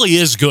 but it really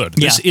is good.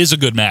 This is a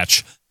good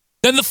match.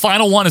 Then the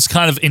final one is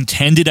kind of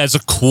intended as a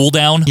cool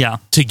down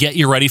to get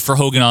you ready for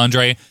Hogan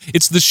Andre.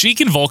 It's the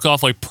Sheik and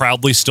Volkov like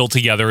proudly still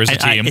together as a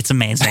team. It's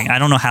amazing. I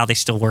don't know how they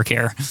still work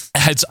here.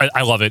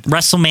 I love it.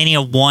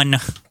 WrestleMania 1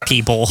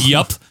 people.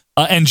 Yep.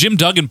 And Jim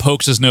Duggan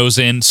pokes his nose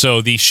in,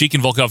 so the Sheik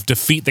and Volkov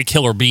defeat the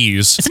Killer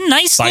Bees. It's a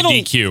nice by little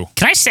DQ.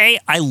 Can I say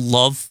I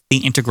love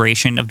the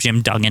integration of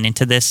Jim Duggan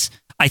into this?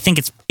 I think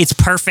it's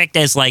perfect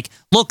as like,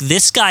 look,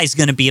 this guy's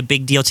going to be a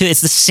big deal too.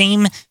 It's the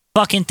same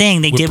fucking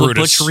thing they did with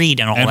Butch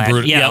Reed and all that.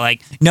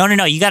 Like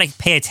no, you got to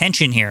pay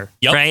attention here,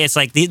 right? It's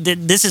like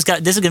this is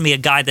going to be a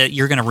guy that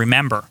you're going to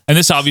remember. And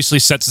this obviously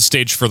sets the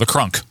stage for the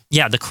Crunk.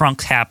 Yeah, the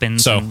Crunk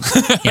happens. So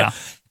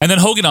and then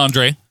Hogan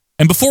Andre.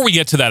 And before we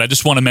get to that, I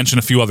just want to mention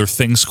a few other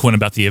things, Quinn,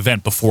 about the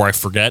event before I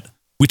forget.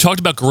 We talked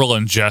about Gorilla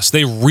and Jess.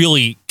 They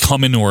really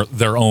come into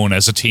their own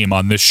as a team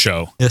on this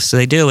show. Yes,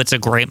 they do. It's a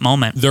great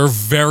moment. They're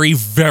very,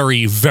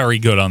 very, very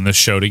good on this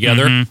show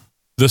together.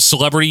 The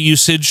celebrity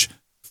usage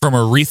from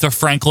Aretha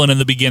Franklin in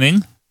the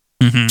beginning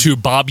to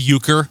Bob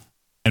Uecker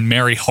and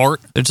Mary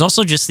Hart. There's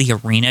also just the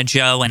arena,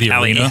 Joe, and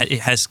how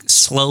it has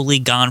slowly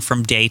gone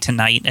from day to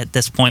night at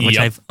this point, which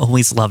I've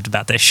always loved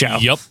about this show.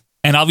 Yep.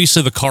 And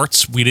obviously the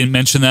carts, we didn't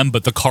mention them,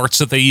 but the carts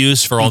that they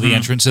use for all the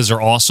entrances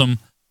are awesome.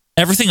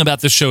 Everything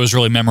about this show is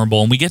really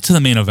memorable. And we get to the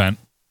main event,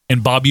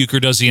 and Bob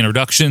Uecker does the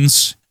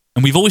introductions.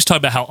 And we've always talked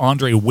about how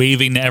Andre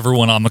waving to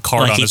everyone on the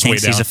cart on his way down. He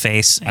thinks he's a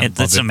face.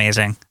 That's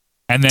amazing.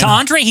 And then, to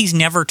Andre, he's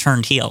never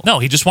turned heel. No,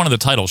 he just wanted the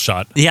title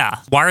shot. Yeah.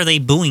 Why are they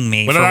booing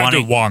me? What did I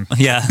do wrong?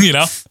 Yeah. You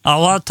know? I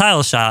want a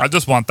title shot. I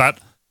just want that.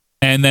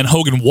 And then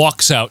Hogan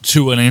walks out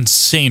to an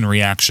insane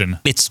reaction.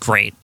 It's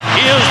great.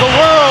 He is the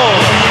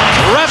World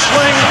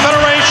Wrestling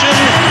Federation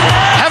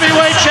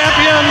Heavyweight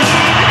Champion,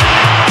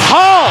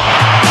 Hulk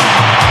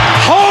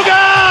Hogan!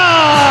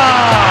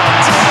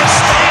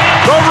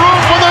 The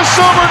roof of the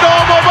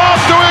Silverdome about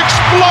to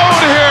explode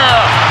here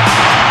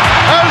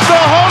as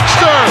the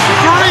Hulkster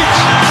greets,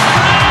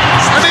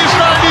 and these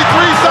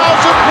 93,000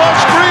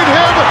 plus greet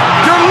him.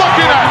 You're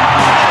looking at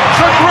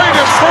the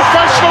greatest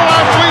professional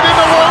athlete in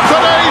the world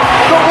today,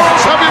 the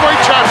world's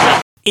heavyweight champion.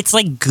 It's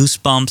like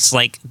goosebumps.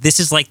 Like, this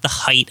is like the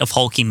height of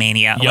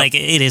Hulkamania. Yep. Like,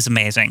 it is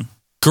amazing.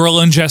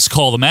 Gorilla and Jess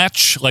call the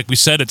match. Like we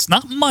said, it's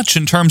not much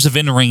in terms of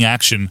in-ring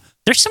action.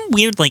 There's some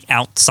weird, like,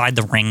 outside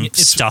the ring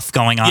stuff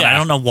going on. I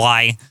don't know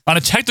why. On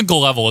a technical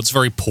level, it's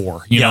very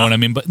poor. You know what I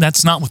mean? But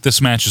that's not what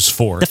this match is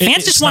for. The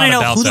fans just want to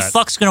know who the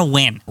fuck's going to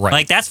win. Right.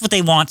 Like, that's what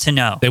they want to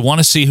know. They want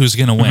to see who's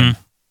going to win.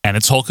 And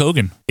it's Hulk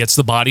Hogan. Gets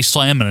the body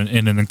slam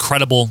in an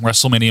incredible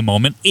WrestleMania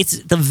moment. It's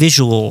the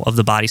visual of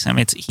the body slam.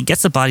 He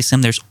gets the body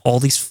slam. There's all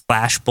these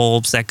flash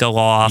bulbs that go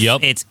off.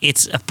 Yep.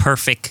 It's a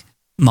perfect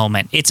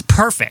moment. It's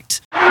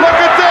perfect. Look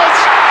at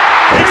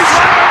this!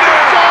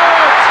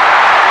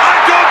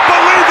 I don't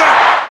believe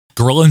it!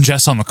 Gorilla and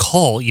Jess on the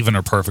call even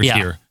are perfect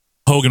here.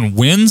 Hogan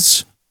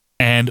wins,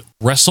 and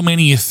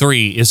WrestleMania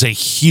 3 is a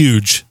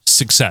huge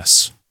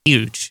success.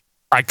 Huge.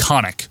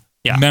 Iconic.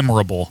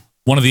 Memorable.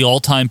 One of the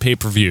all-time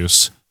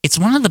pay-per-views. It's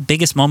one of the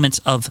biggest moments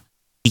of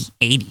the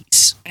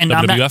 80s. And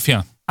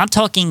WWF, I'm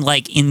talking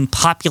like in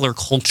popular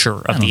culture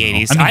of the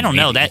 80s. I don't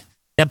know.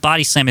 That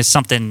body slam is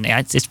something,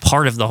 it's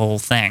part of the whole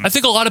thing. I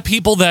think a lot of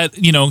people that,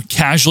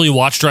 casually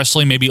watched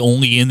wrestling maybe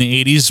only in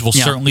the 80s will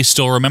certainly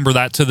still remember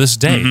that to this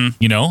day.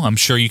 Mm-hmm. I'm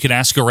sure you could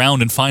ask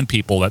around and find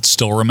people that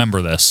still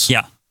remember this.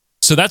 Yeah.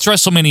 So that's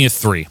WrestleMania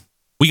 3.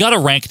 We got to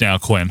rank now,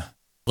 Quinn.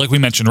 Like we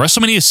mentioned,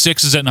 WrestleMania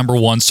 6 is at number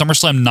 1.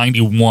 SummerSlam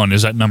 91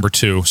 is at number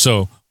 2.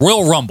 So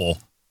Royal Rumble.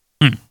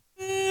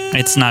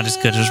 It's not as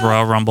good as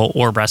Royal Rumble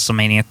or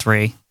WrestleMania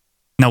 3.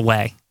 No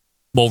way.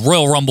 Well,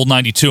 Royal Rumble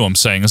 92, I'm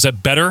saying. Is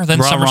that better than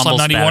Royal SummerSlam Rumble's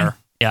 91? better.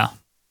 Yeah.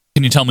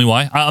 Can you tell me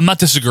why? I'm not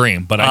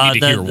disagreeing, but I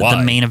need to hear why.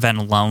 The main event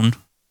alone.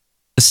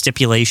 The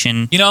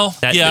stipulation.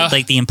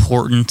 Like the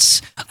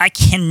importance. I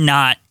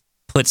cannot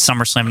put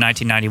SummerSlam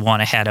 1991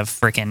 ahead of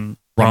freaking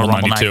Royal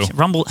Rumble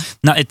 92.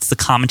 It's the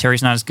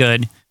commentary's not as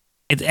good.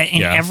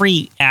 In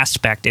every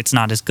aspect, it's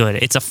not as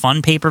good. It's a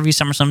fun pay-per-view,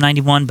 SummerSlam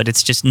 91, but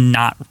it's just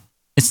not.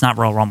 It's not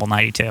Royal Rumble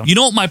 92. You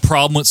know what my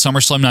problem with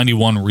SummerSlam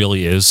 91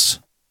 really is?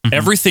 Mm-hmm.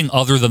 Everything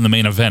other than the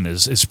main event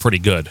is pretty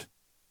good.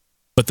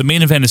 But the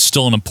main event is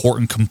still an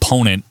important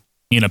component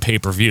in a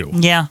pay-per-view.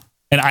 Yeah.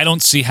 And I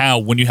don't see how,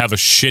 when you have a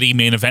shitty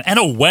main event and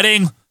a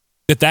wedding,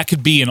 that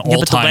could be an all-time...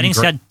 but the wedding's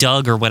got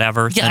Doug or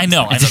whatever. Yeah, I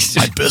know.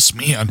 My best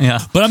man. Yeah.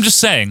 But I'm just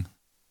saying,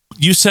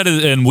 you said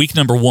it in week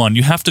number 1,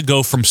 you have to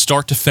go from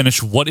start to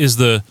finish. What is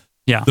the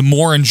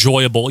more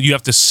enjoyable? You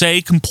have to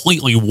say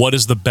completely what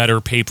is the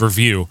better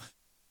pay-per-view.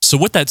 So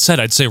with that said,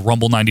 I'd say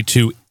Rumble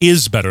 92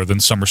 is better than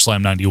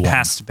SummerSlam 91. It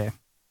has to be.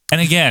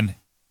 And again,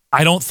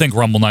 I don't think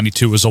Rumble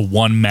 92 is a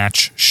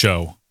one-match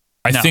show.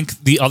 I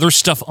think the other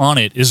stuff on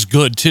it is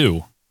good,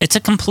 too. It's a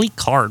complete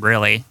card,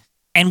 really.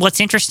 And what's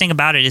interesting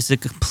about it is a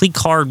complete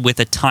card with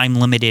a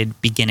time-limited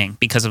beginning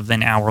because of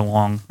an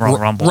hour-long Royal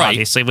Rumble,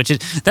 obviously.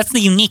 That's the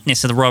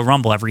uniqueness of the Royal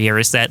Rumble every year,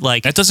 is that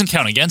that doesn't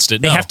count against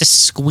it. They have to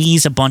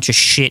squeeze a bunch of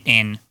shit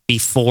in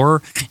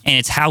before, and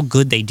it's how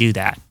good they do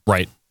that.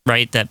 Right.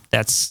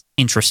 That's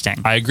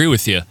interesting. I agree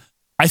with you.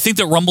 I think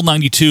that Rumble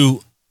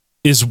 92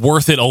 is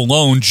worth it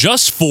alone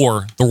just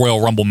for the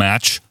Royal Rumble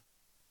match.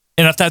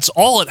 And if that's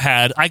all it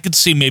had, I could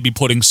see maybe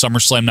putting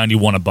SummerSlam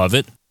 91 above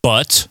it.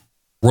 But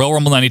Royal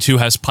Rumble 92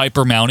 has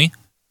Piper Mountie,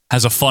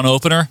 has a fun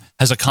opener,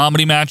 has a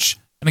comedy match.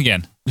 And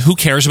again, who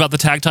cares about the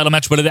tag title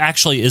match? But it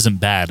actually isn't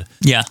bad.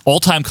 Yeah.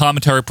 All-time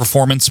commentary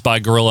performance by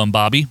Gorilla and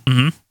Bobby.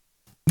 Mm-hmm.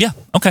 Yeah,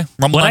 okay.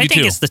 Rumble 92. What I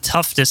think is the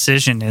tough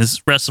decision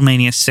is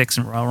WrestleMania 6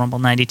 and Royal Rumble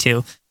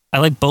 92. I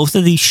like both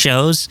of these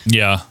shows.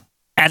 Yeah.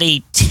 At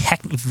a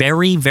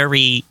very,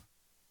 very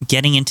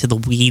getting into the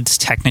weeds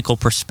technical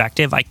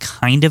perspective, I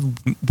kind of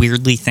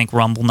weirdly think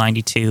Rumble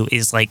 92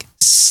 is like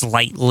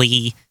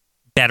slightly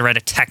better at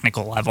a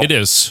technical level. It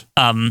is.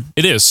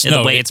 It is.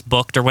 The way it's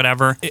booked or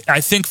whatever. I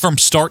think from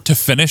start to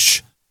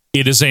finish,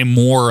 it is a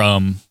more, I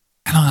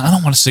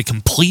don't want to say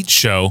complete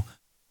show.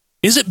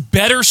 Is it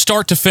better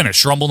start to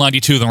finish, Rumble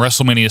 92, than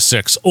WrestleMania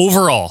 6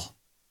 overall?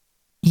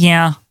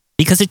 Yeah,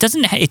 because it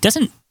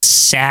doesn't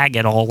sag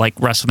at all like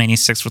WrestleMania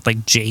 6 with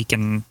like Jake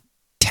and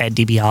Ted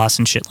DiBiase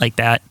and shit like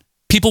that.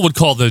 People would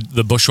call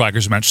the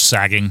Bushwhackers match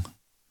sagging.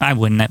 I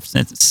wouldn't.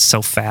 It's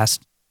so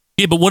fast.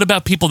 Yeah, but what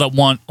about people that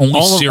want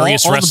only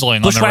serious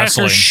wrestling on their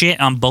wrestling? Bushwhackers shit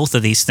on both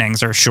of these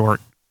things are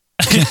short.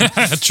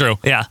 True.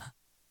 Yeah.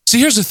 See,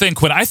 here's the thing,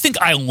 Quinn. I think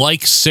I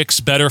like 6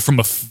 better from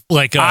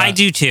I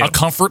do too. A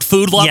comfort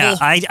food level. Yeah,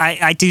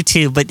 I do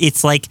too. But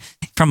it's like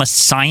from a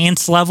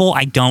science level,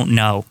 I don't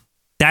know.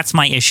 That's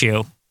my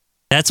issue.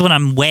 That's what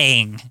I'm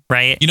weighing,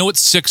 right? You know what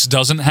 6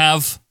 doesn't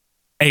have?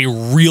 A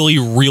really,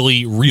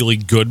 really, really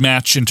good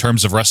match in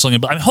terms of wrestling.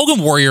 But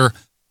Hogan Warrior,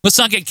 let's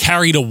not get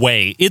carried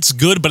away. It's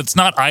good, but it's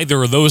not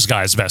either of those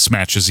guys' best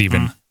matches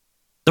even.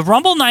 The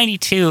Rumble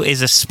 92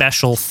 is a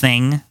special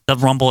thing, the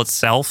Rumble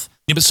itself.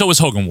 Yeah, but so is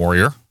Hogan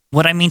Warrior.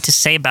 What I mean to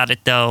say about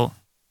it, though,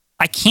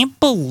 I can't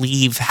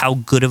believe how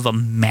good of a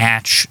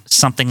match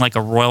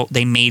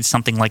they made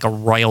something like a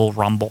Royal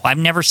Rumble. I've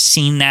never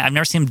seen that. I've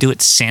never seen them do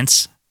it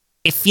since.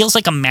 It feels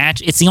like a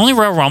match. It's the only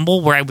Royal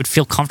Rumble where I would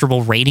feel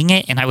comfortable rating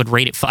it, and I would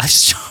rate it 5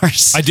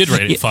 stars. I did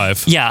rate it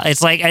 5. Yeah,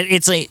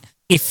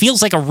 it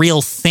feels like a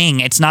real thing.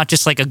 It's not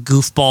just like a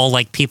goofball,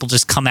 like people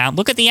just come out,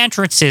 look at the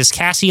entrances,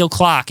 Casio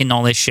clock, and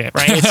all this shit,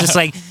 right? It's just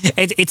like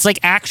it's like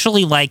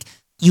actually like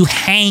you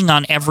hang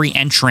on every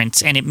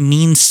entrance, and it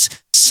means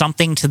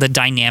something to the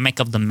dynamic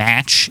of the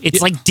match.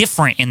 It's like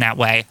different in that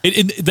way.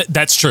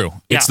 That's true.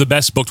 It's the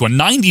best booked one.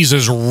 90s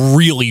is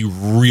really,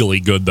 really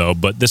good, though,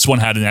 but this one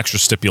had an extra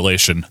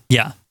stipulation.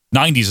 Yeah.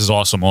 90s is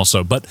awesome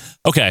also. But,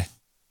 okay,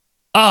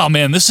 Oh,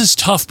 man, this is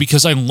tough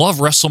because I love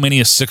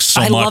WrestleMania 6 so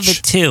much. I love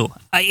it, too.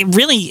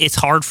 It's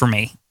hard for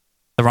me,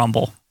 the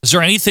Rumble. Is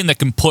there anything that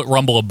can put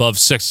Rumble above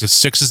 6? Because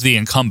 6 is the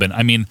incumbent.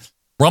 I mean,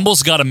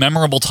 Rumble's got a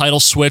memorable title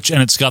switch,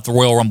 and it's got the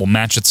Royal Rumble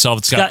match itself.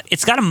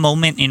 It's got a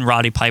moment in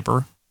Roddy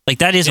Piper. Like,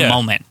 that is a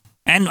moment.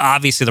 And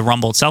obviously, the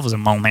Rumble itself is a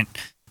moment.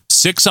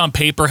 6 on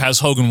paper has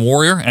Hogan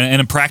Warrior,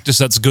 and in practice,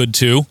 that's good,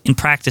 too. In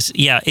practice,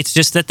 yeah. It's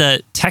just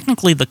that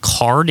technically the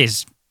card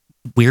is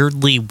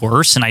weirdly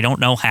worse, and I don't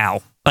know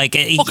how. Like,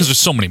 because there's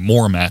so many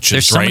more matches,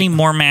 There's so many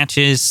more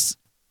matches.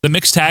 The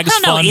mixed tag is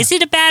fun. I don't know. Is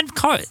it a bad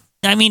card?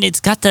 I mean,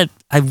 it's got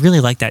I really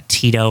like that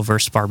Tito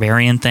versus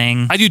Barbarian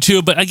thing. I do,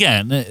 too, but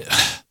again...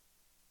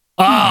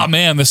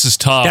 man, this is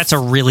tough. That's a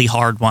really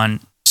hard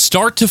one.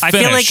 Start to finish.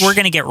 I feel like we're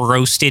going to get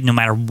roasted no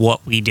matter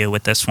what we do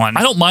with this one.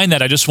 I don't mind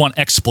that. I just want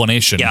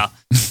explanation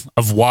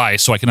of why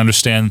so I can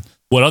understand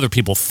what other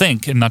people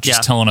think and not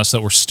just telling us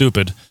that we're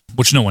stupid,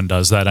 which no one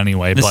does that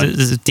anyway. This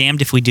is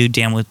damned if we do,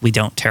 damned if we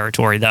don't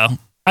territory, though.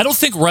 I don't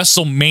think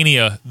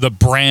WrestleMania, the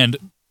brand,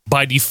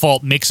 by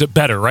default, makes it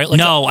better, right? Like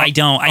no, I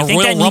don't. I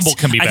think Royal Rumble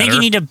can be better. I think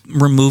you need to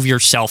remove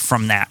yourself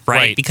from that,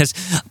 right? Because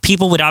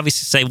people would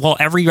obviously say, well,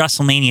 every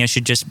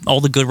WrestleMania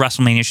all the good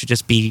WrestleMania should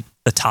just be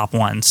the top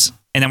ones.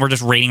 And then we're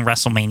just rating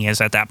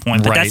WrestleManias at that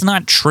point. But that's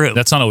not true.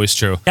 That's not always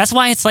true. That's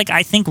why it's like,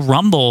 I think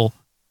Rumble,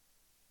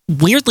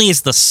 weirdly,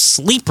 is the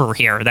sleeper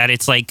here, that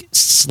it's like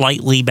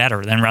slightly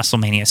better than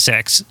WrestleMania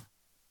 6.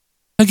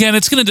 Again,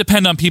 it's going to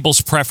depend on people's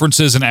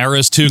preferences and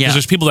eras, too, because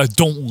there's people that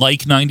don't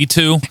like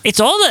 92. It's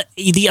all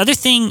the other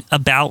thing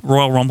about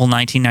Royal Rumble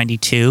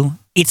 1992,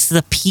 it's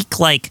the peak,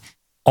 like,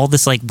 all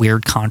this, like,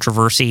 weird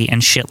controversy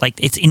and shit. Like,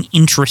 it's an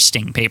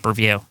interesting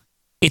pay-per-view.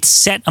 It's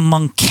set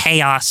among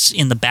chaos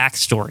in the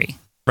backstory,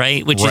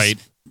 right? Which is,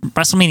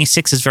 WrestleMania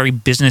 6 is very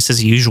business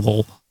as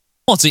usual.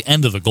 Well, it's the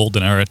end of the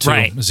golden era, too,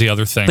 is the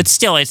other thing. But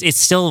still, it's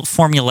still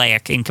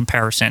formulaic in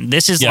comparison.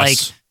 This is, like...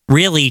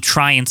 really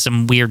trying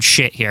some weird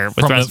shit here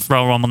with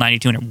Royal Rumble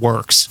 92, and it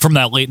works. From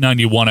that late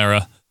 91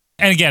 era.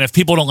 And again, if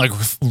people don't like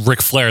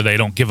Ric Flair, they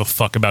don't give a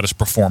fuck about his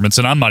performance.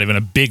 And I'm not even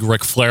a big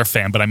Ric Flair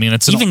fan, but I mean,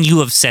 even you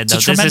have said, though,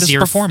 this is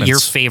your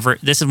performance.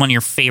 favorite. This is one of your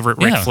favorite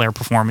Ric Flair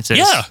performances.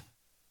 Yeah.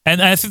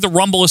 And I think the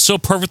Rumble is so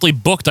perfectly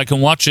booked. I can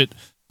watch it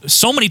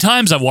so many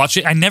times. I've watched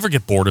it. I never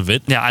get bored of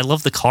it. Yeah, I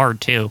love the card,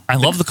 too. I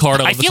love the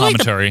card. I love the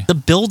commentary. Like the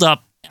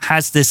build-up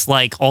has this,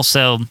 like,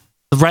 also...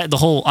 The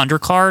whole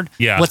undercard.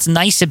 Yeah. What's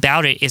nice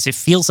about it is it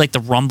feels like the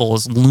Rumble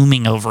is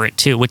looming over it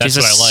too, which is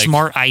a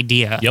smart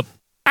idea. Yep.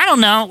 I don't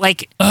know,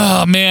 like.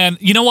 Oh man,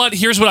 you know what?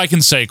 Here's what I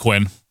can say,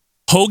 Quinn.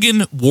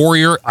 Hogan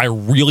Warrior, I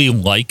really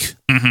like,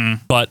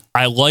 but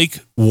I like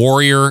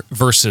Warrior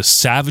versus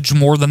Savage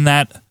more than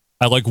that.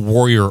 I like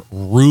Warrior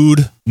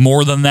Rude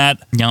more than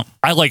that. No.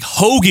 I like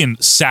Hogan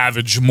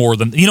Savage more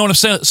than, you know what I'm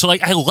saying? So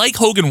like, I like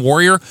Hogan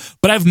Warrior,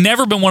 but I've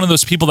never been one of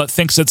those people that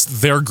thinks it's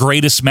their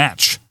greatest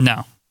match.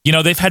 No. You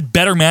know, they've had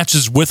better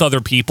matches with other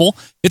people.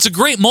 It's a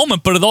great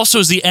moment, but it also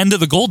is the end of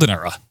the golden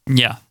era.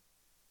 Yeah.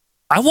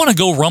 I want to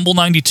go Rumble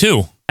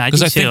 92. I do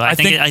too. I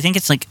think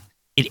it's like,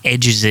 it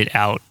edges it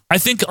out. I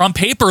think on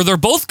paper, they're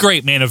both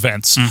great main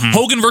events.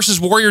 Hogan versus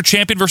Warrior,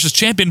 champion versus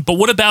champion, but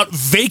what about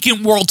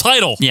vacant world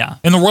title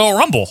in the Royal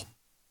Rumble?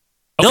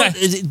 Okay.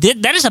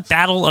 That is a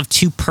battle of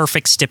two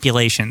perfect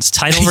stipulations.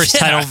 Title versus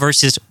title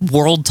versus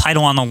world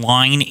title on the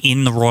line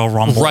in the Royal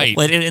Rumble. Right.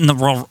 In the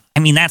Royal, I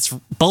mean,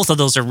 both of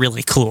those are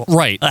really cool.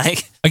 Right.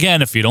 Like,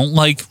 again, if you don't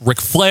like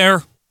Ric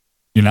Flair,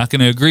 you're not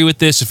going to agree with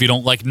this. If you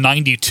don't like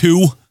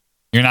 92,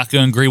 you're not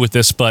going to agree with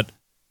this. But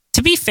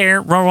to be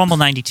fair, Royal Rumble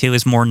 92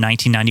 is more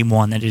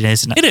 1991 than it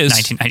is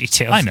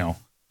 1992. I know.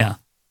 Yeah.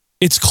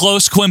 It's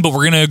close, Quinn, but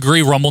we're going to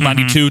agree Rumble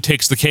 92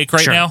 takes the cake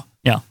right now.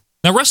 Yeah.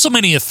 Now,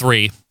 WrestleMania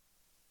 3,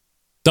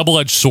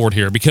 double-edged sword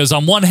here, because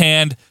on one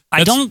hand...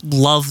 I don't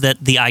love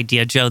the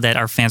idea, Joe, that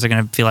our fans are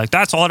going to feel like,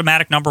 that's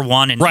automatic number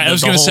one, and the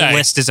whole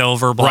list is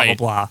over, blah, blah,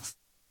 blah.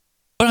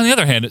 But on the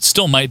other hand, it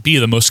still might be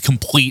the most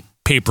complete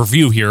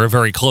pay-per-view here, or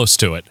very close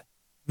to it.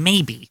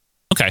 Maybe.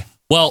 Okay.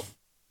 Well,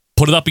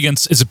 put it up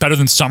against... Is it better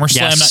than SummerSlam?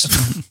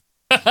 Yes.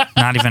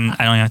 I don't even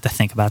have to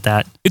think about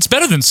that. It's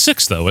better than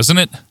 6, though, isn't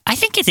it? I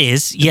think it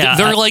is, yeah.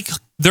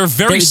 They're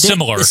very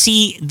similar.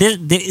 See,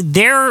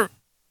 they're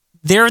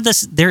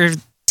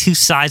two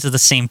sides of the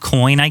same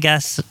coin, I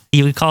guess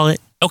you would call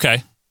it.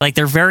 Okay. Like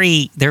they're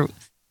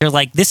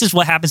like, this is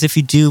what happens if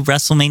you do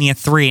WrestleMania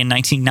 3 in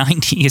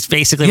 1990. It's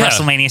basically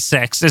WrestleMania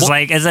 6.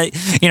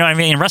 It's you know what I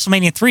mean?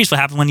 WrestleMania 3 is what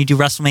happened when you do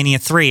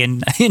WrestleMania 3 in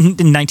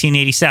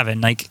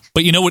 1987. Like,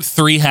 but you know what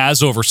 3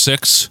 has over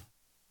 6?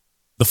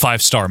 The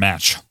 5-star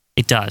match.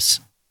 It does.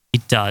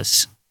 It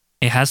does.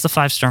 It has the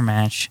 5-star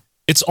match.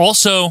 It's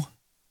also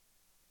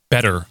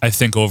better, I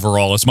think,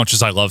 overall, as much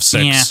as I love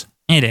 6. Yeah,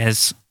 it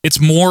is. It's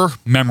more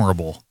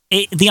memorable.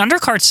 The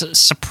undercard's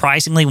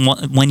surprisingly,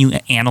 when you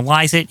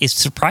analyze it, is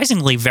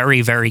surprisingly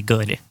very, very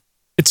good.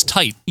 It's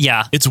tight.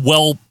 Yeah. It's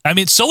I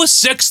mean, so is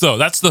 6, though.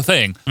 That's the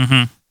thing.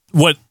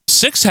 What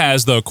 6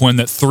 has, though, Quinn,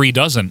 that 3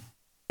 doesn't,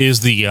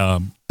 is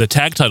the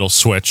tag title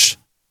switch.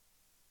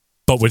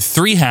 But what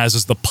 3 has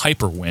is the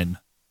Piper win.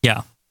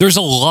 Yeah. There's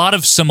a lot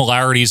of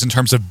similarities in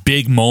terms of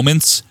big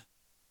moments,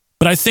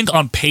 But I think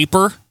on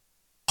paper,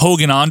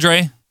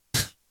 Hogan-Andre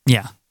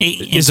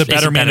is a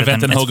better main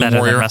event than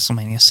Hogan-Warrior.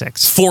 WrestleMania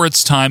 6. For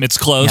its time, it's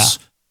close.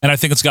 Yeah. And I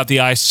think it's got the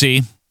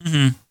IC.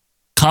 Mm-hmm.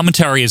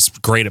 Commentary is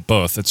great at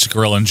both. It's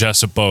Gorilla and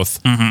Jess at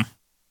both. Mm-hmm.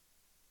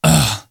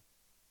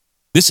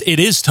 It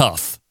is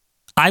tough.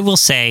 I will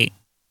say,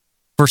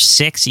 for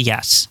 6,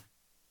 yes.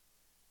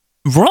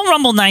 Royal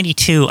Rumble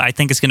 92, I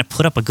think, is going to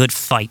put up a good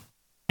fight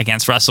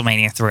against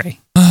WrestleMania 3.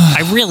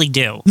 I really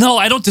do. No,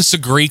 I don't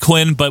disagree,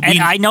 Quinn, but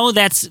I know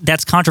that's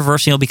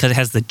controversial because it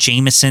has the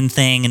Jameson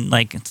thing, and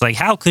it's like,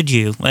 how could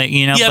you?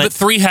 Yeah, but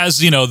 3 has,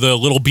 the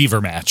little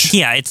beaver match.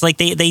 Yeah, it's like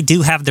they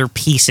do have their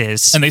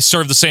pieces. And they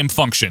serve the same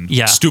function.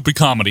 Yeah. Stupid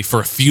comedy for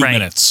a few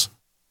minutes.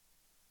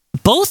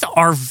 Both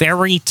are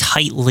very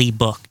tightly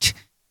booked.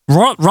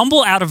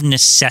 Rumble out of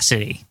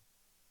necessity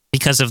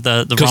because of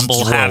the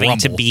Rumble having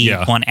to be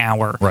 1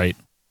 hour. Right.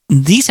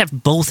 These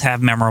both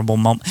have memorable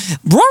moments.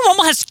 Royal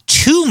Rumble has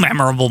 2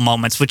 memorable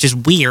moments, which is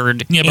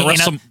weird. Yeah,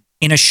 but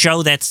in a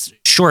show that's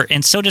short,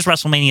 and so does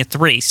WrestleMania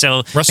 3.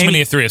 So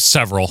WrestleMania 3 has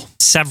several.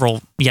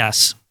 Several,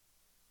 yes.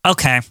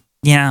 Okay,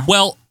 yeah.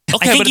 Well,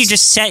 okay, I think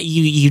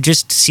you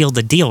just sealed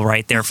the deal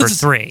right there for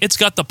 3. It's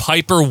got the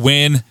Piper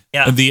win,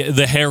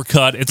 the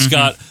haircut. It's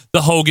got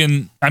the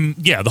Hogan,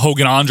 the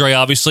Hogan-Andre,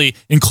 obviously,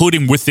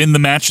 including within the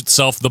match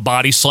itself, the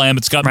body slam.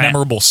 It's got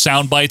memorable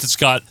sound bites. It's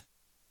got...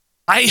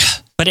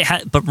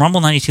 But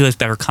Rumble 92 has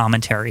better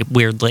commentary,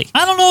 weirdly.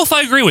 I don't know if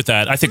I agree with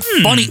that. I think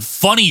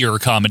funnier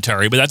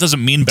commentary, but that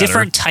doesn't mean better.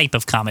 Different type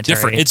of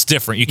commentary. It's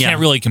different. You can't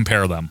really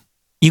compare them.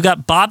 You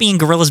got Bobby and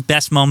Gorilla's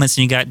best moments,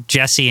 and you got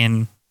Jesse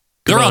and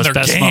Gorilla's They're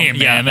on their game,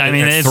 man. I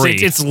mean,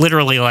 it's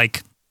literally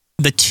like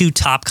the 2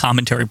 top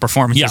commentary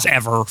performances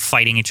ever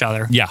fighting each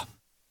other. Yeah.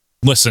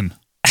 Listen,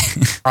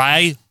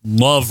 I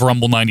love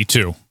Rumble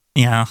 92.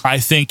 Yeah. I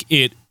think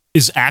it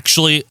is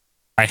actually...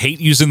 I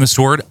hate using this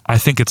word. I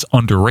think it's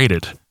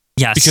underrated.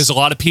 Yes. Because a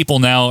lot of people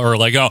now are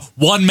like, oh,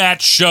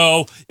 1-match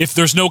show. If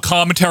there's no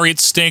commentary, it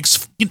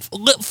stinks.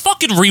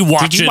 Fucking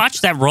rewatch it. Did you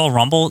watch that Royal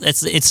Rumble?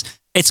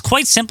 It's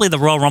quite simply the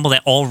Royal Rumble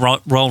that all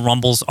Royal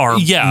Rumbles are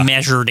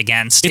measured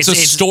against. It's a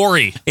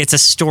story. It's a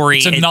story.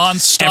 It's a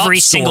non-stop Every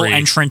story. single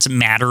entrance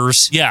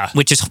matters. Yeah.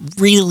 Which is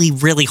really,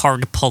 really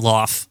hard to pull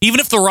off. Even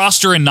if the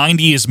roster in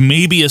 90 is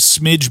maybe a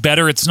smidge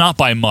better, it's not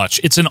by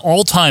much. It's an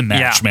all-time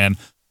match, man.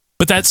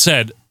 But that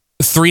said...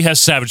 3 has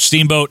Savage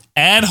Steamboat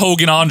and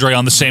Hogan-Andre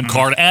on the same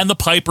card, and the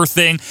Piper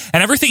thing,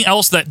 and everything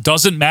else that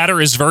doesn't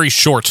matter is very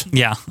short.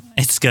 Yeah,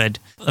 it's good.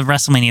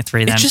 WrestleMania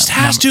 3, then. It just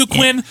has to,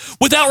 Quinn.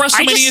 Without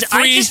WrestleMania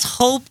 3... I just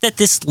hope that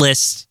this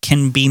list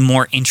can be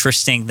more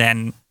interesting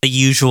than the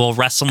usual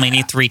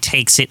WrestleMania 3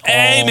 takes it all.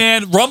 Hey,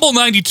 man, Rumble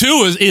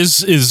 92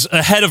 is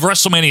ahead of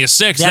WrestleMania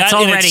 6. That's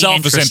that in already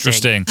itself is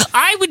interesting.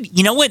 I would...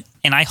 You know what?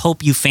 And I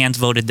hope you fans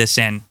voted this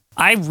in.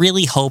 I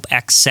really hope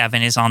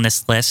X7 is on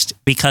this list,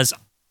 because...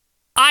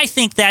 I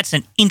think that's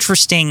an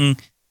interesting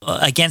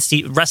against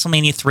the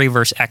WrestleMania 3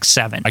 versus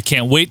X7. I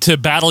can't wait to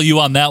battle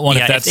you on that one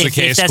if that's the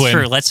case, if that's Quinn.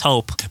 true, let's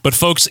hope. But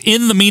folks,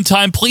 in the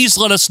meantime, please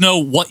let us know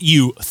what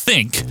you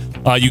think.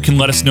 You can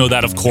let us know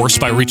that, of course,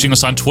 by reaching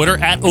us on Twitter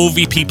at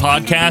OVP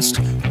Podcast.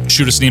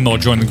 Shoot us an email or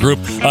join the group.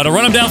 To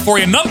run them down for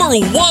you, number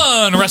 1,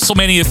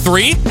 WrestleMania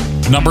 3.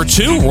 Number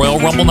 2, Royal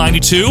Rumble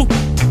 92.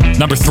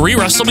 Number 3,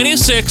 WrestleMania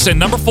 6. And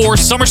number 4,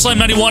 SummerSlam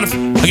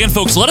 91. Again,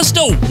 folks, let us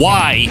know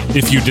why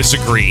if you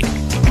disagree.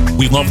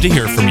 We'd love to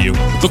hear from you.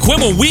 But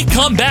Quinn, when we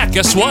come back,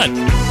 guess what?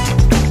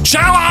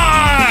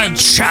 Challenge!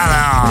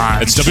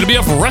 It's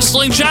WWF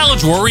Wrestling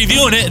Challenge. We're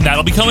reviewing it, and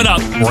that'll be coming up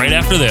right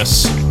after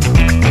this.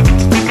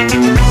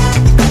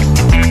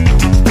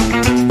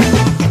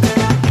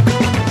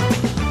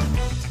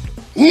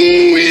 Ooh,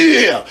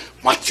 yeah.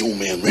 Macho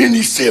Man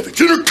Randy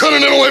Savage,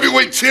 Intercontinental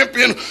Heavyweight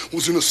Champion,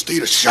 was in a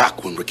state of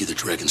shock when Ricky the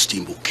Dragon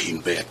Steamboat came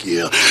back,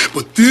 yeah.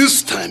 But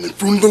this time, in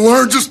front of the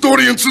largest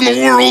audience in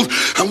the world,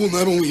 I will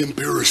not only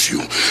embarrass you,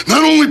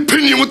 not only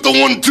pin you with the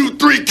 1, 2,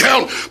 3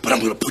 count, but I'm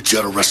going to put you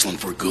out of wrestling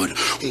for good.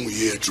 Oh,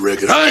 yeah,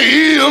 Dragon, I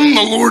am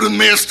the Lord and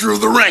Master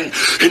of the Ring,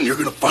 and you're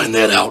going to find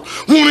that out,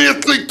 one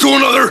athlete to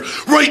another,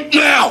 right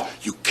now.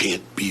 You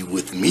can't be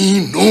with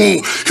me,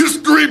 no.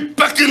 History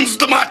beckons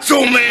the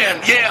Macho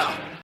Man, yeah.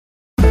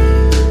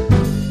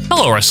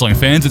 Hello, wrestling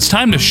fans. It's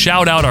time to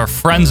shout out our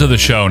friends of the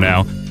show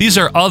now. These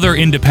are other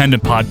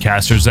independent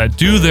podcasters that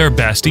do their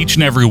best each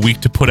and every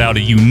week to put out a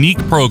unique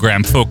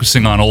program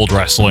focusing on old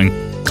wrestling,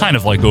 kind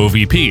of like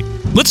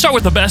OVP. Let's start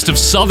with the best of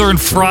Southern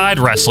Fried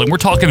Wrestling. We're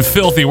talking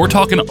filthy. We're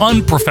talking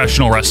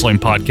unprofessional wrestling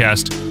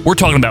podcast. We're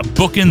talking about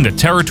Booking the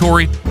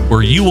Territory,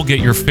 where you will get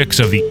your fix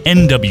of the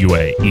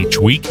NWA each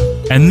week.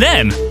 And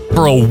then,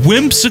 for a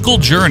whimsical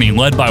journey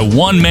led by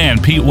one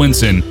man, Pete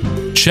Winson,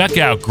 check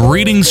out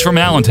Greetings from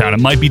Allentown.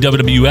 It might be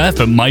WWF,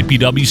 it might be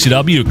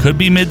WCW, it could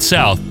be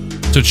Mid-South.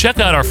 So check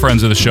out our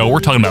friends of the show. We're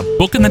talking about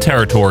Booking the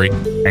Territory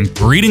and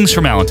Greetings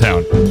from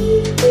Allentown.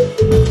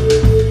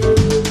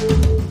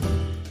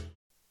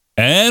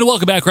 And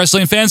welcome back,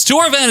 wrestling fans, to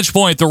our Vantage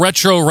Point, the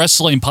Retro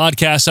Wrestling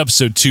Podcast,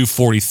 episode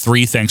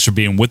 243. Thanks for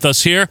being with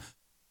us here.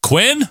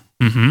 Quinn,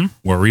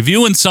 we're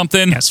reviewing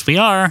something. Yes, we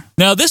are.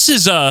 Now, this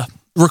is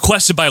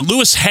requested by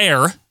Lewis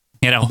Hare.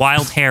 He had a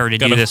wild hair to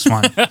do this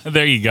one.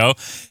 There you go.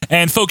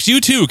 And folks,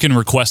 you too can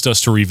request us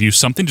to review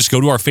something. Just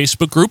go to our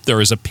Facebook group. There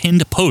is a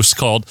pinned post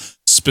called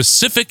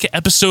Specific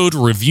Episode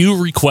Review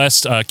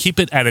Request. Keep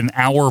it at an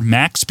hour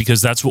max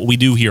because that's what we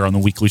do here on the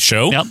weekly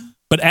show. Yep.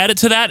 But add it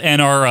to that,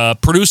 and our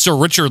producer,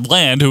 Richard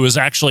Land, who is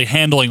actually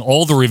handling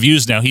all the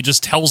reviews now, he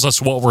just tells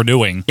us what we're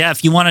doing. Yeah,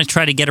 if you want to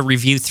try to get a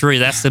review through,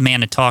 that's the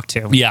man to talk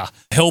to. Yeah,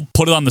 he'll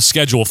put it on the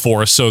schedule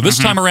for us. So this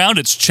time around,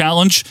 it's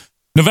Challenge,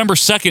 November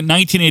 2nd,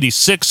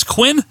 1986.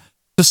 Quinn,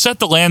 to set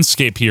the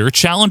landscape here,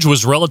 Challenge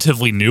was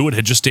relatively new. It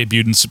had just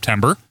debuted in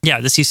September.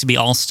 Yeah, this used to be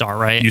All-Star,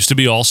 right? Used to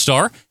be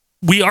All-Star.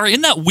 We are in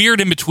that weird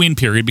in-between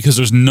period because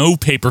there's no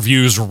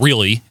pay-per-views,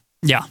 really.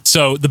 Yeah.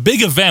 So the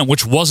big event,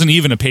 which wasn't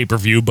even a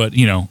pay-per-view, but,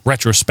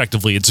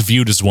 retrospectively, it's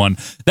viewed as one,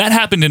 that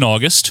happened in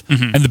August.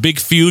 And the big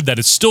feud that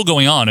is still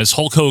going on is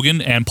Hulk Hogan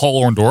and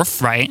Paul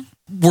Orndorff. Right.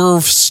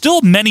 We're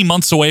still many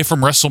months away from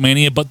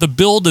WrestleMania, but the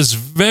build is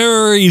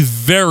very,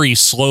 very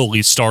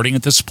slowly starting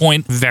at this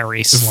point.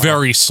 Very slow.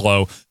 Very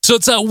slow. So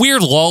it's that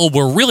weird lull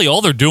where really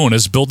all they're doing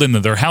is build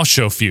into their house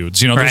show feuds.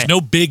 There's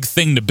no big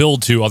thing to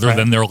build to other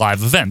than their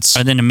live events.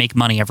 Other than to make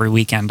money every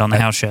weekend on the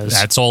house shows.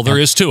 That's all there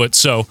is to it.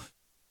 So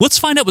let's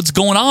find out what's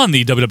going on in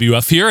the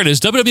WWF here. It is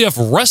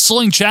WWF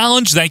Wrestling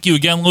Challenge. Thank you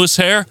again, Louis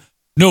Hare.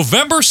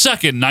 November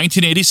 2nd,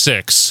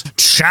 1986.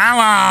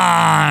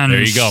 Challenge!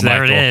 There you go, Michael.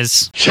 There it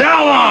is.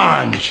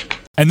 Challenge!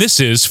 And this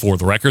is, for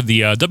the record,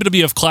 the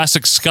WWF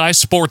Classic Sky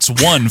Sports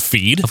 1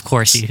 feed. Of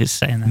course he is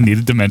saying that.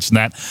 Needed to mention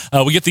that.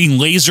 We get the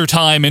Laser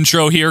Time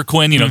intro here,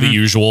 Quinn, the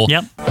usual.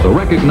 Yep. The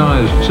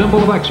recognized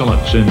symbol of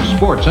excellence in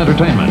sports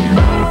entertainment.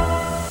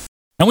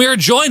 And we are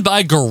joined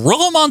by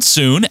Gorilla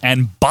Monsoon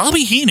and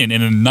Bobby Heenan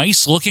in a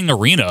nice-looking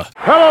arena.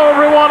 Hello,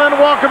 everyone, and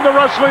welcome to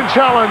Wrestling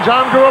Challenge.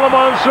 I'm Gorilla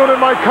Monsoon,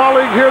 and my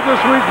colleague here this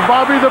week,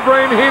 Bobby the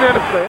Brain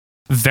Heenan.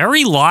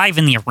 Very live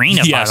in the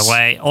arena, by the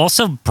way.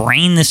 Also,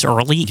 Brain this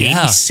early,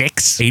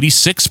 86.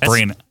 86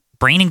 Brain.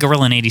 Brain and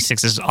Gorilla in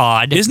 86 is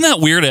odd. Isn't that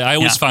weird? I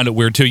always find it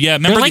weird, too. Yeah,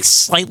 remember they're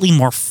slightly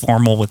more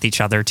formal with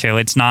each other, too.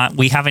 It's not,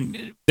 they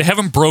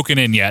haven't broken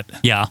in yet.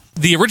 Yeah.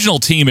 The original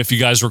team, if you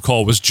guys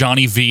recall, was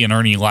Johnny V and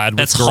Ernie Ladd.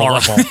 That's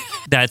horrible.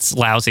 That's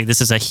lousy.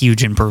 This is a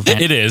huge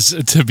improvement. It is,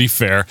 to be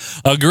fair.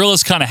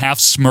 Gorilla's kind of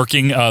half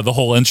smirking the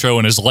whole intro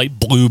in his light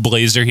blue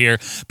blazer here.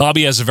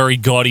 Bobby has a very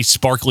gaudy,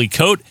 sparkly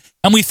coat.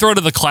 And we throw to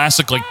the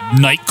classic,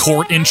 night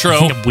court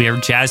intro.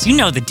 Weird jazz. You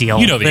know the deal.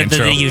 You know the intro.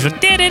 The usual.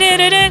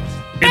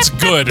 It's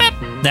good.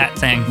 That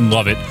thing.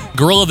 Love it.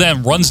 Gorilla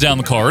then runs down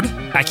the card.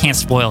 I can't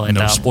spoil it,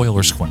 No though.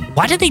 spoilers, Quinn.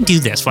 Why did they do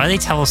this? Why did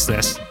they tell us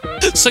this?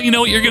 So you know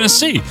what you're going to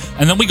see.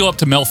 And then we go up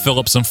to Mel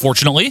Phillips,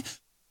 unfortunately,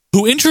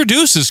 who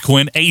introduces,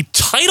 Quinn, a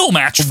title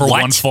match for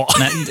one fall.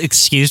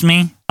 Excuse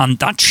me? On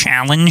that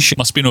challenge?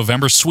 Must be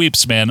November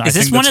sweeps, man. Is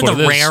this one of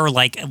the rare,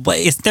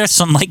 is there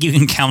some, you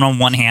can count on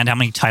one hand how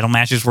many title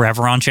matches were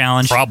ever on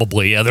Challenge?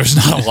 Probably, yeah. There's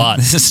not a lot.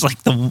 This is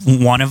the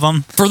one of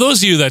them? For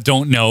those of you that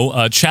don't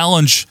know,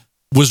 Challenge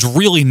was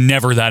really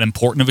never that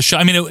important of a show.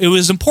 I mean, it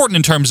was important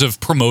in terms of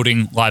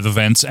promoting live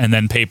events and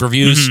then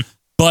pay-per-views,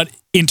 but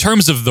in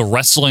terms of the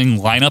wrestling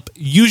lineup,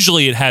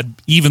 usually it had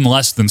even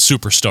less than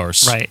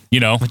superstars. Right.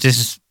 Which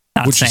is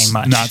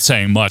not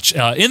saying much.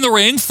 In the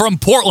ring from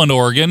Portland,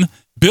 Oregon,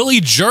 Billy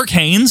Jerk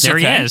Haynes. There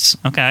he is.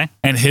 Okay.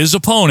 And his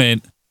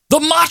opponent,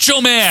 the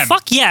Macho Man.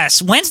 Fuck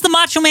yes. When's the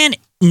Macho Man?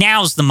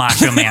 Now's the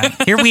Macho Man.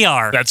 Here we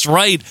are. That's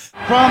right.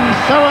 From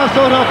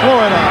Sarasota,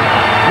 Florida,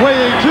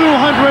 weighing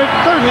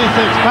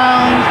 236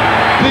 pounds,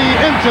 the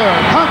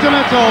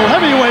Intercontinental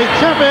Heavyweight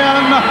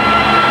Champion,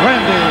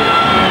 Randy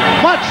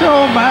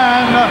Macho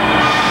Man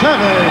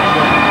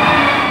Savage.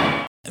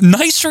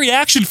 Nice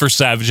reaction for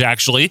Savage,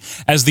 actually,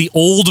 as the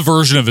old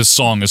version of his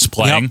song is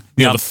playing.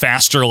 The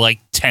faster,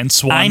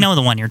 tense one. I know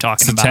the one you're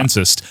talking it's about. The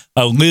tensest.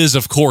 Liz,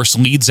 of course,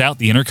 leads out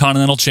the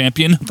Intercontinental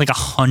Champion.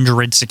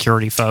 100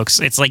 security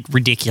folks. It's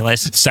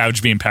ridiculous.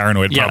 Savage being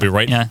paranoid, probably,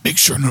 right? Yeah. Make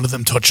sure none of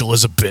them touch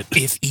Elizabeth.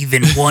 If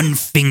even one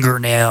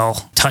fingernail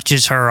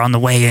touches her on the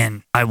way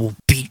in, I will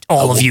beat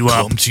all of you up.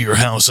 I will come to your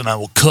house and I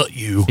will cut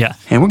you. Yeah.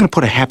 And we're going to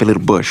put a happy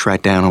little bush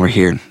right down over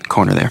here in the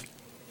corner there.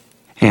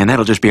 And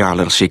that'll just be our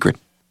little secret.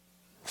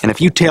 And if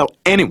you tell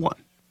anyone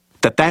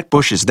that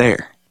bush is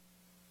there,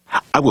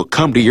 I will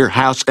come to your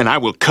house and I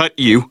will cut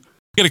you.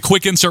 Get a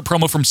quick insert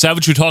promo from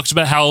Savage who talks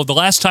about how the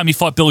last time he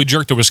fought Billy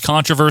Jerk there was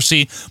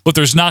controversy, but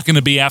there's not going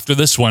to be after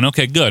this one.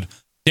 Okay, good.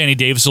 Danny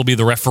Davis will be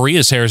the referee.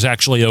 His hair is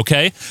actually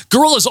okay.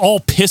 Gorilla's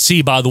all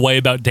pissy, by the way,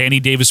 about Danny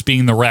Davis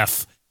being the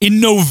ref. In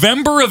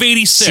November of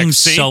 86. Seems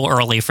so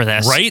early for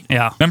this. Right?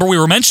 Yeah. Remember we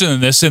were mentioning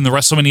this in the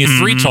WrestleMania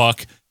 3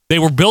 talk. They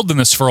were building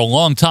this for a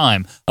long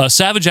time.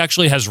 Savage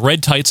actually has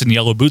red tights and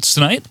yellow boots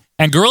tonight.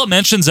 And Gorilla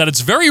mentions that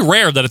it's very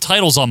rare that a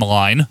title's on the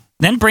line.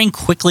 Then Brain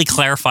quickly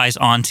clarifies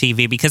on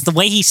TV because the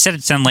way he said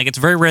it sounded like it's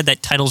very rare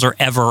that titles are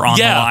ever on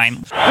the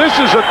line. This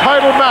is a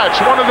title match,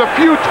 one of the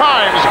few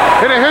times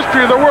in the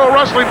history of the World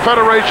Wrestling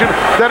Federation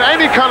that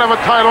any kind of a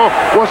title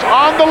was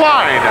on the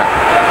line.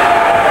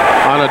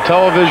 On a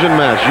television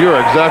match, you're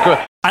exactly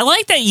right. I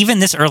like that even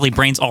this early,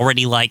 Brain's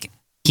already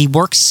he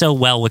works so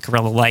well with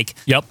Gorilla,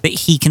 that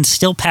he can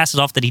still pass it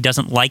off that he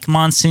doesn't like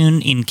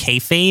Monsoon in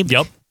kayfabe.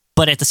 Yep.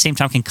 but at the same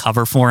time can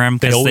cover for him.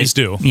 They always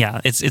do. Yeah,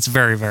 it's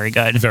very, very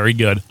good. Very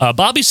good.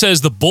 Bobby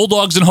says the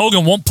Bulldogs and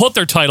Hogan won't put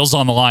their titles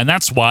on the line.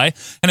 That's why.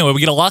 Anyway, we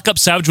get a lock up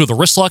Savage with a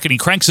wrist lock, and he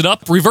cranks it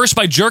up. Reversed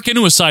by Jerk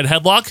into a side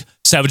headlock.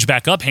 Savage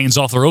back up. Haynes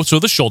off the ropes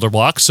with a shoulder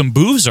block. Some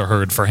boos are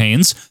heard for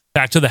Haynes.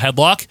 Back to the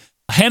headlock.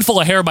 A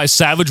handful of hair by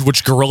Savage,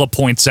 which Gorilla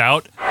points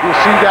out. You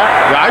see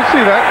that? Yeah, I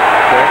see that.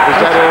 Okay. Is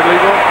that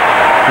illegal?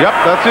 Yep,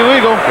 that's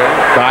illegal.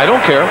 Okay. I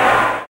don't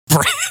care.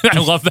 I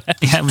love that.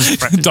 Yeah,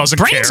 doesn't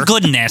Brain's care.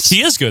 good in this.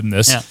 He is good in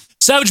this. Yeah.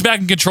 Savage back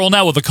in control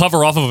now with a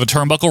cover off of a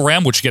turnbuckle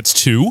ram, which gets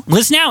 2.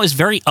 Liz now is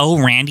very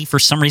Randy for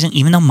some reason,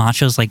 even though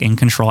Macho's like in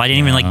control. I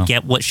didn't even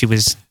get what she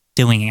was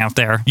doing out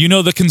there. You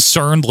know the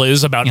concerned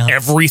Liz about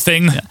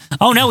everything? Yeah.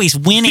 Oh no, he's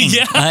winning.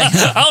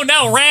 Oh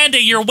no, Randy,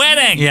 you're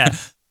winning. Yeah.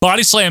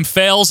 Body slam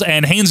fails,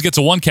 and Haynes gets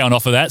a 1 count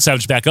off of that.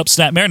 Savage back up,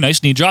 snapmare,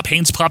 nice knee drop.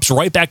 Haynes pops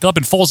right back up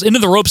and falls into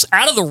the ropes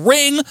out of the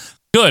ring.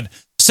 Good.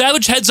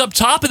 Savage heads up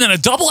top, and then a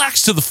double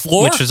axe to the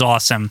floor. Which was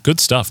awesome. Good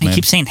stuff, man. I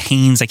keep saying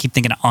Haynes. I keep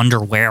thinking of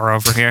underwear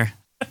over here.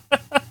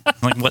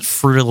 Like, what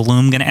Fruit of the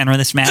Loom going to enter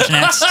this match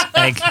next?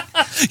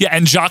 Yeah,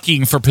 and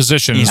jockeying for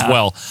position as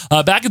well.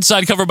 Back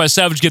inside, covered by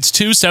Savage, gets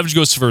 2. Savage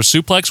goes for a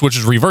suplex, which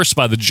is reversed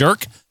by the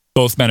Jerk.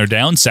 Both men are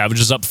down.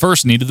 Savage is up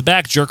first, knee to the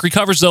back. Jerk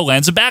recovers, though,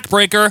 lands a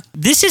backbreaker.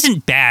 This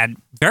isn't bad.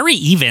 Very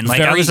even.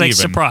 Like, I was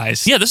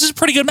surprised. Yeah, this is a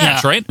pretty good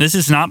match, right? This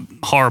is not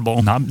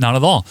horrible. Not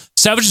at all.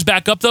 Savage is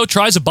back up, though,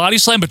 tries a body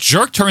slam, but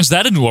Jerk turns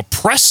that into a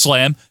press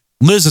slam.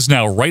 Liz is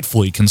now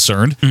rightfully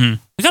concerned.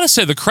 Mm-hmm. I gotta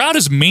say, the crowd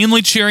is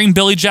mainly cheering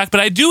Billy Jack, but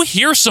I do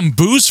hear some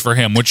boos for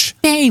him, which...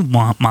 They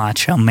want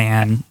Macho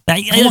Man.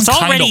 It's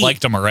kind of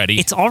liked him already.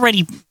 It's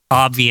already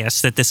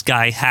obvious that this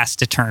guy has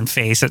to turn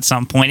face at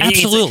some point.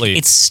 Absolutely.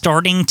 It's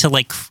starting to,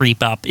 like,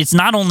 creep up. It's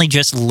not only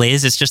just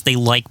Liz, it's just they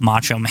like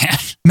Macho Man.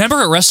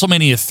 Remember at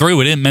WrestleMania 3,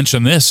 we didn't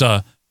mention this,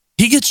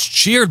 he gets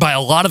cheered by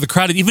a lot of the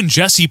crowd. Even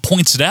Jesse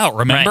points it out,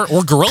 remember? Right.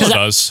 Or Gorilla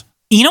does.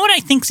 You know what I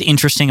think's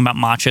interesting about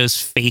Macho's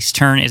face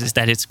turn is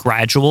that it's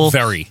gradual.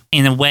 Very.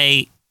 In a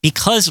way,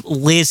 because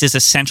Liz is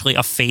essentially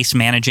a face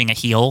managing a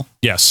heel.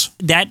 Yes.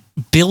 That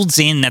builds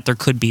in that there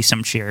could be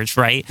some cheers,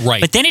 right?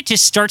 Right. But then it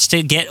just starts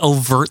to get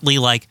overtly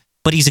like,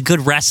 but he's a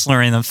good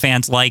wrestler and the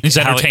fans like He's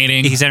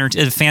entertaining.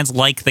 The fans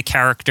like the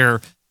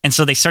character. And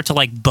so they start to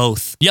like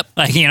both. Yep.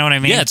 You know what I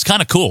mean? Yeah, it's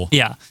kind of cool.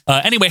 Yeah.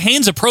 Anyway,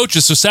 Haynes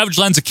approaches, so Savage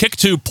lands a kick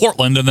to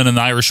Portland and then an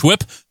Irish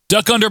whip.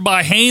 Duck under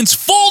by Haynes.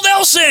 Full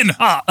Nelson!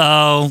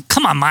 Uh-oh.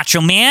 Come on,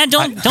 Macho Man.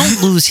 Don't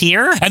lose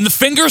here. And the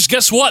fingers,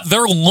 guess what?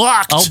 They're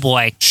locked. Oh,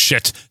 boy.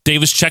 Shit.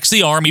 Davis checks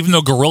the arm, even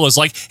though Gorilla's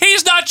like,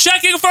 he's not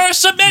checking for a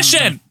submission!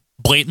 Mm-hmm.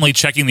 Blatantly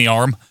checking the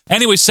arm.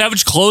 Anyway,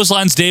 Savage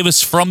clotheslines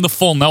Davis from the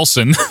full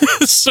Nelson.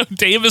 So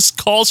Davis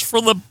calls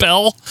for the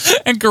bell,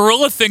 and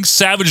Gorilla thinks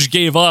Savage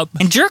gave up.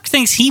 And Jerk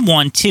thinks he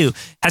won, too.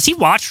 Has he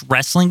watched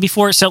wrestling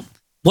before? So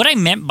what I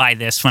meant by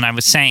this when I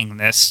was saying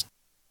this,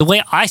 the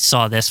way I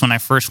saw this when I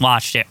first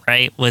watched it,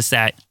 right, was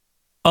that,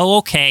 oh,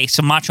 okay,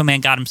 so Macho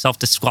Man got himself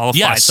disqualified.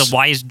 Yes. So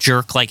why is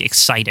Jerk, like,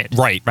 excited?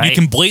 Right. You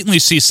can blatantly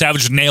see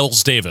Savage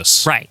nails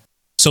Davis. Right.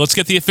 So let's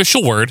get the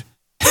official word.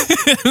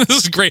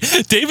 This is great.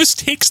 Davis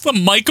takes the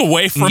mic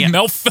away from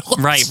Mel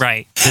Phillips.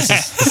 Right. This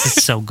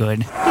is so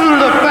good. Due to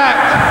the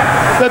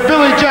fact that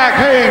Billy Jack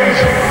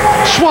Haynes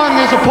swung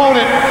his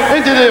opponent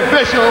into the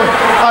official,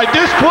 I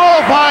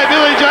disqualify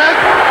Billy Jack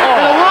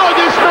and award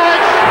this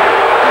match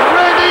to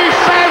Randy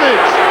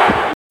Savage.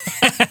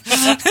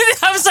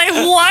 I was like,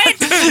 what?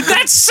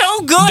 That's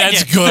so good.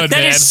 That's good, That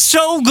man. is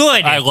so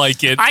good. I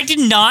like it. I did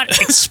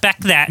not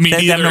expect that. Me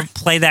them neither. to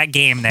play that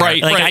game there.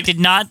 Right, like, right. I did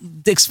not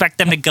expect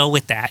them to go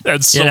with that.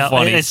 That's so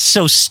funny. It's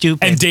so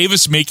stupid. And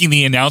Davis making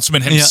the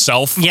announcement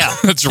himself. Yeah.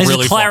 That's He's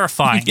really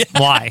clarifying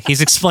why.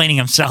 He's explaining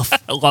himself.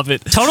 I love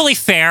it. Totally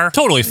fair.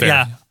 Totally fair.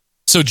 Yeah.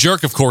 So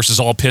Jerk, of course, is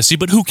all pissy,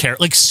 but who cares?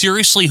 Like,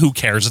 seriously, who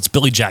cares? It's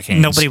Billy Jack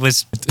Haynes. Nobody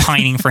was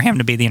pining for him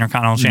to be the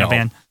Intercontinental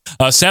Champion.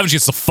 Savage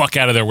gets the fuck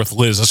out of there with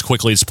Liz as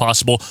quickly as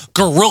possible.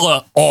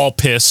 Gorilla all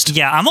pissed.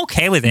 Yeah, I'm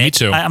okay with it. Me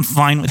too. I'm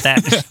fine with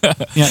that.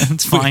 Yeah,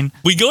 it's fine.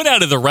 We go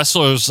down to the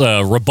wrestler's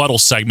rebuttal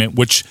segment,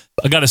 which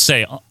I gotta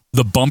say,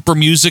 the bumper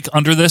music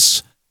under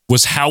this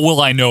was How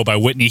Will I Know by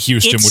Whitney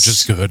Houston, which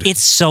is good.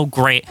 It's so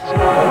great.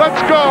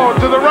 Let's go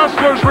to the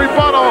wrestler's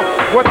rebuttal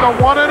with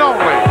the one and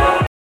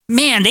only.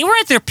 Man, they were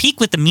at their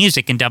peak with the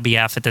music in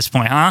WF at this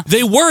point, huh?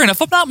 They were, and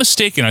if I'm not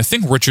mistaken, I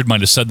think Richard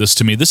might have said this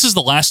to me. This is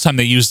the last time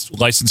they used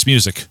licensed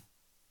music.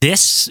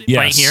 This Yes,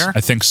 right here?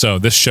 I think so.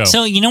 This show.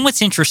 So, you know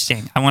what's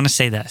interesting? I want to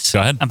say this.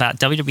 Go ahead. About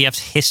WWF's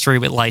history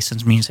with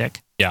licensed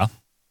music. Yeah.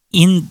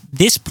 In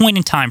this point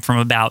in time, from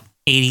about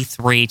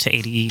 83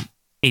 to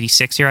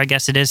 86 here, I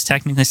guess it is,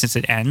 technically, since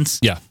it ends.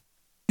 Yeah.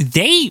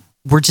 They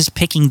were just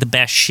picking the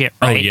best shit,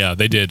 right? Oh, yeah,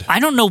 they did. I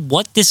don't know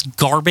what this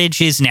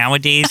garbage is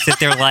nowadays that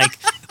they're like,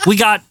 we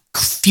got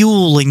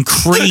Fuel and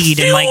Creed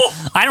and like,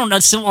 I don't know,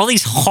 all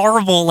these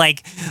horrible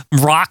like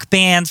rock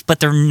bands, but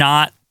they're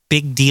not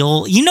big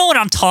deal. You know what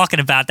I'm talking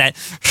about, that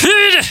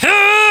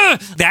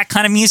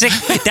kind of music.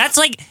 That's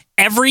like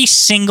every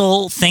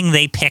single thing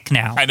they pick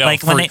now. I know.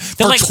 Like when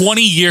For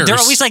 20 years. They're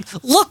always like,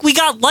 look, we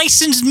got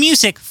licensed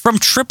music from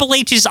Triple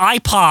H's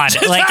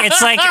iPod. Like,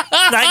 it's like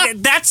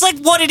that's like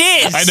what it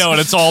is. I know, and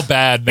it's all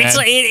bad, man. It's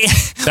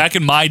like, Back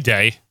in my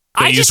day,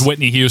 they used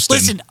Whitney Houston.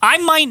 Listen, I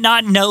might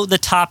not know the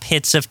top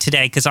hits of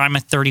today because I'm a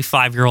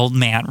 35-year-old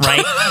man,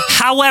 right?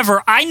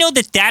 However, I know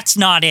that that's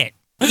not it.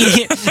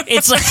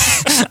 It's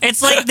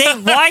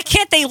like why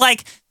can't they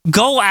like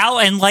go out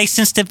and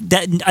license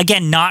that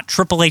again, not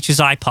Triple H's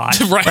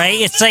iPod, right?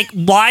 It's like,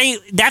 why?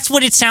 That's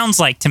what it sounds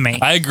like to me.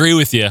 I agree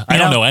with you. I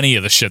don't know any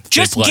of the shit that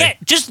they play.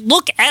 Just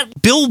look at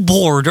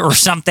Billboard or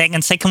something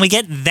and say, can we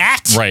get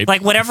that? Right.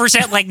 Like whatever's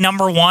at like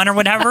number one or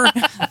whatever.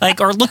 Like,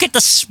 or look at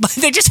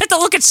they just have to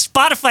look at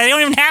Spotify. They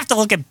don't even have to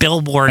look at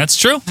Billboard. That's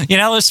true. You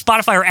know,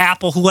 Spotify or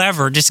Apple,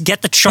 whoever. Just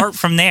get the chart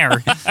from there.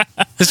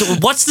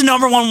 What's the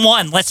number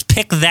one? Let's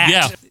pick that.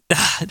 Yeah.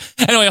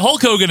 Anyway,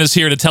 Hulk Hogan is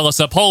here to tell us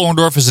that Paul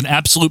Orndorff is an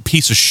absolute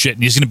piece of shit,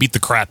 and he's going to beat the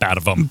crap out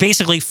of him.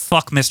 Basically,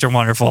 fuck Mr.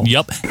 Wonderful.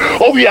 Yep.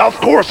 Oh, yeah, of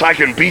course I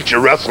can beat you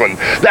wrestling.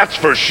 That's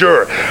for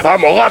sure.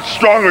 I'm a lot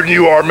stronger than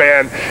you are,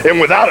 man.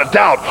 And without a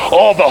doubt,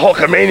 all the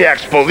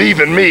Hulkamaniacs believe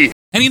in me.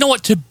 And you know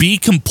what? To be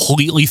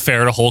completely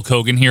fair to Hulk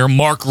Hogan here,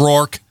 Mark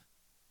Rourke,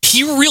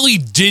 he really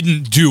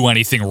didn't do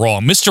anything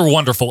wrong. Mr.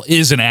 Wonderful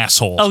is an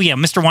asshole. Oh, yeah.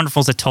 Mr.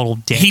 Wonderful's a total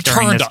dick. He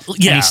turned up.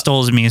 Yeah. And he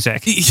stole his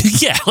music.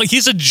 Yeah, like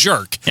he's a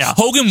jerk. Yeah.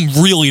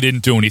 Hogan really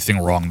didn't do anything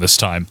wrong this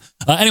time.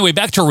 Anyway,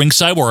 back to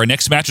ringside where our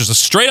next match is a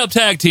straight-up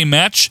tag team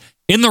match.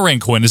 In the ring,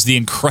 Quinn, is the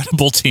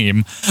incredible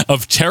team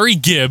of Terry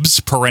Gibbs,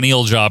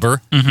 perennial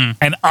jobber,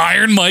 and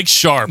Iron Mike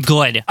Sharp.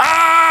 Good.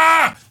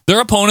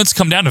 Their opponents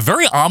come down to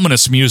very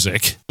ominous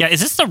music. Yeah, is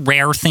this the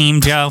Rare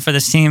theme, Joe, for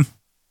this team?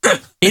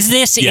 Is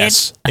this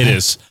Yes, it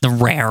is. The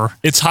Rare.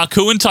 It's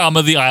Haku and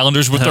Tama, the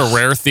Islanders, with their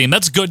Rare theme.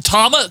 That's good.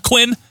 Tama,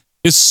 Quinn,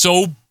 is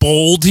so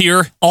bold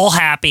here. All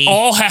happy.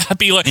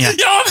 Like, yo,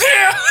 I'm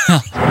here!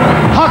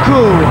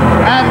 Haku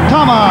and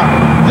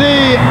Tama,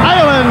 the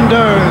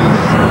Islanders.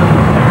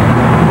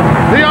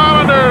 The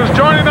Islanders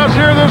joining us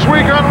here this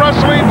week on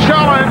Wrestling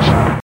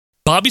Challenge.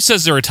 Bobby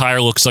says their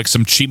attire looks like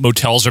some cheap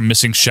motels are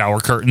missing shower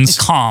curtains.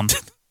 Calm.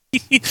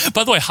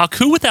 By the way,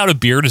 Haku without a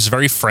beard is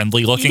very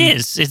friendly looking. It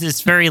is.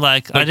 It's very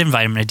like I'd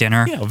invite him to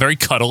dinner. Yeah, very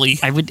cuddly.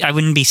 I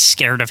wouldn't be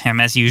scared of him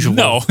as usual.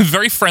 No,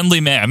 very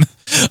friendly man.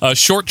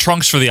 Short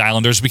trunks for the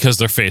Islanders because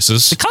their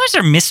faces. The colors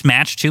are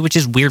mismatched too, which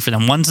is weird for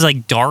them. One's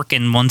like dark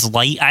and one's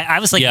light. I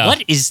was like,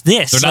 what is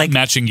this? They're not like,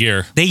 matching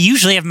gear. They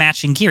usually have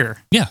matching gear.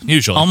 Yeah,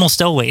 usually.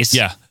 Almost always.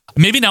 Yeah.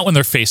 Maybe not when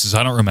their faces.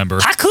 I don't remember.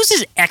 Haku's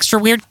is extra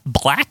weird,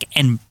 black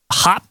and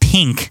hot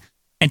pink.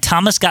 And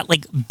Thomas got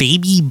like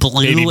baby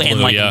blue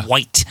and like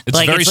white. It's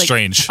like, very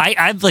strange.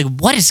 I'm like,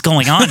 what is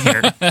going on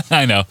here?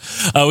 I know.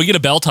 We get a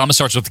bell. Thomas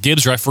starts with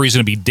Gibbs. Referee's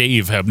going to be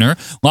Dave Hebner.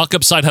 Lock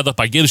up side, head up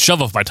by Gibbs.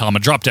 Shove off by Tama.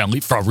 Drop down,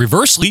 leapfrog.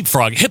 Reverse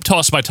leapfrog. Hip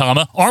toss by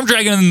Tama. Arm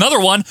drag in another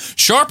one.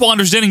 Sharp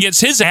wanders in and gets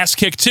his ass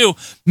kicked too.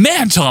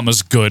 Man,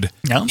 Tama's good.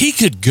 Yeah. He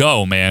could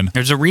go, man.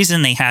 There's a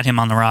reason they had him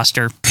on the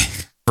roster.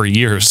 For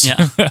years. Yeah.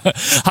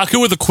 Haku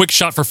with a quick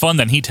shot for fun,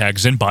 then he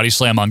tags in. Body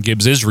slam on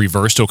Gibbs is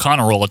reversed.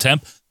 O'Connor roll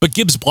attempt, but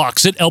Gibbs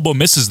blocks it. Elbow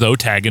misses, though,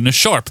 tagging to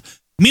Sharp.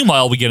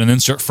 Meanwhile, we get an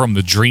insert from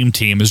the Dream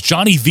Team as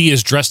Johnny V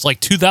is dressed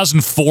like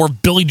 2004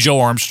 Billy Joe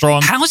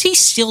Armstrong. How is he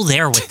still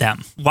there with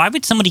them? Why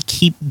would somebody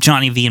keep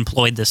Johnny V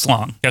employed this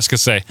long? Guess could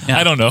say. Yeah.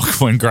 I don't know,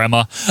 Quinn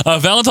Grandma.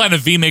 Valentine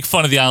and V make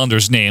fun of the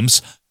Islanders'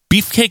 names.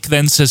 Beefcake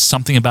then says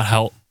something about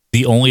how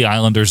the only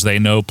Islanders they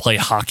know play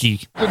hockey.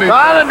 The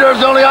Islanders,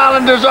 the only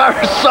Islanders I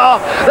ever saw,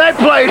 they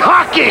played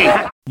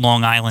hockey.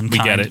 Long Island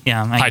kind. We get it.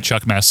 Yeah. Hi,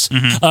 Chuck Mess.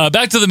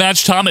 Back to the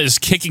match. Tama is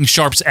kicking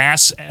Sharp's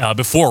ass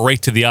before rake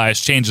to the eyes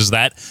changes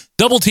that.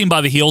 Double team by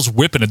the heels,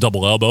 whipping a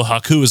double elbow.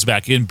 Haku is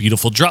back in.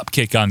 Beautiful drop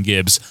kick on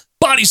Gibbs.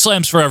 Body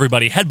slams for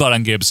everybody. Headbutt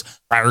on Gibbs.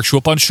 Irish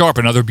whip on Sharp.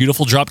 Another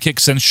beautiful drop kick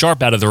sends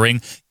Sharp out of the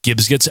ring.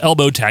 Gibbs gets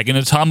elbow tagging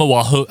to Tama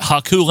while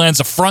Haku lands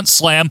a front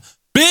slam.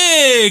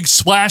 Big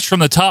splash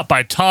from the top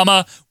by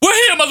Tama. We're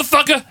here,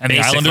 motherfucker! And basically,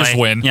 the Islanders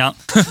win.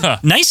 Yeah.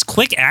 Nice,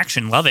 quick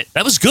action. Love it.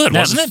 That was good,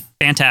 wasn't it?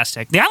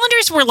 Fantastic. The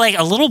Islanders were like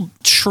a little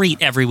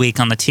treat every week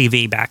on the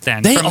TV back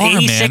then. They From are,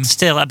 86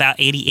 to about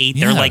 88,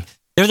 Yeah.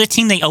 they're the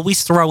team they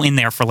always throw in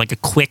there for like a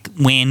quick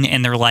win,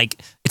 and they're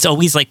like, it's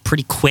always like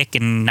pretty quick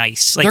and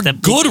nice. Like They're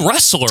good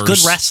wrestlers.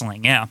 It's good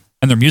wrestling, yeah.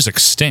 And their music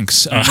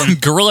stinks.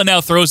 Gorilla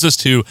now throws this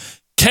to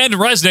Ken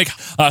Resnick,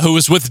 who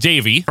was with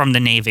Davey. From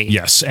the Navy.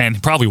 Yes,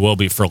 and probably will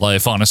be for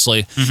life,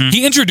 honestly.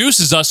 He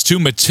introduces us to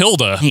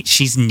Matilda.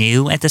 She's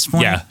new at this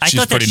point? Yeah, I she's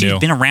thought that pretty she's new.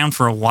 been around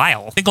for a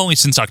while. I think only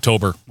since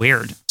October.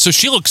 Weird. So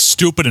she looks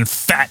stupid and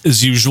fat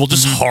as usual,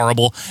 just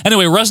horrible.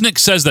 Anyway, Resnick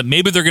says that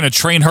maybe they're going to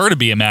train her to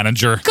be a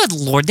manager. Good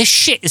Lord, this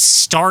shit is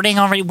starting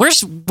already.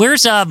 Where's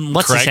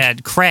what's Craig? his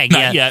head? Craig,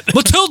 Not yet.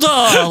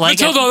 Matilda!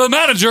 Matilda, the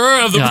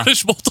manager of the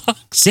British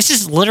Bulldogs. This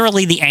is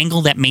literally the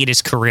angle that made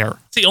his career.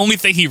 It's the only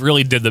thing he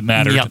really did that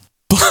mattered. Yep.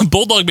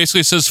 Bulldog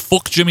basically says,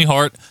 fuck Jimmy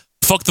Hart,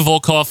 fuck the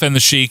Volkov and the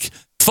Sheik,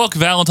 fuck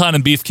Valentine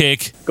and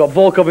Beefcake. Got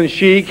Volkov and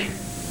Sheik.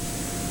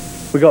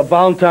 We got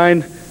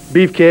Valentine,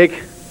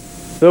 Beefcake.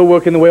 They're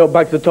working their way up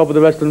back to the top of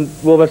the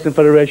World Wrestling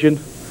Federation.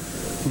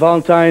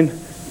 Valentine,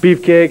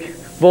 Beefcake,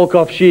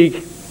 Volkov Sheik,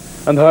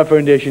 and the Hart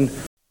Foundation.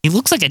 He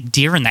looks like a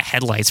deer in the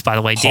headlights, by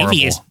the way. Horrible.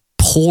 Davey is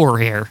poor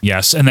here.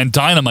 Yes, and then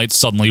Dynamite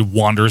suddenly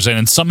wanders in,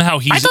 and somehow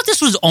he's... I thought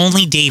this was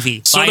only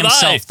Davey by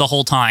himself the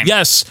whole time.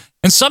 Yes,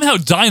 and somehow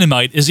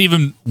Dynamite is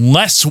even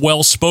less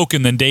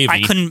well-spoken than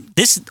Davey.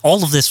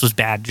 All of this was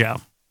bad, Joe.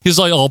 He's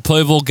like, oh,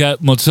 people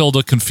get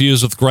Matilda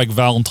confused with Greg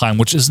Valentine,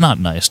 which is not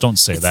nice. Don't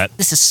say that.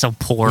 This is so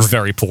poor.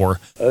 Very poor.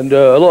 And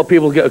a lot of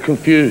people get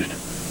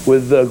confused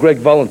with Greg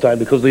Valentine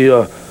because of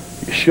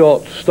the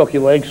short, stocky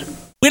legs.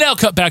 We now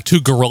cut back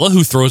to Gorilla,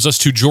 who throws us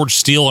to George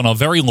Steele in a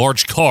very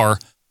large car,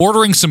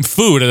 ordering some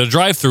food at a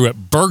drive-thru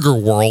at Burger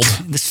World.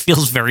 This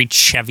feels very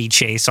Chevy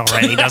Chase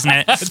already, doesn't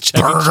it?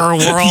 Burger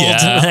World.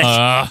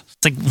 Yeah,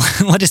 it's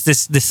like, what is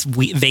this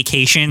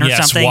vacation or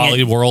something? Yes,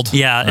 Wally World.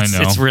 Yeah,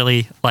 it's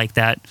really like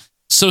that.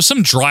 So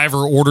some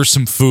driver orders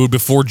some food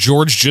before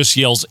George just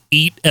yells,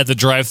 eat at the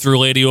drive-thru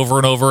lady over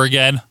and over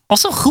again.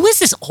 Also, who is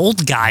this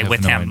old guy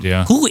with him?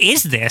 Idea. Who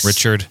is this?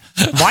 Richard.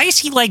 Why is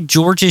he like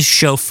George's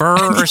chauffeur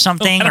or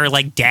something? Or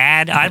like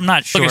dad? I'm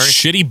not sure. Like a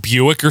shitty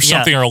Buick or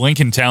something, or a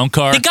Lincoln Town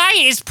Car. The guy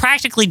is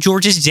practically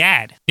George's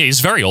dad. Yeah, he's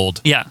very old.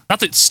 Yeah. Not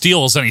that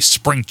Steele is any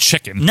spring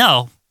chicken.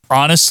 No.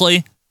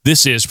 Honestly,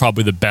 this is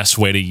probably the best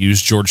way to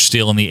use George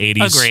Steele in the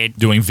 80s. Agreed.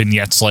 Doing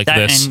vignettes like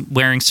this. And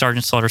wearing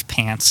Sergeant Slaughter's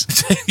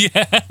pants.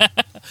 Yeah.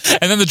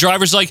 And then the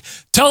driver's like,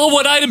 tell him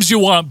what items you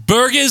want.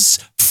 Burgers,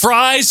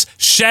 fries,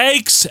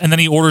 shakes. And then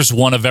he orders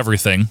one of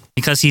everything.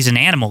 Because he's an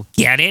animal.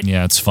 Get it?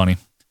 Yeah, it's funny.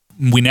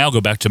 We now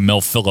go back to Mel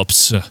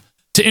Phillips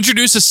to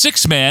introduce a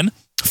six-man.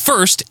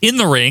 First, in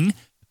the ring,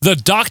 the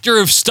Doctor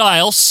of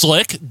Style,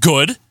 Slick,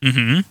 good,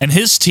 and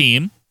his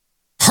team.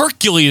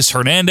 Hercules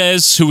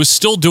Hernandez, who is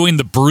still doing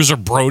the Bruiser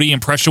Brody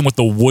impression with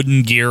the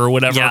wooden gear or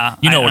whatever. Yeah,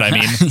 you know what I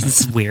mean.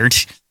 It's weird.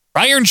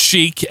 Iron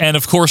Sheik and,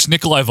 of course,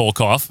 Nikolai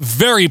Volkov.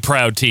 Very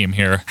proud team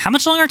here. How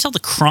much longer until the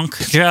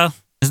Crunk, Joe?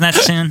 Isn't that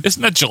soon?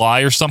 Isn't that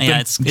July or something? Yeah,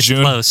 it's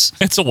June? close.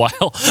 It's a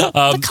while.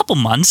 A couple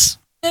months.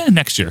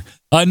 Next year.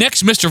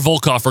 Next, Mr.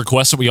 Volkov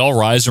requests that we all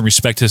rise and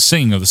respect his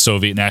singing of the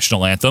Soviet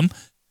national anthem.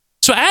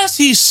 So as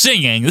he's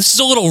singing, this is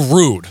a little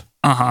rude.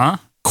 Uh-huh.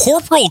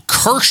 Corporal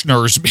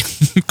Kirshner's...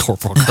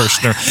 Corporal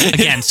Kirshner.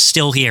 Again,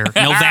 still here.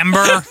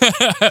 November.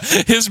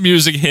 His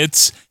music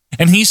hits,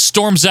 and he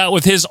storms out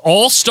with his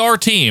all-star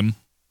team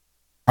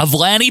of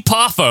Lanny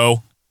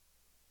Poffo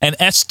and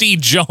S.D.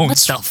 Jones. What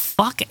the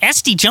fuck?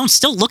 S.D. Jones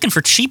still looking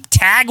for cheap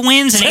tag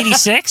wins in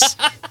 86?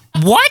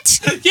 What?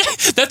 Yeah,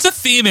 that's a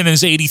theme in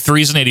his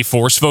 83s and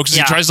 84s, folks.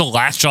 He tries to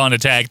latch on to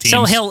tag teams.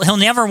 So he'll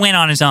never win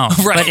on his own.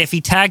 Right. But if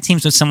he tag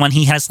teams with someone,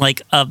 he has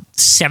like a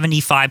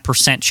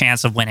 75%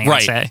 chance of winning,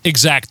 right, I'd say.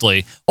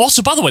 Exactly.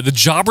 Also, by the way, the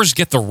jobbers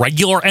get the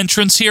regular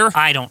entrance here.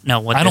 I don't know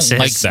what this is. I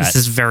don't like that. This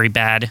is very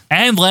bad.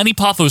 And Lanny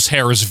Poffo's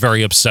hair is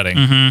very upsetting.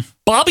 Mm-hmm.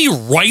 Bobby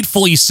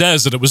rightfully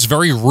says that it was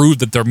very rude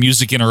that their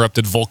music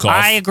interrupted Volkov.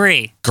 I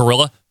agree.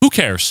 Gorilla, who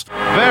cares?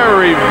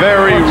 Very,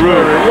 very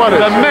rude.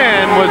 The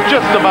man was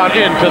just about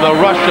into the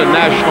Russian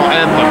national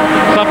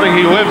anthem, something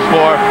he lives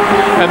for,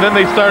 and then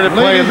they started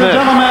playing this.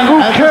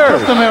 Who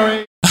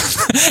cares?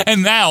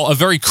 And now, a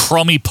very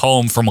crummy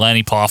poem from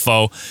Lanny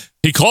Poffo.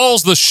 He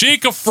calls the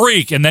Sheik a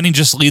freak, and then he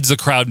just leads the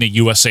crowd in a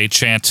USA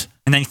chant.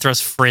 And then he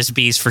throws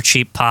frisbees for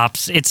cheap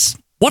pops.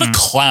 What a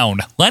clown.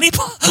 Lanny,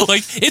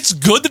 like, it's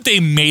good that they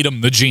made him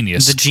the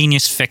genius. The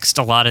genius fixed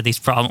a lot of these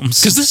problems.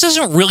 Because this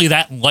isn't really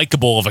that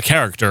likable of a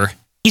character.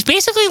 He's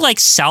basically like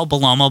Sal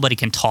Balomo, but he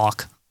can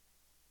talk.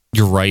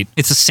 You're right.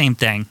 It's the same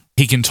thing.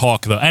 He can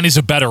talk, though. And he's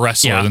a better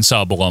wrestler than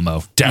Sal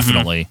Balomo.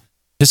 Definitely.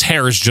 His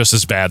hair is just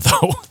as bad,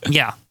 though.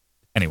 Yeah.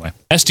 Anyway,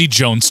 S.D.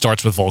 Jones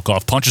starts with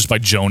Volkov, punches by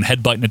Joan,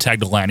 headbutt and a tag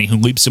to Lanny, who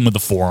leaps in with the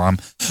forearm.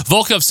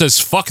 Volkov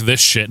says, fuck this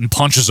shit, and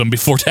punches him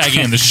before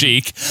tagging in the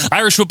Sheik.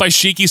 Irish whip by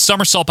Sheiky,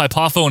 somersault by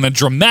Poffo, and a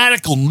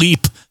dramatic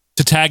leap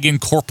to tag in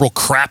Corporal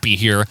Crappy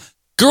here.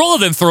 Gorilla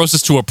then throws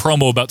us to a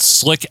promo about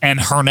Slick and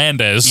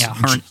Hernandez. Yeah,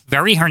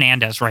 very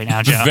Hernandez right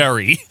now, Joe.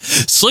 Very.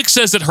 Slick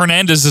says that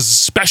Hernandez is a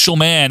special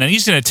man, and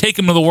he's going to take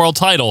him to the world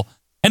title.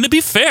 And to be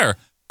fair,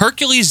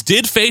 Hercules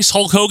did face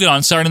Hulk Hogan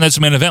on Saturday Night's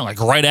Main Event,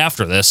 like right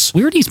after this.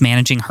 Weird he's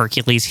managing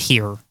Hercules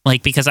here.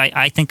 Like, because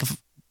I think of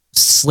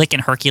Slick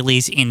and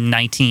Hercules in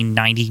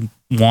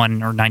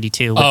 1991 or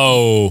 92.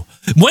 Oh.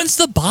 When's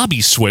the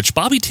Bobby switch?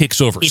 Bobby takes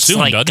over soon,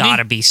 doesn't he? It's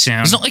gotta be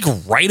soon. Isn't it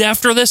like right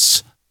after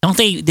this?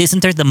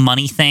 Isn't there the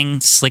money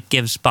thing Slick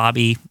gives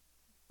Bobby?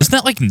 Isn't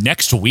that like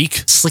next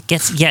week? Slick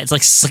gets, it's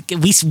like Slick,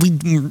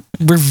 we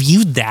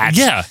reviewed that.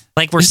 Yeah.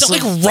 Like Isn't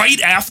it like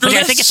right after this?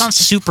 I think it's on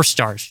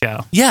Superstars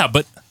show. Yeah,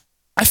 but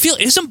I feel,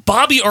 isn't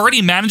Bobby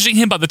already managing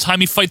him by the time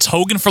he fights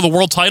Hogan for the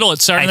world title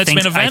at Saturday Night's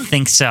Main Event? I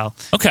think so.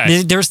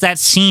 Okay. There's that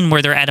scene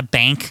where they're at a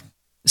bank,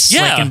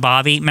 Slick and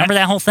Bobby. Remember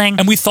that whole thing?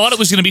 And we thought it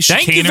was going to be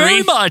chicanery. Thank you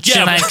very much. Yeah,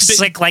 and like,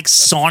 Slick like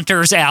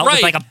saunters out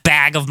with like a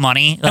bag of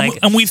money. Like,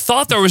 and we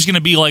thought there was going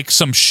to be like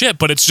some shit,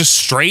 but it's just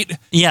straight.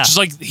 Yeah. It's just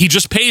like he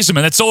just pays him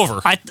and it's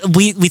over.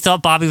 We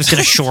thought Bobby was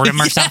going to short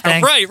him or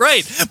something. Right.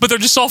 But they're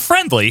just all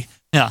friendly.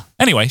 Yeah.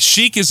 Anyway,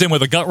 Sheik is in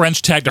with a gut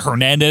wrench tag to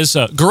Hernandez.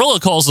 Gorilla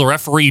calls the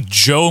referee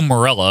Joe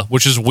Morella,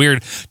 which is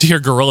weird to hear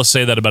Gorilla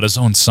say that about his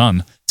own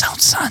son. His own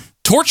son.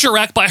 Torture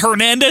rack by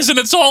Hernandez, and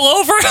it's all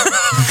over.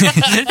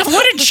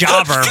 What a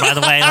jobber, by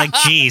the way. Like,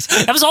 geez.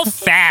 That was all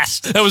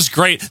fast. That was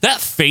great.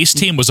 That face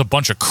team was a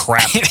bunch of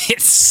crap.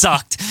 It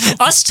sucked.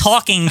 Us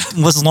talking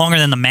was longer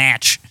than the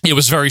match. It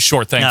was very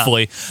short,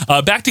 thankfully.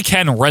 Yeah. Back to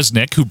Ken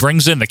Resnick, who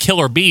brings in the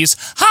Killer Bees.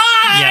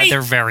 Hi! Yeah,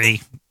 they're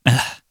very...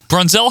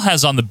 Brunzell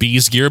has on the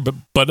Bees gear, but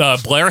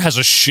Blair has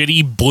a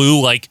shitty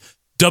blue, like,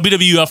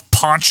 WWF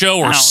poncho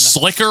or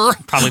slicker.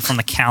 Probably from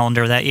the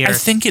calendar that year. I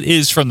think it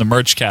is from the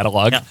merch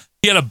catalog. Yeah.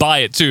 He had to buy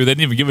it, too. They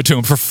didn't even give it to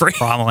him for free.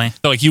 Probably.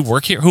 They're like, you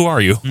work here? Who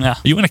are you? Yeah.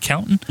 Are you an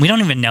accountant? We don't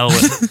even know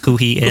who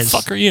he is. Who the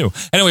fuck are you?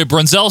 Anyway,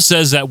 Brunzell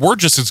says that we're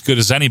just as good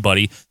as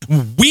anybody.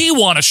 We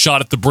want a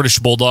shot at the British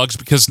Bulldogs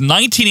because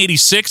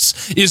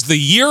 1986 is the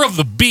year of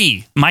the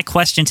bee. My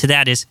question to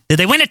that is, did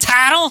they win a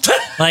title?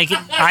 Like,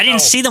 I didn't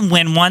see them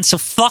win one, so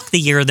fuck the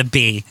year of the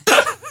bee.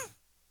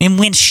 And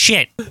win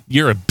shit.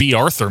 Year of B.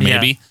 Arthur,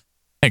 maybe. Yeah.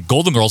 Hey,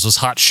 Golden Girls was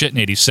hot shit in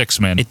 86,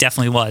 man. It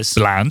definitely was.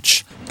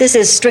 Blanche. This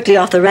is strictly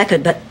off the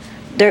record, but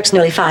Dirk's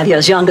nearly 5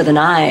 years younger than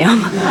I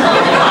am.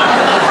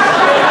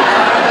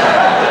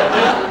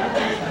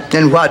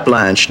 Then what,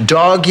 Blanche?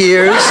 Dog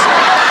years?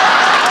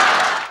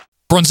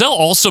 Brunzell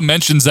also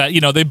mentions that,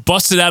 they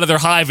busted out of their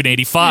hive in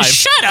 85.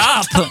 Shut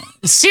up!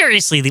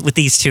 Seriously, with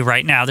these two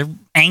right now, they're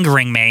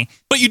angering me.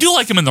 But you do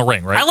like them in the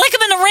ring, right? I like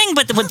them in the ring,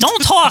 but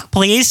don't talk,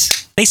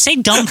 please. They say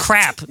dumb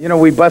crap.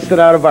 We busted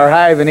out of our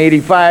hive in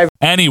 85.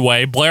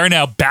 Anyway, Blair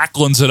now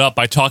backlands it up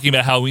by talking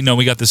about how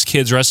we got this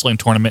kids wrestling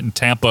tournament in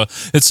Tampa.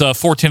 It's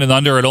 14 and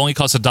under. It only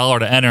costs $1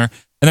 to enter.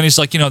 And then he's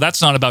like,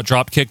 that's not about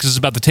drop kicks. It's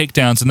about the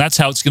takedowns. And that's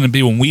how it's going to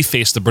be when we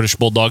face the British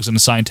Bulldogs in a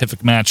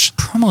scientific match.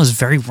 Promo is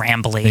very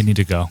rambly. They need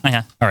to go.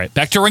 Yeah. All right,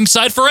 back to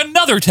ringside for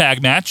another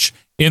tag match.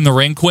 In the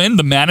ring, Quinn,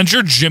 the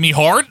manager, Jimmy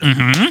Hart.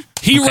 Mm-hmm.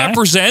 He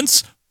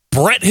represents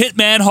Bret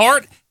Hitman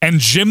Hart and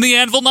Jim the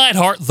Anvil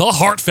Neidhart, the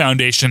Hart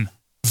Foundation.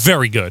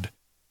 Very good.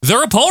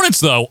 Their opponents,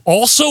 though,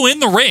 also in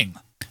the ring.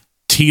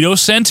 Tito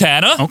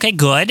Santana. Okay,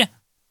 good.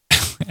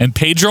 And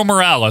Pedro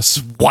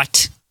Morales.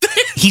 What?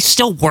 He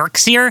still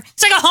works here?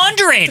 It's like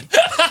 100.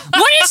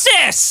 What is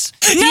this?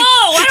 No,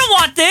 I don't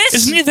want this.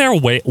 Isn't he there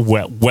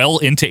well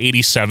into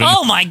 87?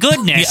 Oh, my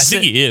goodness. Yeah,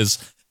 I think he is.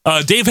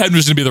 Dave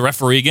Hebner's going to be the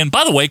referee again.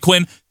 By the way,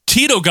 Quinn,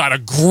 Tito got a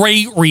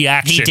great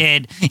reaction. He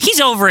did.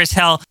 He's over as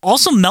hell.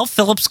 Also, Mel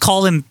Phillips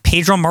called him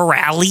Pedro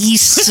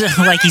Morales,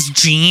 like he's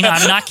Gene.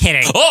 I'm not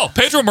kidding. Oh,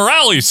 Pedro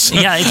Morales.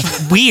 Yeah,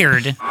 it's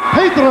weird.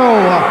 Pedro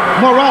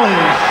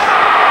Morales.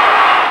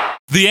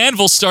 The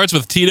Anvil starts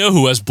with Tito,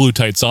 who has blue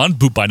tights on,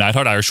 boot by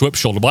Neidhart, Irish whip,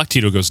 shoulder block.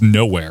 Tito goes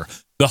nowhere.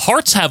 The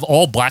Hearts have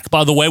all black,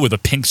 by the way, with a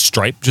pink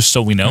stripe, just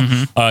so we know.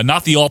 Mm-hmm.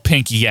 Not the all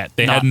pink yet.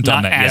 They hadn't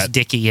done that yet. Not as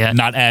Dicky yet.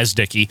 Not as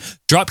Dicky.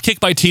 Drop kick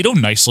by Tito,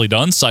 nicely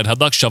done. Side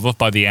headlock shove up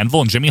by the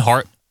Anvil, and Jimmy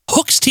Hart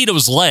hooks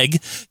Tito's leg.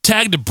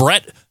 Tag to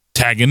Bret.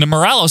 Tag into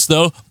Morales,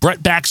 though.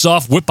 Bret backs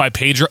off, whip by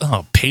Pedro.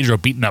 Oh, Pedro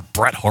beating up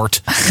Bret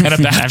Hart. And a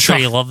back I'm sure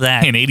you love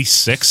that. In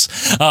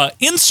 86.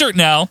 Insert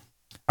now,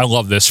 I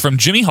love this, from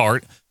Jimmy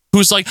Hart,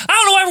 who's like, I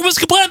don't know why everyone's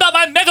complaining about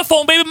my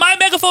megaphone, baby. My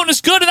megaphone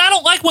is good, and I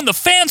don't like when the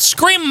fans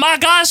scream, my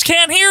guys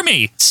can't hear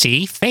me.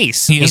 See?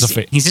 Face. He's a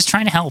face. He's just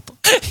trying to help.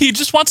 He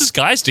just wants his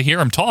guys to hear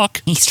him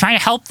talk. He's trying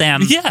to help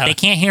them. Yeah. They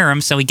can't hear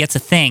him, so he gets a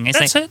thing.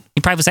 That's it.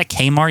 He probably was at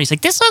Kmart. He's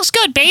like, this looks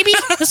good, baby.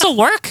 This will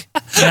work.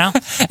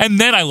 And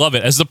then I love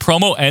it. As the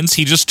promo ends,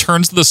 he just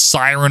turns the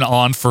siren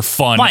on for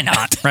fun. Why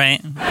not, right?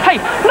 Hey,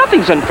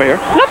 nothing's unfair.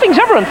 Nothing's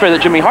ever unfair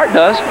that Jimmy Hart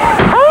does.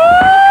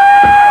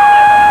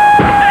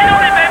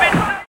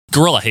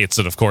 Gorilla hates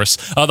it, of course.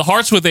 The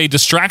Hearts with a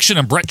distraction,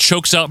 and Bret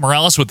chokes out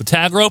Morales with the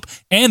tag rope.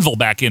 Anvil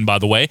back in, by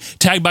the way.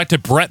 Tag back to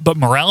Bret, but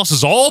Morales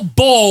is all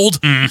bold.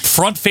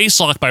 Front face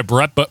lock by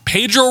Bret, but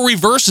Pedro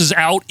reverses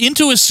out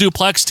into his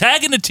suplex.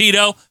 Tag into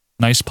Tito.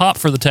 Nice pop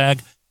for the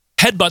tag.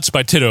 Headbutts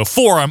by Tito.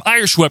 Forearm,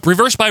 Irish whip,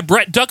 reversed by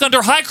Bret. Duck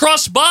under high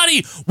cross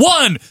body.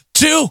 1,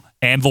 2.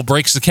 Anvil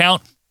breaks the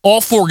count. All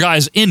 4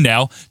 guys in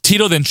now.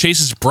 Tito then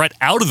chases Bret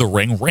out of the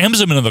ring, rams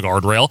him into the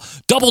guardrail.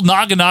 Double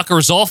Naga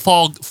knockers. All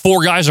 4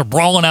 guys are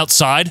brawling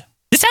outside.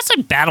 This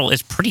outside battle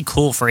is pretty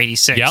cool for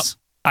 86. Yep.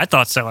 I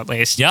thought so, at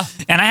least. Yeah.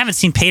 And I haven't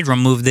seen Pedro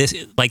move this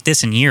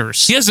in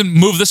years. He hasn't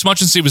moved this much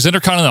since he was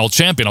Intercontinental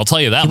Champion, I'll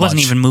tell you that much. He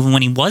wasn't even moving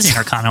when he was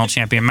Intercontinental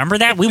Champion. Remember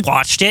that? We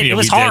watched it. Yeah, it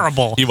was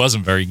horrible. He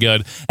wasn't very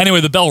good.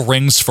 Anyway, the bell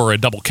rings for a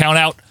double count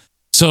out.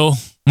 So,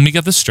 let me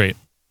get this straight.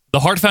 The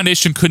Hart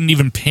Foundation couldn't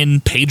even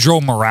pin Pedro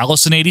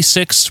Morales in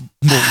 86.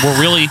 We're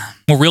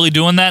really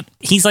doing that?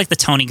 He's like the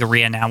Tony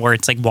Garea now, where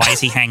it's like, why is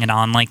he hanging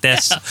on like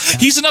this? Yeah.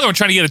 He's another one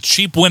trying to get a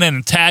cheap win in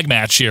a tag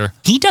match here.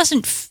 He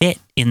doesn't fit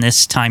in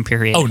this time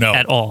period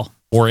at all.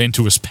 Or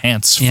into his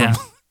pants. Yeah.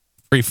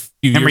 From a few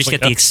Remember, years he's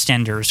got the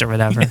extenders or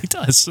whatever. Yeah, he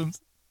does.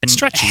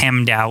 been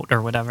hemmed out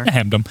or whatever.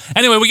 Hemmed him.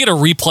 Anyway, we get a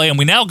replay, and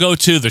we now go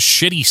to the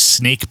shitty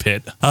Snake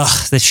Pit.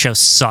 Ugh, this show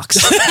sucks.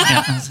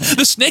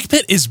 The Snake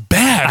Pit is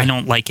bad. I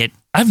don't like it.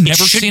 I've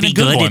never seen a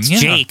good one. It's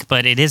Jake,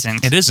 but it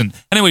isn't. It isn't.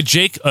 Anyway,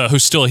 Jake,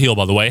 who's still a heel,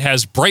 by the way,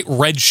 has bright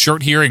red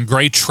shirt here and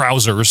gray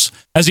trousers.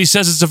 As he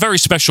says, it's a very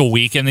special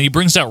week, and then he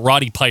brings out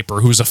Roddy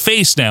Piper, who's a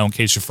face now, in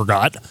case you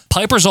forgot.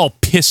 Piper's all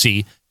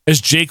pissy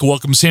as Jake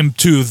welcomes him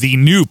to the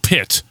new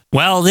pit.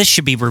 Well, this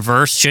should be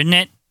reversed, shouldn't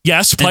it?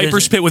 Yes,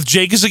 Piper's pit with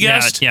Jake as a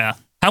guest? Yeah.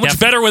 How much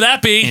better would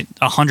that be?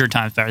 100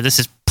 times better. This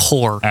is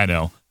poor. I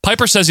know.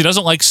 Piper says he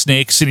doesn't like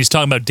snakes, and he's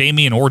talking about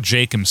Damien or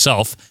Jake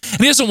himself. And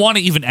he doesn't want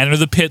to even enter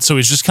the pit, so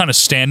he's just kind of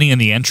standing in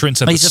the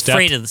entrance at the step. He's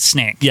afraid of the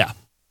snake. Yeah.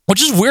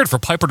 Which is weird for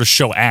Piper to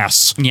show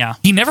ass. Yeah.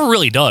 He never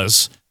really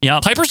does. Yeah.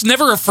 Piper's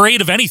never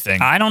afraid of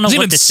anything. I don't know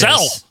what this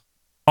is.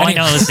 All I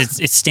know is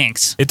it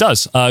stinks. It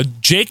does.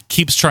 Jake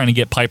keeps trying to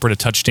get Piper to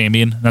touch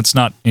Damien. That's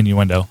not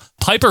innuendo.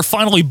 Piper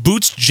finally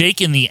boots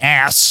Jake in the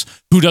ass,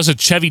 who does a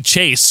Chevy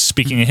Chase,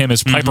 speaking of him,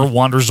 as Piper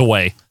wanders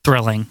away.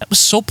 Thrilling. That was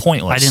so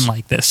pointless. I didn't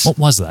like this. What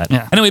was that?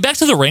 Yeah. Anyway, back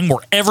to the ring,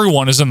 where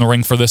everyone is in the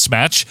ring for this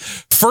match.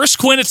 First,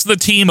 Quinn, it's the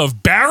team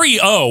of Barry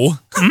O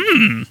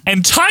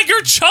and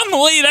Tiger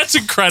Chung-Lee. That's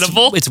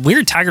incredible. It's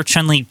weird Tiger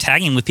Chun-Li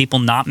tagging with people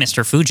not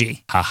Mr.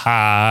 Fuji.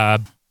 Haha.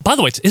 By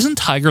the way, isn't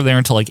Tiger there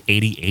until like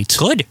 88?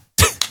 Good.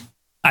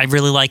 I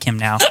really like him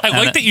now. I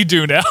like that you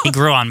do now. He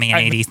grew on me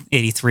in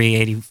 83,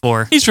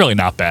 84. He's really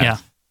not bad.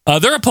 Yeah.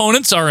 Their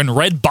opponents are in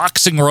red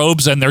boxing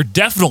robes, and they're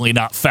definitely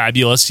not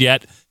fabulous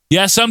yet.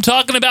 Yes, I'm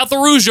talking about the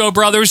Rougeau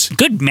brothers.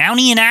 Good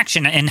Mountie in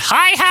action. And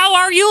hi, how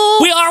are you?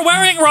 We are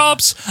wearing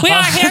robes. We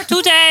are here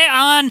today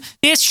on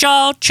this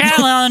show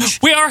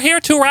challenge. We are here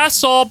to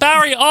wrestle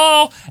Barry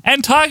O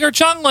and Tiger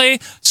Chung-Lee.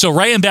 So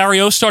Ray and Barry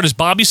O start as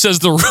Bobby says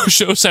the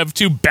Rougeaus have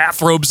two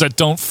bathrobes that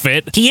don't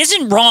fit. He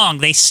isn't wrong.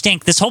 They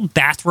stink. This whole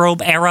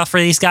bathrobe era for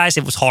these guys,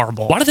 it was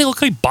horrible. Why do they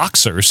look like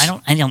boxers?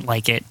 I don't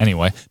like it.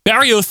 Anyway,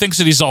 Barry O thinks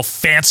that he's all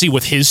fancy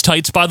with his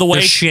tights, by the way.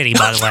 They're shitty,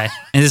 by the way.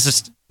 And this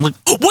is... Look,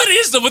 what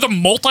is that with a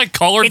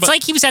multicolored? It's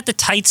like he was at the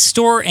tights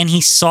store and he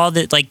saw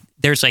that like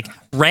there's like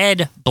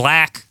red,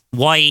 black,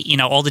 white,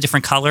 all the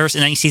different colors,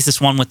 and then he sees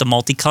this one with the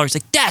multicolors.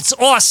 Like, that's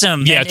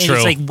awesome! Yeah, and true.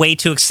 He's like way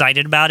too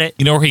excited about it.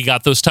 You know where he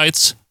got those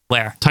tights?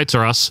 Where? Tights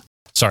are us.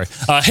 Sorry.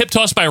 Hip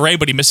toss by Ray,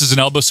 but he misses an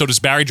elbow. So does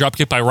Barry. Drop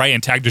kick by Ray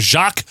and tag to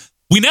Jacques.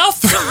 We now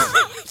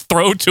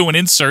throw to an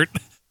insert.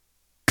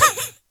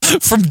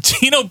 From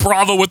Dino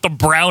Bravo with the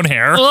brown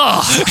hair.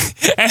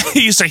 And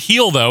he's a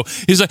heel, though.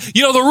 He's like,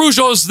 the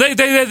Rougeaus,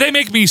 they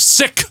make me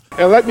sick.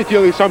 And let me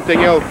tell you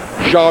something else,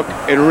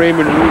 Jacques and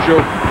Raymond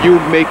Rougeau, you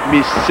make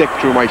me sick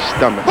through my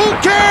stomach. Who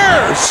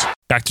cares?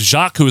 Back to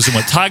Jacques, who is in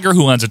with Tiger,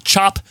 who lands a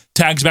chop,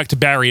 tags back to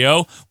Barry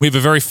O. We have a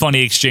very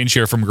funny exchange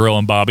here from Gorilla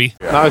and Bobby.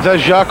 Now, is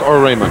that Jacques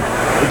or Raymond?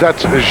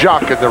 That's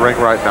Jacques in the ring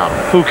right now.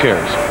 Who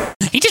cares?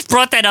 He just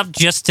brought that up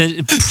just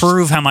to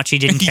prove how much he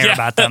didn't care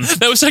about them.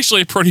 That was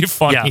actually pretty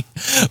funny.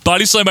 Yeah.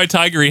 Body slam by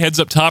Tiger. He heads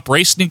up top.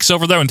 Ray sneaks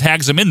over there and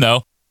tags him in,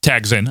 though.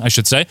 Tags in, I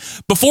should say.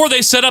 Before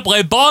they set up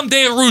Les Bombes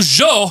de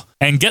Rougeau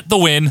and get the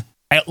win.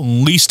 At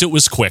least it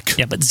was quick.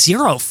 Yeah, but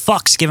zero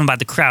fucks given by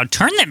the crowd.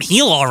 Turn them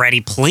heel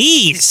already,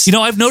 please.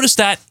 I've noticed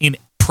that in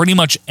pretty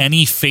much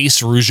any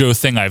face Rougeau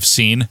thing I've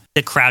seen.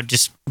 The crowd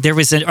there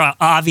was an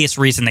obvious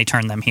reason they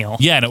turned them heel.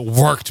 Yeah, and it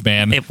worked,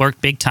 man. It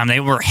worked big time. They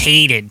were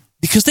hated.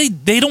 Because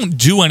they don't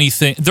do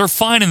anything. They're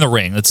fine in the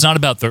ring. It's not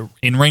about the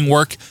in-ring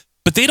work,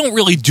 but they don't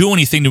really do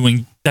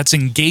anything that's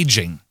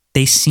engaging.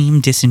 They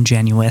seem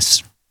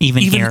disingenuous,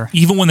 even here.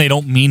 Even when they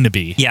don't mean to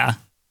be. Yeah.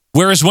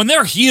 Whereas when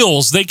they're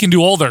heels, they can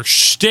do all their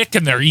shtick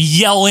and their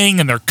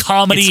yelling and their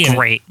comedy. It's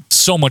great.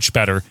 So much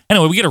better.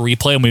 Anyway, we get a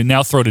replay, and we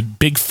now throw to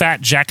big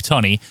fat Jack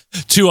Tunney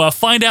to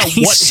find out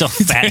He's so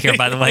fat here,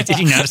 by the way. Did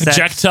you notice that?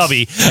 Jack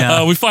Tubby.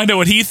 Yeah. We find out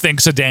what he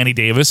thinks of Danny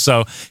Davis.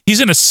 So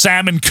he's in a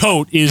salmon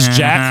coat, is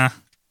Jack.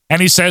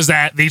 And he says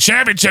that the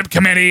championship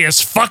committee is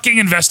fucking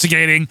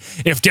investigating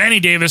if Danny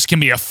Davis can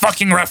be a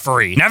fucking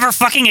referee. Never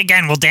fucking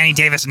again will Danny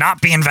Davis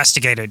not be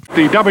investigated.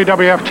 The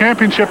WWF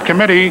Championship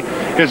Committee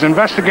is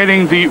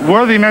investigating the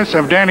worthiness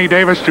of Danny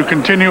Davis to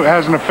continue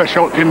as an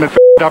official in the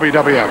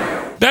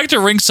WWF. Back to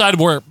ringside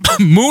where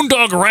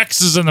Moondog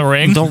Rex is in the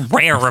ring. The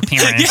rare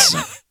appearance.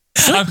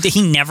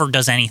 He never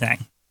does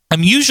anything.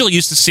 I'm usually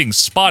used to seeing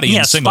Spotty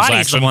in singles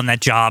Spotty's action. The one that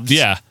jobs.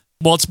 Yeah.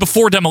 Well, it's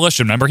before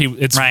Demolition, remember?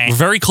 It's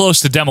very close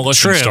to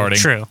Demolition starting.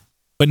 True.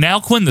 But now,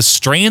 Quinn, the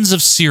strains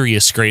of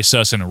Sirius grace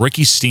us, and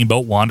Ricky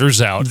Steamboat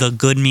wanders out. The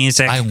good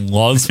music. I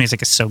love this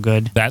music is so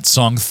good. That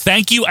song.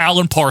 Thank you,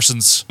 Alan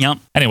Parsons. Yep.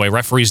 Anyway,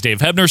 referees Dave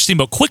Hebner.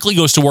 Steamboat quickly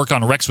goes to work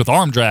on Rex with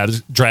arm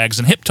drags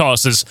and hip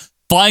tosses.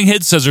 Flying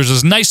head scissors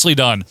is nicely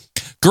done.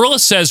 Gorilla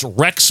says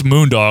Rex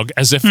Moondog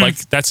as if like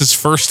that's his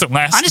first and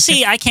last.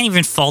 Honestly, I can't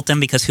even fault them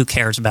because who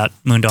cares about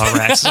Moondog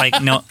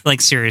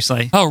Rex?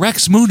 Seriously. Oh,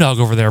 Rex Moondog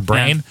over there,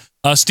 brain.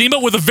 Yeah.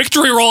 Steamboat with a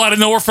victory roll out of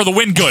nowhere for the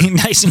win. Good.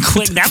 Nice and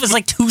quick. That was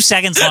like 2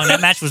 seconds long. That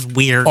match was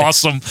weird.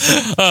 Awesome.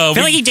 I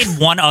feel like he did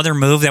one other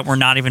move that we're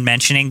not even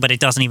mentioning, but it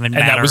doesn't even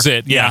matter. And that was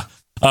it. Yeah.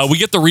 We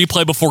get the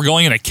replay before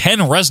going into Ken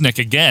Resnick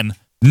again.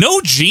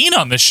 No Gene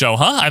on this show,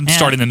 huh? I'm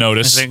starting to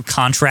notice. Is there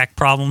contract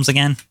problems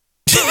again?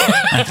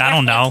 I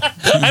don't know.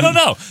 I don't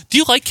know. Do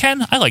you like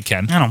Ken? I like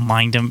Ken. I don't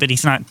mind him, but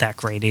he's not that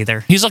great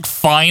either. He's like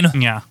fine.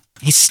 Yeah.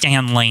 He's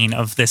Stan Lane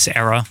of this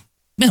era.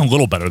 A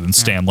little better than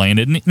Stan Lane,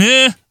 isn't he?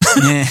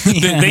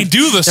 They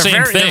do the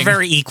same thing. They're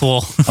very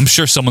equal. I'm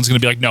sure someone's going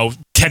to be like, no,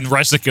 Ken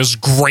Resnick is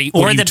great.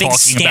 What or are you the big talking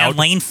Stan about?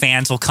 Lane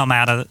fans will come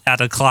out of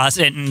the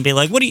closet and be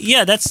like, "What?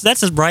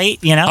 That's right."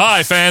 You know.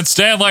 Hi, fans.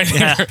 Stan Lane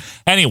here.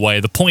 Anyway,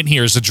 the point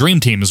here is the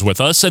Dream Team is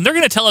with us, and they're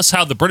going to tell us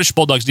how the British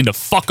Bulldogs need to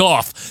fuck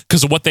off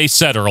because of what they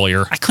said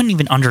earlier. I couldn't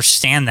even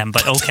understand them,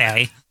 but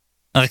okay.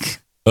 Like.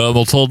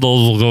 We'll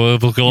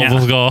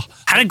go.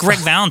 How did Greg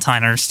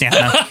Valentine understand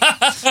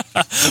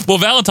that? Well,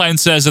 Valentine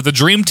says that the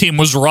Dream Team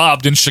was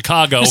robbed in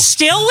Chicago.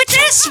 Still with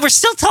this? We're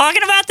still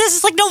talking about this?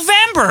 It's like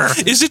November.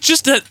 Is it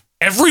just that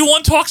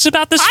everyone talks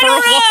about this? I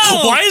don't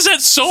know. Why is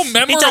that so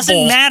memorable? It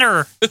doesn't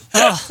matter.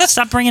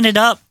 Stop bringing it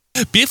up.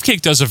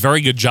 Beefcake does a very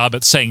good job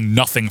at saying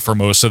nothing for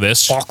most of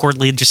this.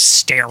 Awkwardly just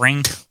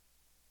staring.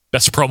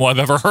 Best promo I've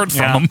ever heard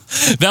from him.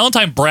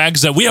 Valentine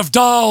brags that we have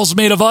dolls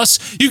made of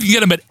us. You can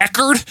get them at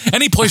Eckerd,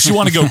 any place you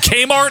want to go.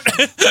 Kmart.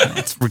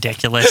 It's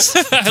ridiculous.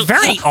 It's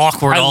very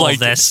awkward, all of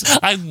this.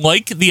 I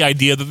like the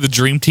idea that the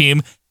Dream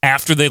Team,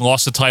 after they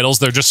lost the titles,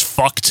 they're just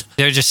fucked.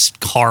 They're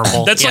just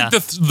horrible. That's like the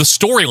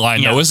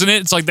storyline, though, isn't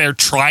it? It's like they're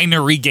trying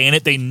to regain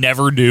it. They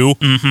never do.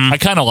 I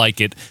kind of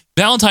like it.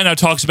 Valentine now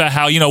talks about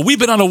how, we've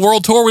been on a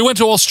world tour. We went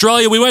to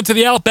Australia. We went to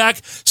the Outback,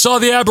 saw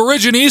the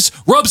Aborigines,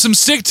 rubbed some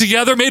stick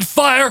together, made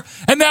fire,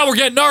 and now we're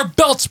getting our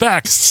belts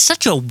back. It's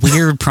such a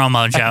weird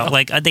promo, Joe.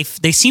 Like,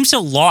 they seem so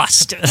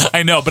lost.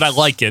 I know, but I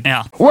like it.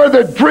 Yeah. We're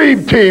the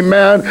Dream Team,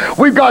 man.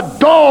 We've got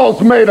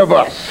dolls made of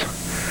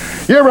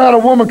us. You ever had a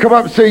woman come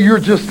up and say, you're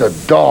just a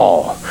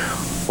doll?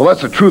 Well,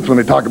 that's the truth when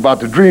they talk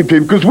about the Dream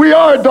Team, because we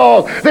are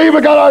dolls. They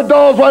even got our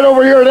dolls right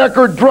over here at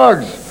Eckerd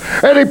Drugs.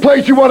 Any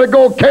place you want to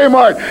go,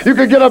 Kmart, you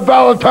can get a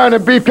Valentine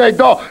and Beefcake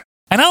doll.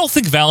 And I don't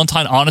think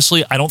Valentine,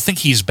 honestly, I don't think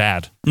he's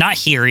bad. Not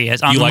here he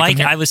is. On the mic,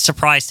 I was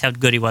surprised how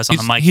good he was on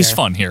the mic. He's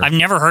fun here. I've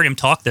never heard him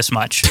talk this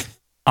much.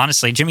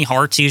 Honestly, Jimmy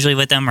Hart's usually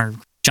with him, or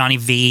Johnny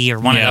V, or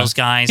one of those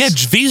guys. Yeah,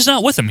 V's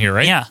not with him here,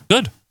 right? Yeah.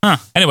 Good. Huh.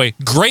 Anyway,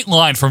 great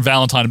line from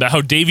Valentine about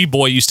how Davey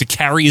Boy used to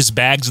carry his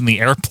bags in the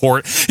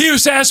airport. He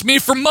used to ask me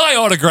for my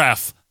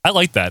autograph. I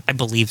like that. I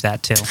believe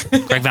that, too.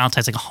 Greg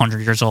Valentine's like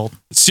 100 years old.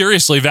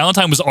 Seriously,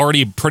 Valentine was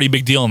already a pretty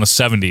big deal in the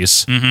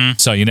 70s,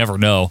 so you never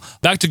know.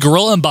 Back to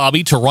Gorilla and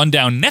Bobby to run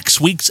down next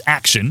week's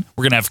action.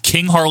 We're going to have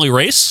King Harley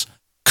Race,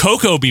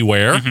 Coco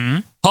Beware,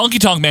 Honky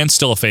Tonk Man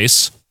Still a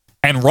Face,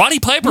 and Roddy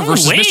Piper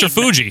versus Mr.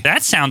 Fuji.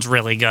 That sounds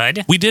really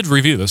good. We did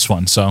review this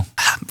one, so.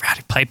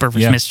 Roddy Piper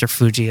versus Mr.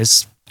 Fuji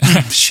is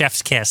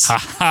chef's kiss.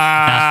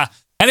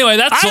 Anyway,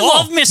 that's all. I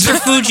love Mr.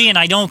 Fuji, and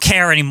I don't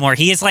care anymore.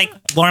 He is like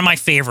one of my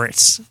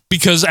favorites.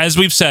 Because as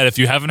we've said, if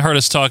you haven't heard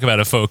us talk about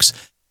it, folks,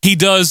 he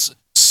does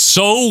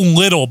so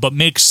little but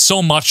makes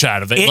so much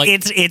out of it.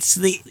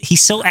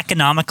 He's so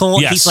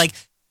economical. Yes. He's like,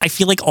 I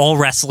feel like all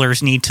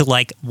wrestlers need to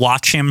like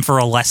watch him for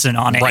a lesson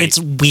on it. Right. It's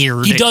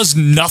weird. He does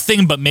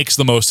nothing but makes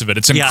the most of it.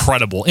 It's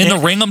incredible. In the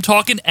ring, I'm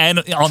talking, and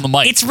on the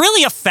mic. It's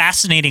really a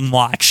fascinating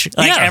watch.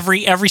 Like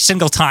every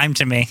single time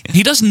to me.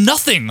 He does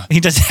nothing. He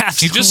does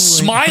absolutely. He just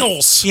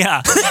smiles.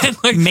 Yeah.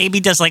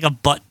 Maybe does like a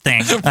butt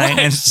thing. Right. And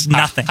it's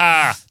nothing.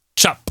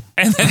 Chop.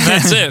 And then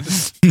that's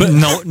it. But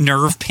no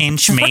nerve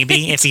pinch,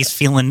 maybe, if he's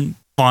feeling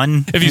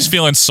fun. If he's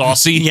feeling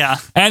saucy. Yeah.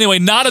 Anyway,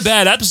 not a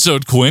bad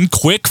episode, Quinn.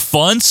 Quick,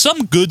 fun,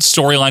 some good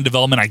storyline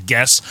development, I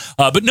guess.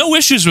 But no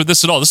issues with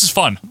this at all. This is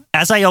fun.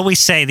 As I always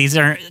say, these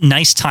are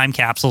nice time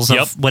capsules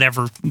of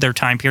whatever their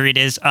time period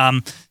is.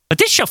 But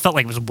this show felt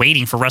like it was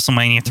waiting for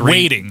WrestleMania 3.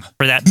 Waiting.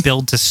 For that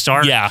build to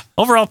start. Yeah.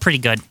 Overall, pretty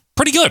good.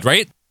 Pretty good,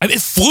 right? I mean,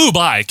 it flew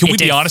by. Can we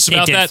be honest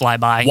about that? It did fly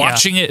by.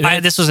 Watching it.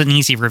 This was an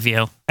easy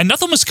review. And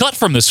nothing was cut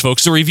from this,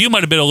 folks. The review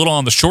might have been a little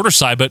on the shorter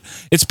side, but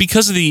it's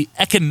because of the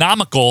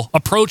economical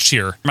approach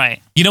here.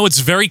 Right. It's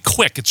very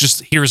quick. It's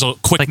just, here's a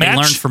quick match. They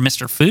learned from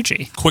Mr.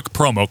 Fuji. Quick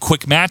promo,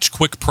 quick match,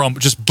 quick promo,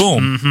 just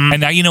boom.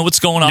 And now you know what's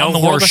going on in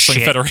the World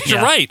Wrestling Federation.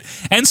 Yeah. Right.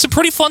 And some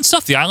pretty fun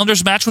stuff. The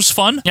Islanders match was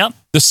fun. Yep.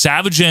 The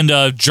Savage and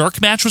Jerk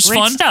match was Great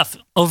fun. stuff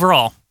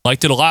overall.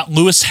 Liked it a lot.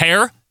 Lewis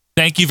Hare.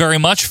 Thank you very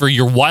much for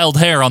your wild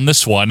hair on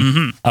this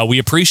one. We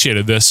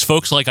appreciated this.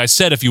 Folks, like I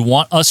said, if you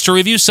want us to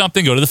review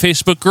something, go to the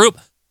Facebook group,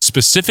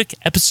 specific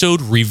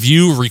episode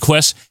review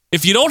requests.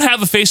 If you don't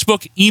have a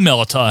Facebook,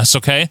 email it to us,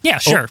 okay? Yeah,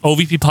 sure.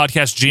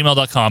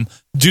 ovppodcast@gmail.com.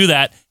 Do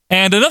that.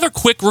 And another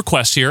quick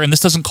request here, and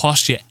this doesn't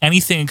cost you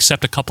anything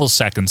except a couple of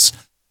seconds.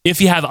 If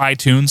you have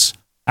iTunes,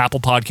 Apple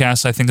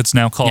Podcasts, I think it's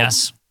now called.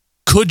 Yes.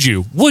 Would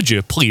you,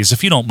 please,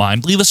 if you don't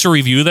mind, leave us a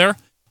review there?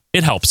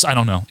 It helps. I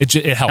don't know. It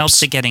helps. Helps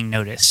to getting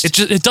noticed.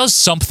 It does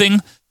something.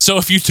 So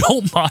if you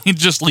don't mind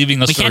just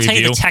leaving us a review. We can't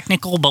tell you the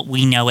technical, but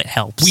we know it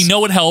helps. We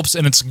know it helps,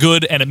 and it's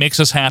good, and it makes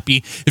us happy.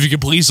 If you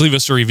could please leave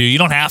us a review. You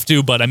don't have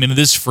to, but I mean, it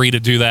is free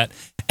to do that.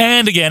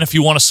 And again, if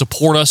you want to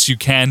support us, you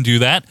can do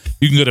that.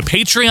 You can go to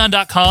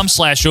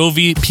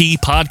patreon.com/OVP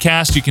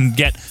podcast. You can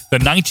get the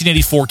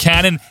 1984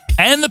 canon,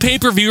 and the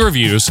pay-per-view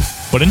reviews.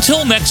 But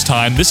until next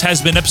time, this has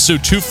been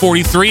episode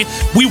 243.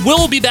 We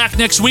will be back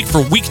next week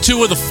for week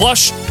 2 of The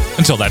Flush.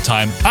 Until that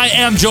time, I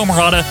am Joe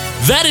Murata.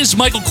 That is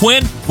Michael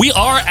Quinn. We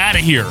are out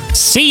of here.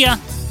 See ya.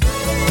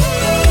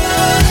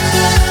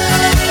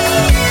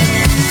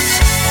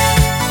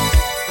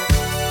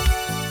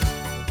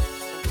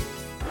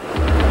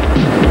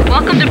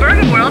 Welcome to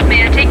Burger World.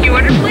 May I take your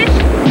order, please?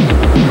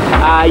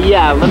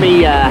 Yeah, let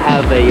me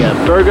have a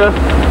burger,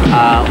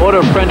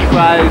 order french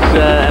fries,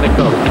 and a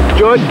Coke.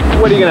 George,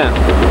 what are you gonna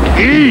have?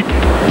 Eat!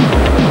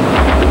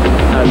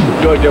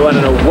 George, I want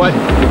to know what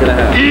you're gonna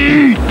have.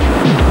 Eat!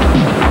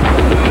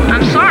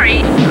 I'm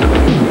sorry.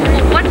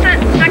 What's that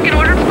second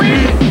order,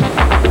 please?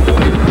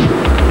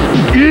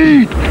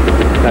 Eat!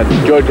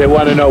 George, I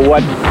want to know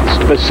what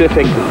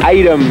specific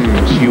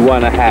items you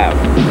want to have.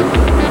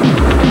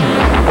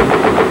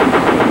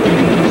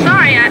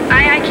 Sorry,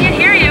 I can't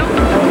hear you.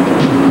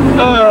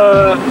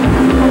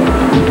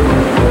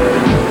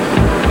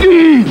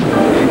 Eat!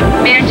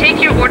 May I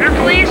take your order,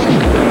 please?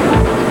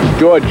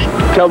 George,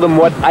 tell them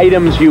what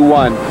items you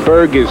want.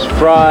 Burgers,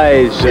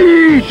 fries,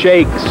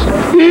 shakes.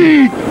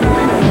 Eat!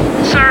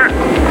 Sir,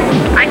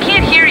 I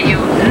can't hear you.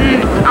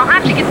 I'll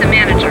have to get the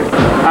manager.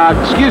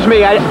 Excuse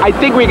me, I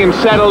think we can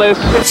settle this.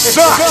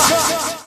 Sucks!